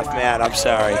to laugh, man. I'm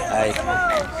sorry.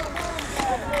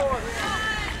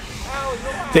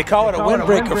 They call it a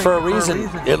windbreaker for a reason.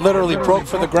 It literally broke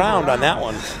for the ground on that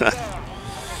one.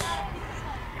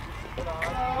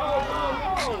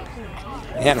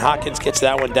 And Hawkins gets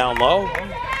that one down low.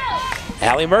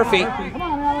 Allie Murphy,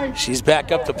 she's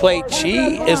back up the plate. She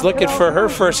is looking for her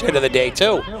first hit of the day,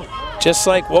 too. Just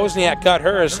like Wozniak got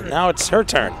hers, now it's her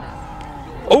turn.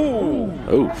 Ooh.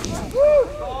 Ooh.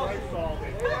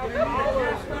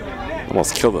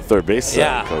 Almost killed the third base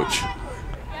coach.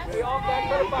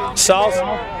 Sauls.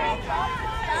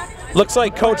 Looks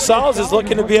like Coach Sauls is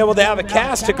looking to be able to have a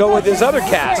cast to go with his other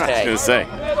cast. I was going to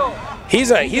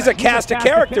say. He's a cast of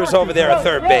characters over there at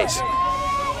third base.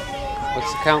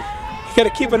 What's the count? You got to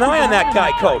keep an eye on that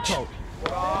guy, Coach.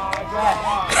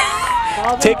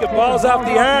 Taking balls off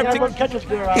the arm.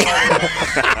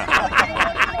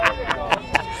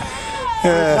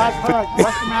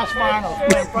 Western Mass Finals,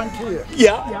 playing Frontier.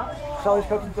 Yeah. So he's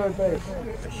coaching third base.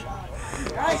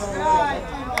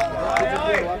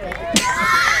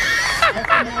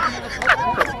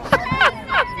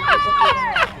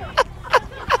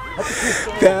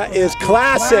 That is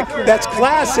classic. That's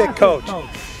classic, Coach.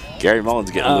 Gary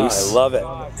Mullins getting loose. I love it.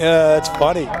 It's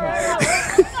funny.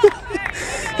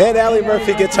 And Allie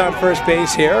Murphy gets on first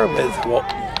base here with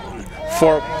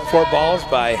four balls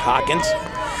by Hawkins.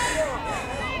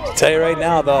 I'll tell you right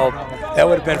now, though, that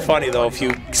would have been funny, though, if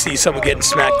you see someone getting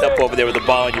smacked up over there with the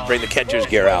ball and you bring the catcher's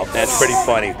gear out. That's pretty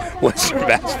funny. Western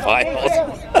Mass Finals.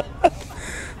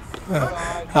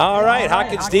 All right,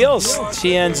 Hawkins deals.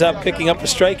 She ends up picking up a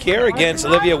strike here against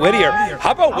Olivia Whittier.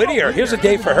 How about Whittier? Here's a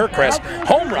day for her, Chris.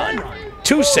 Home run,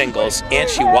 2 singles, and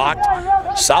she walked.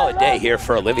 Solid day here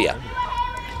for Olivia.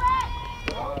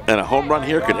 And a home run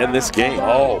here could end this game.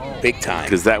 Oh, big time.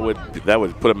 Because that would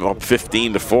put them up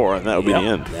 15-4, and that would be the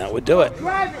end. That would do it.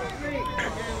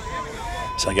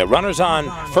 So I got runners on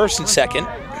first and second.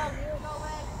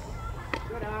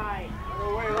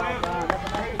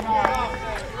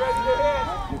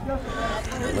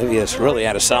 Olivia's really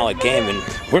had a solid game, and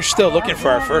we're still looking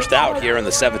for our first out here in the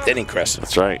 7th inning, Chris.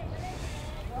 That's right.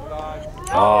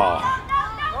 Oh.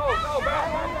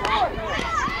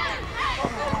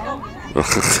 No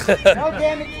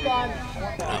damage done.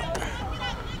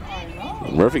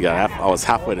 Murphy got I was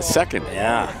halfway to second.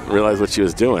 Yeah. Realized what she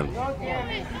was doing.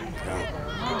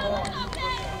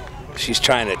 She's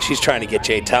trying to get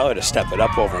Jay Tyler to step it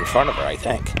up over in front of her, I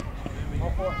think.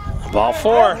 Ball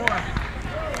 4.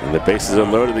 And the bases are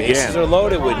loaded again. Bases are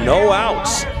loaded with no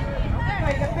outs.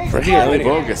 For Haley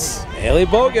Bogus. Haley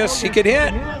Bogus, she could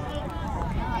hit.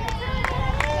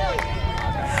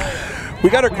 We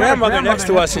got her grandmother next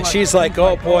to us, and she's like,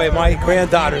 oh boy, my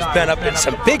granddaughter's been up in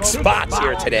some big spots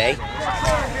here today.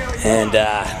 And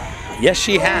Yes,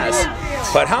 she has.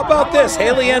 But how about this?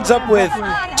 Haley ends up with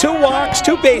 2 walks,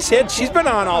 2 base hits. She's been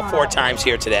on all 4 times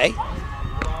here today.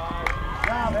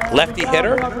 Lefty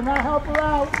hitter.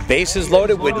 Bases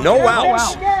loaded with no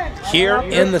outs here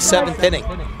in the 7th inning.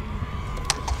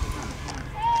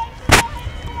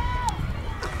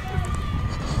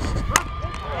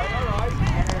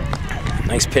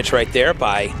 Nice pitch right there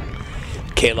by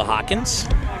Kayla Hawkins.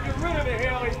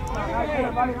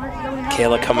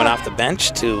 Kayla coming off the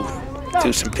bench to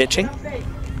do some pitching.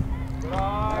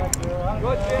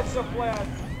 Good discipline.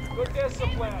 Good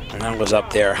discipline. And that was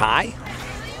up there high.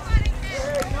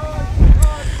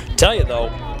 Tell you though,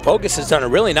 Bogus has done a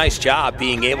really nice job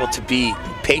being able to be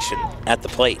patient at the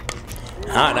plate.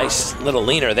 Nice little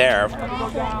leaner there.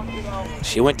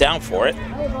 She went down for it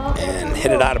and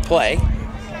hit it out of play.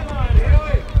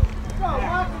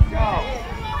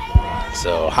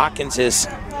 So Hawkins is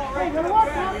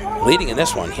leading in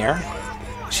this one here.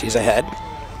 She's ahead.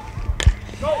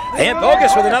 And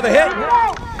Bogus with another hit.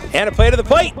 And a play to the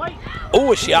plate.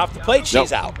 Oh, is she off the plate?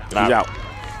 She's out. She's out.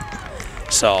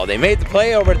 So they made the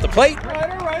play over at the plate.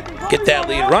 Get that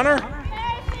lead runner.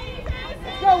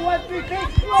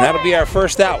 And that'll be our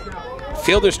first out.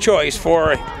 Fielder's choice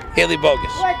for Haley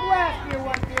Bogus.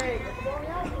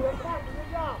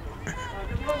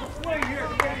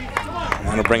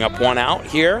 That'll bring up 1 out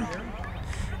here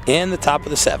in the top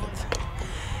of the 7th.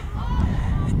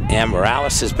 And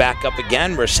Morales is back up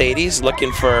again. Mercedes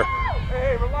looking for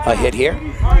a hit here.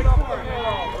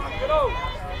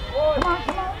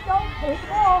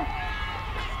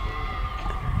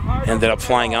 Ended up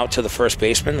flying out to the first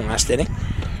baseman last inning.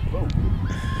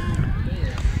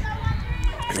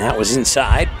 And that was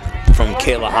inside from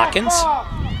Kayla Hawkins.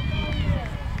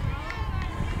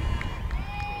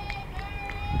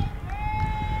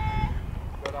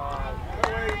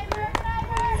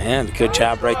 And a good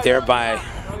job right there by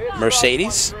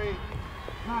Mercedes.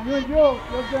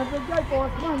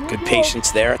 Good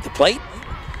patience there at the plate.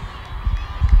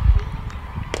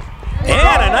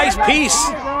 And a nice piece.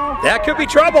 That could be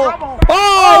trouble.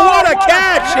 Oh, what a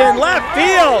catch in left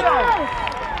field.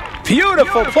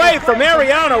 Beautiful play from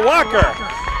Ariana Walker.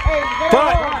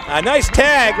 But a nice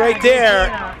tag right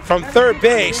there from third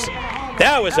base.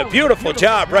 That was a beautiful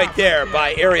job right there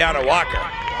by Ariana Walker.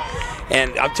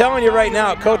 And I'm telling you right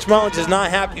now, Coach Mullins is not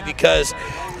happy because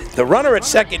the runner at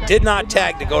second did not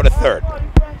tag to go to third.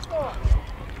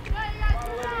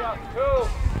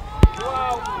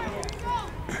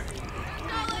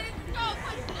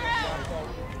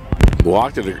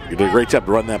 Walker did a great job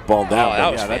to run that ball down. Oh,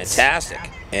 that was fantastic.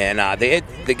 And they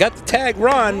got the tag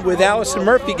run with Allison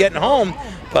Murphy getting home,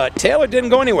 but Taylor didn't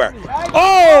go anywhere.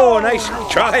 Oh, nice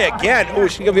try again. Oh,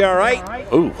 is she going to be all right?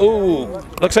 Ooh,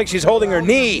 looks like she's holding her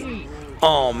knee.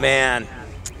 Oh, man.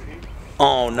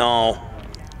 Oh, no.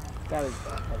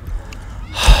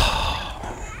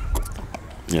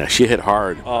 Yeah, she hit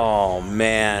hard. Oh,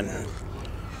 man.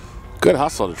 Good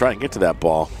hustle to try and get to that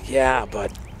ball. Yeah,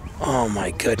 but, oh, my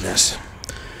goodness.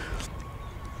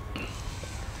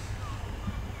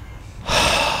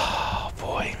 Oh,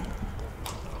 boy.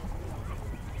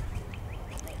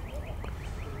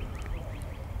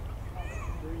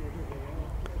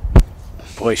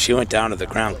 Boy, she went down to the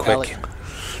ground quick.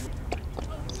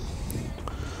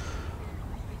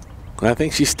 I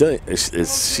think she's still is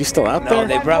she still out there? No,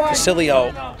 they brought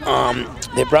Facilio.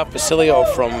 They brought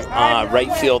Facilio from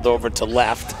right field over to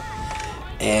left,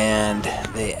 and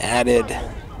they added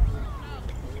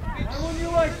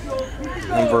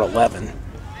number 11.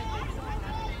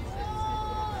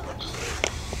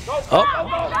 Oh,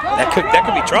 that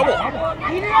could be trouble.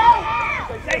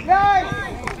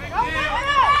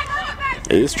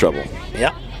 It is trouble.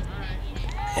 Yep.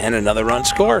 And another run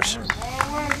scores.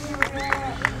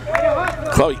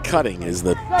 Chloe Cutting is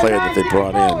the player that they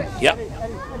brought in. Yep.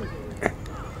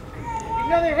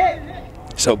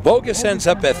 So Bogus ends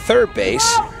up at third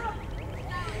base,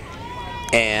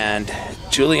 and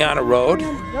Juliana Rode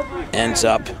ends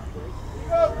up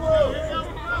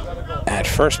at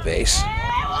first base.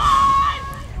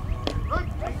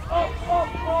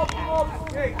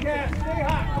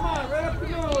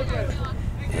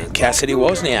 And Cassidy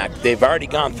Wozniak, they've already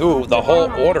gone through the whole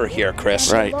order here,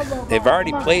 Chris. Right. They've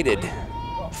already plated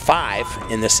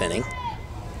 5 in this inning.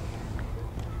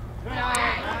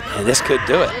 And this could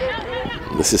do it.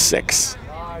 This is 6.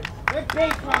 Thank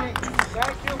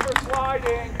you for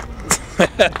sliding.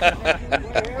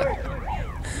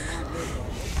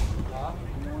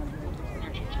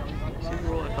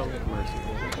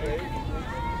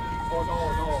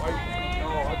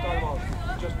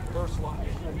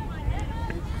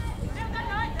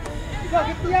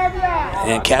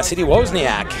 And Cassidy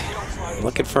Wozniak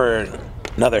looking for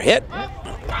another hit.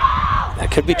 That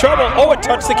could be trouble. Oh, it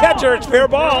touched the catcher. It's fair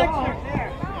ball.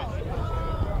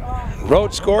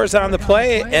 Rhodes scores on the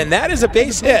play, and that is a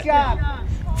base hit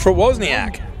for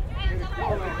Wozniak.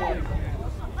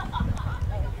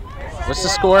 What's the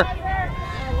score?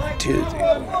 2, 3, 4,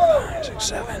 5, 6,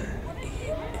 7, 8.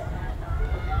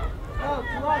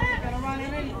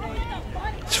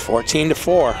 It's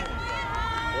 14-4.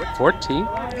 14?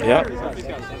 Yep.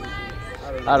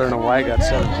 I don't know why I got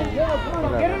 17.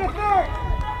 Whatever.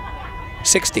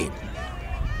 16.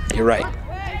 You're right.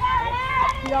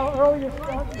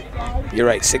 You're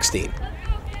right, 16.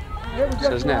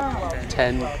 So isn't that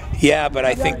 10? Yeah, but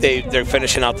I think they're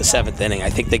finishing out the 7th inning. I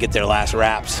think they get their last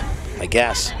wraps, I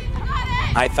guess.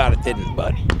 I thought it didn't,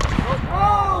 but.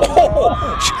 Oh,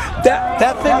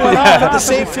 that thing went off at the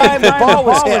same time the ball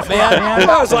was hit, man.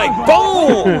 I was like,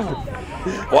 boom!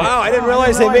 Wow, I didn't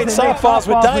realize they made softballs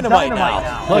with dynamite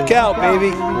now. Look out,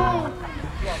 baby.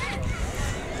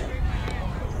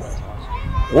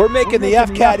 We're making the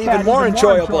FCAT even more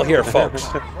enjoyable here, folks.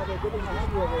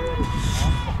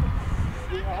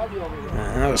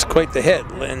 That was quite the hit.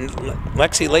 And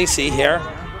Lexi Lacy here,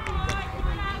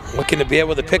 looking to be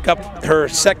able to pick up her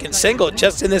second single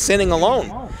just in this inning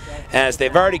alone. As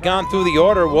they've already gone through the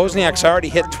order, Wozniak's already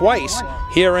hit twice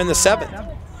here in the 7th.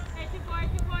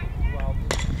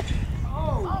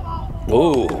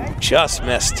 Ooh, just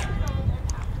missed.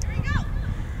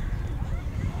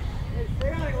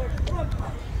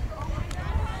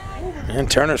 And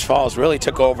Turner's Falls really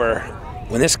took over.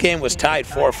 When this game was tied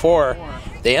 4-4,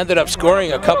 they ended up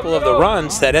scoring a couple of the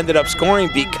runs that ended up scoring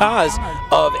because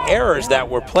of errors that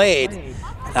were played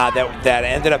that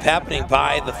ended up happening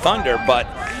by the Thunder. But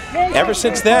ever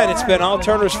since then, it's been all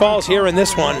Turner's Falls here in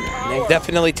this one. They've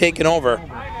definitely taken over.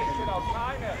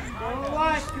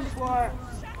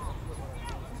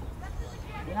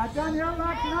 You're not done yet,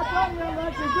 Lex. You're not done yet,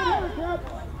 Lex. You're good hitter, kid.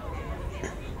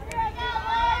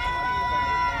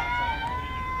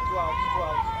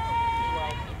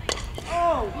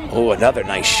 Oh, another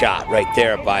nice shot right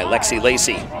there by Lexi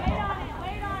Lacy.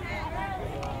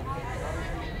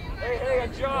 Hey,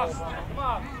 adjust. Come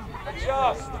on,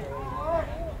 adjust.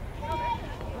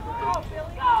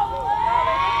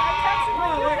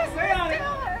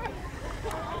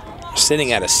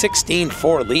 Sitting at a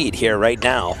 16-4 lead here right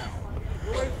now.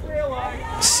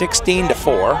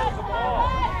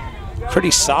 16-4.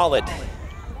 Pretty solid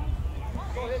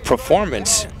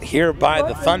performance here by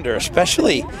the Thunder,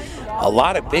 especially a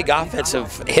lot of big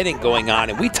offensive hitting going on.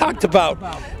 And we talked about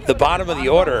the bottom of the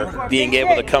order being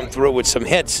able to come through with some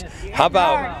hits. How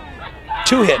about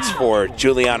 3 hits for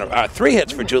Juliana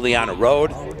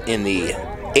Rode in the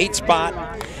 8th spot,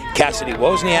 Cassidy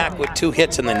Wozniak with 2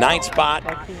 hits in the 9th spot,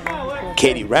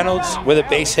 Katie Reynolds with a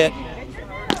base hit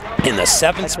in the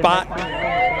 7th spot.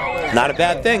 Not a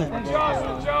bad thing.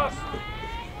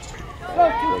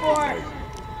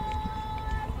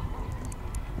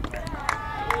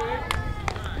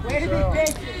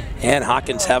 And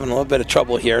Hawkins having a little bit of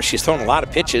trouble here. She's thrown a lot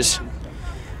of pitches.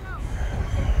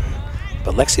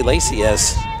 But Lexi Lacy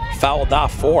has fouled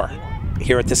off 4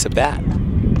 here at this at-bat.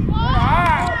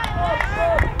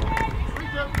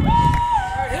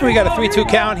 We got a 3-2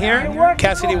 count here.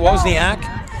 Cassidy Wozniak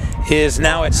is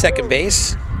now at second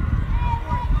base.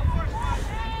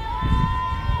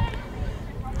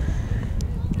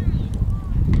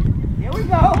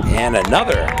 And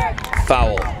another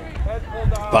foul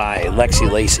by Lexi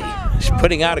Lacy. She's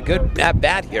putting out a good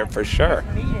at-bat here for sure.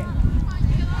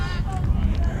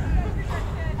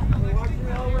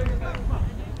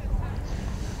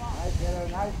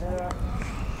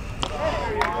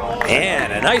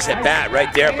 And a nice at-bat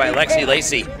right there by Lexi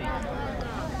Lacy.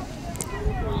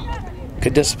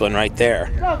 Good discipline right there.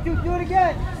 Do it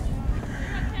again.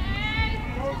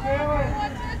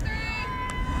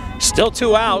 Still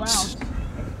 2 outs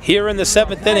here in the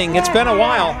 7th inning. It's been a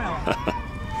while.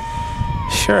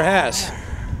 Sure has.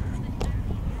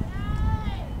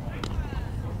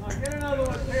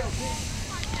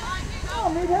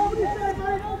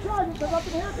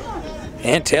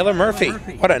 And Taylor Murphy,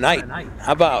 what a night.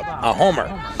 How about a homer,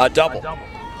 a double,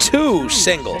 2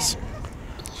 singles,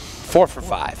 4 for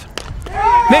 5.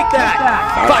 Make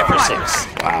that 5 for 6.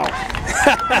 Wow.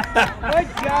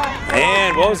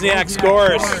 And Wozniak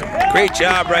scores. Great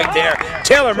job right there.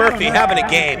 Taylor Murphy having a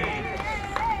game.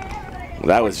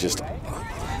 That was just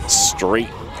straight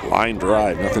line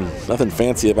drive. Nothing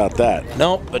fancy about that.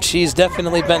 Nope, but she's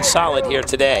definitely been solid here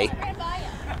today.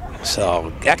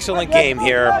 So, excellent game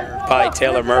here by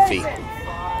Taylor Murphy.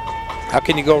 How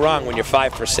can you go wrong when you're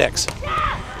 5 for 6?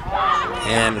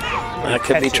 And that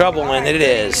could be trouble when it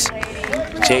is.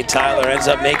 Jay Tyler ends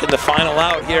up making the final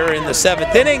out here in the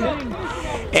 7th inning.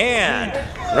 And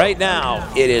right now,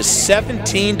 it is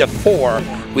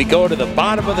 17-4. We go to the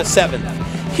bottom of the 7th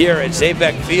here at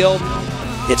Zabeck Field.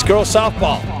 It's girls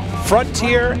softball,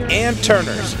 Frontier and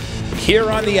Turners, here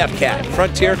on the FCAT,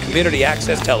 Frontier Community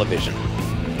Access Television.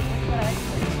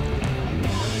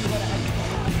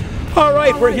 All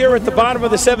right, we're here at the bottom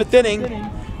of the 7th inning.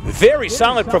 Very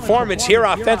solid performance here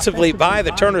offensively by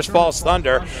the Turners Falls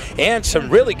Thunder, and some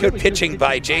really good pitching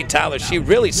by Jay Tyler. She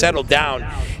really settled down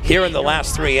here in the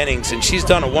last 3 innings, and she's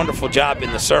done a wonderful job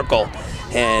in the circle.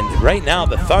 And right now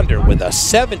the Thunder with a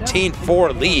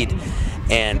 17-4 lead,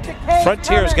 and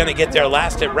Frontier is going to get their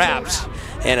last at wraps.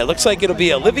 And it looks like it'll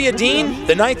be Olivia Dean,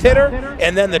 the 9th hitter,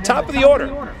 and then the top of the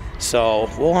order. So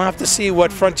we'll have to see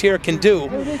what Frontier can do.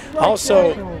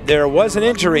 Also, there was an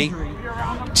injury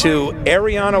to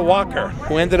Ariana Walker,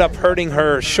 who ended up hurting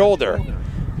her shoulder.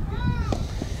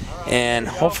 And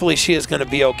hopefully she is going to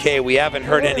be okay. We haven't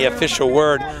heard any official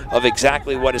word of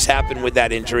exactly what has happened with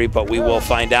that injury, but we will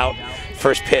find out.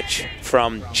 First pitch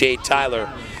from Jade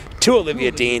Tyler to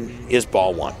Olivia Dean is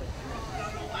ball 1.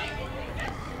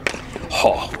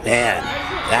 Oh, man,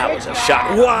 that was a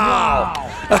shot. Wow!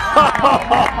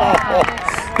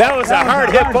 That was a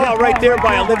hard hit ball right there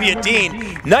by Olivia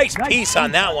Dean. Nice piece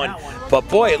on that one. But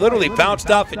boy, it literally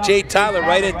bounced off of Jade Tyler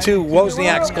right into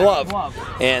Wozniak's glove.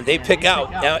 And they pick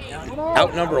out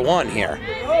number 1 here.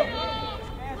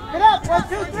 Get up, 1,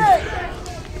 2, 3.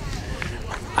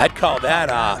 I'd call that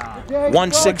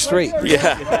 1-6-3.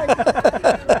 Yeah.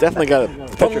 Definitely the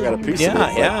pitcher got a piece of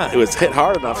it. Yeah. It was hit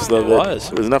hard enough so that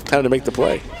it was enough time to make the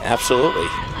play. Absolutely.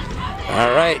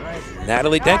 All right,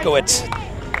 Natalie Denkowitz.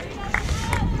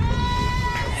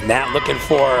 Nat looking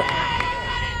for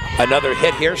another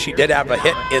hit here. She did have a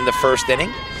hit in the 1st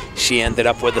inning. She ended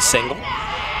up with a single,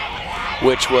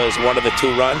 which was one of the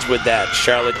 2 runs with that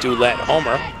Charlotte Doulette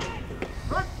homer.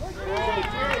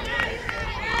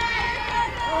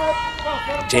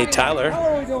 Jay Tyler,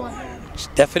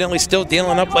 definitely still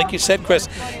dealing up, like you said, Chris.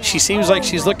 She seems like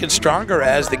she's looking stronger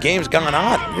as the game's gone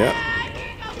on. Yeah.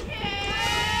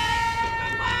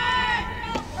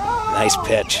 Nice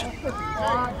pitch.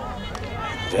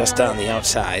 Just on the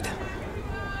outside.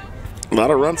 A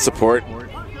lot of run support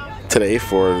today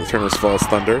for the Turners Falls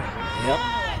Thunder. Yep.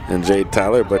 And Jade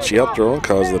Tyler, but she helped her own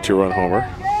cause of the 2-run homer.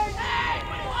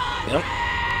 Yep.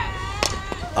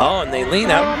 Oh, and they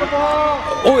lean out.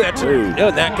 Oh, that's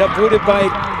that got booted by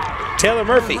Taylor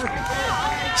Murphy.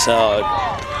 So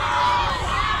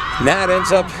Nat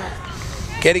ends up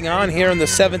getting on here in the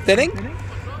 7th inning.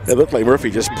 It looked like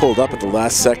Murphy just pulled up at the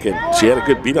last second. She had a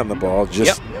good beat on the ball,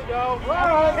 just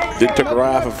didn't took her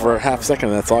off for a half second.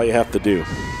 That's all you have to do.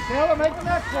 Taylor, make the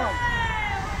next one.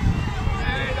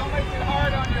 Hey, don't make it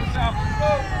hard on yourself.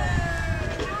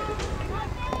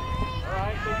 All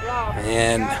right, good job.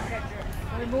 And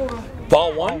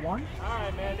ball 1.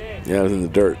 Yeah, it was in the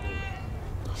dirt.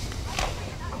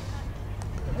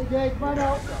 Hey, Jake, come on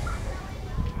out.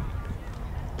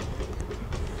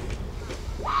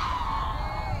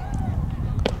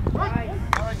 All right,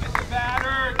 get the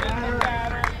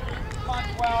batter. Come on,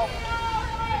 12.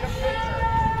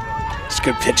 It's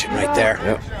good pitching right there.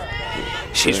 Yep.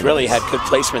 She's really had good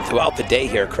placement throughout the day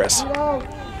here, Chris.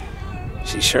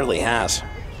 She surely has.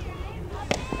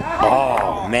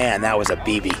 Oh, man, that was a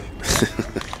BB.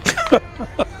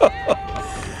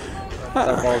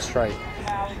 That ball's strike.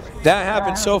 That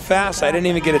happened so fast, I didn't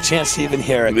even get a chance to even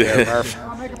hear it there, Murph.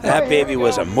 That baby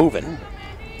was a moving.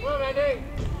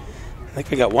 I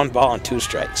think we got 1 ball and 2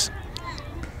 strikes.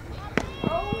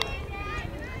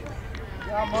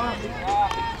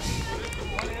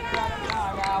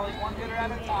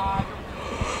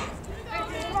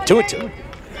 2-2.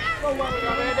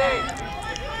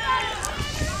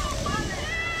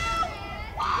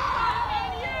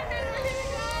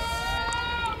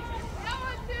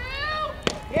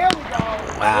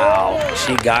 Wow,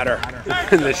 she got her.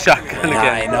 In the shotgun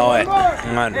again. I know it.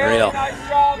 Unreal.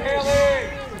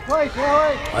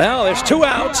 Well, there's 2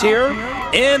 outs here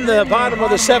in the bottom of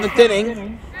the 7th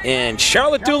inning. And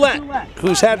Charlotte Doulette,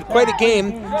 who's had quite a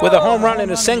game with a home run and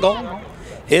a single,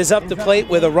 is up the plate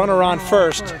with a runner on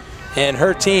first. And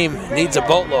her team needs a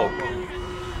boatload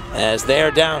as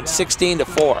they're down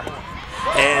 16-4.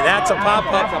 And that's a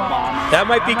pop-up. That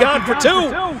might be gone for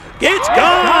 2. It's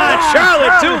gone!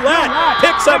 Charlotte Doulette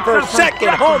picks up her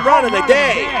 2nd home run of the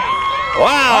day.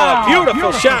 Wow, a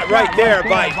beautiful shot right there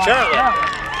by Charlotte.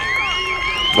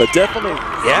 But definitely,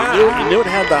 you knew it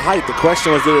had the height. The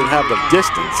question was, did it have the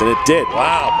distance? And it did.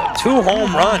 Wow, but 2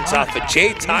 home runs off of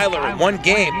Jay Tyler in 1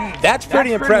 game. That's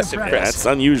pretty impressive, Chris. That's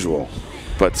unusual.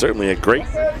 but certainly a great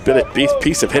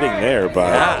piece of hitting there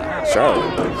by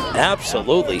Charlotte.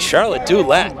 Absolutely. Charlotte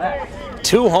Doulette.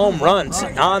 2 home runs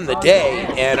on the day,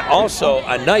 and also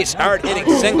a nice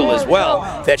hard-hitting single as well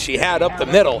that she had up the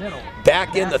middle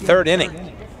back in the 3rd inning.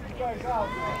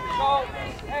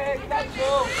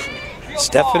 It's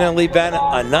definitely been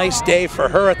a nice day for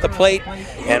her at the plate,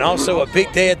 and also a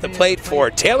big day at the plate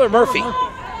for Taylor Murphy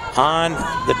on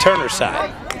the Turner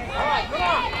side.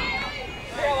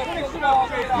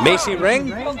 Macy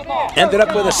Ring ended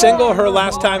up with a single her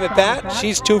last time at bat.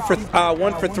 She's 1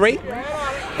 for 3.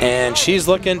 And she's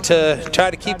looking to try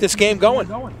to keep this game going.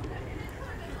 Way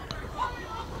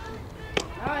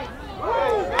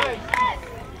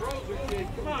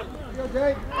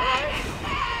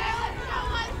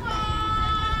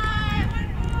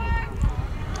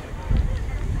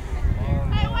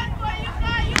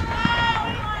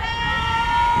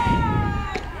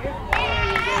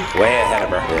ahead of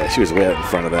her. Yeah, she was way out in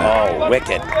front of that. Oh,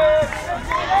 wicked.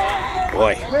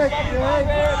 Boy.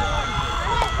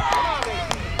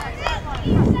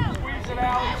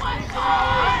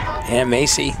 And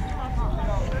Macy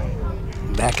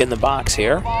back in the box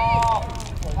here.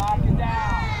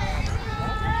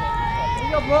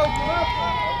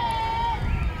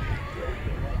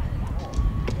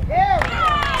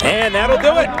 And that'll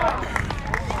do it.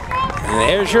 And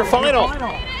there's your final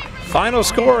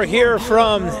score here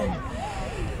from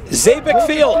Zabick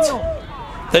Field.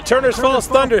 The Turners Falls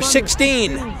Thunder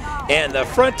 16 and the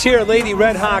Frontier Lady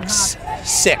Redhawks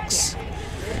 6.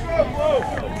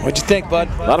 What'd you think, bud?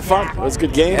 A lot of fun. It was a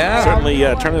good game. Yeah. Certainly,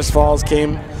 Turners Falls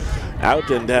came out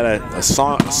and had a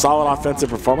solid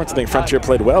offensive performance. I think Frontier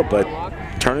played well, but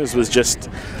Turners was just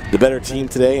the better team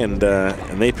today, and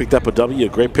they picked up a W, a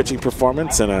great pitching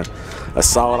performance, and a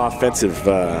solid offensive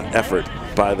effort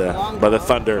by the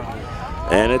Thunder.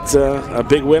 And it's a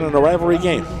big win in a rivalry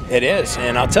game. It is,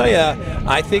 and I'll tell you,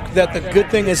 I think that the good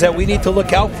thing is that we need to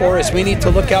look out for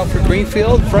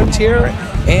Greenfield, Frontier,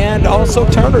 and also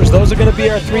Turners. Those are going to be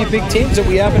our 3 big teams that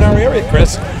we have in our area,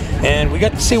 Chris. And we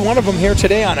got to see one of them here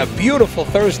today on a beautiful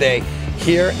Thursday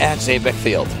here at Zabick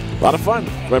Field. A lot of fun.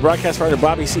 My broadcast partner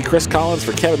Bobby C., Chris Collins,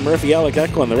 for Kevin Murphy, Alec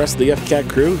Eckel, and the rest of the FCAT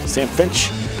crew, Sam Finch,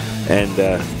 and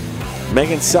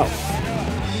Megan Self.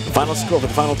 The final score for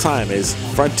the final time is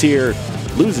Frontier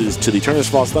loses to the Turners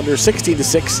Falls Thunder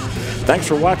 16-6. Thanks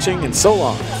for watching, and so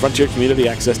long, Frontier Community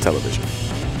Access Television.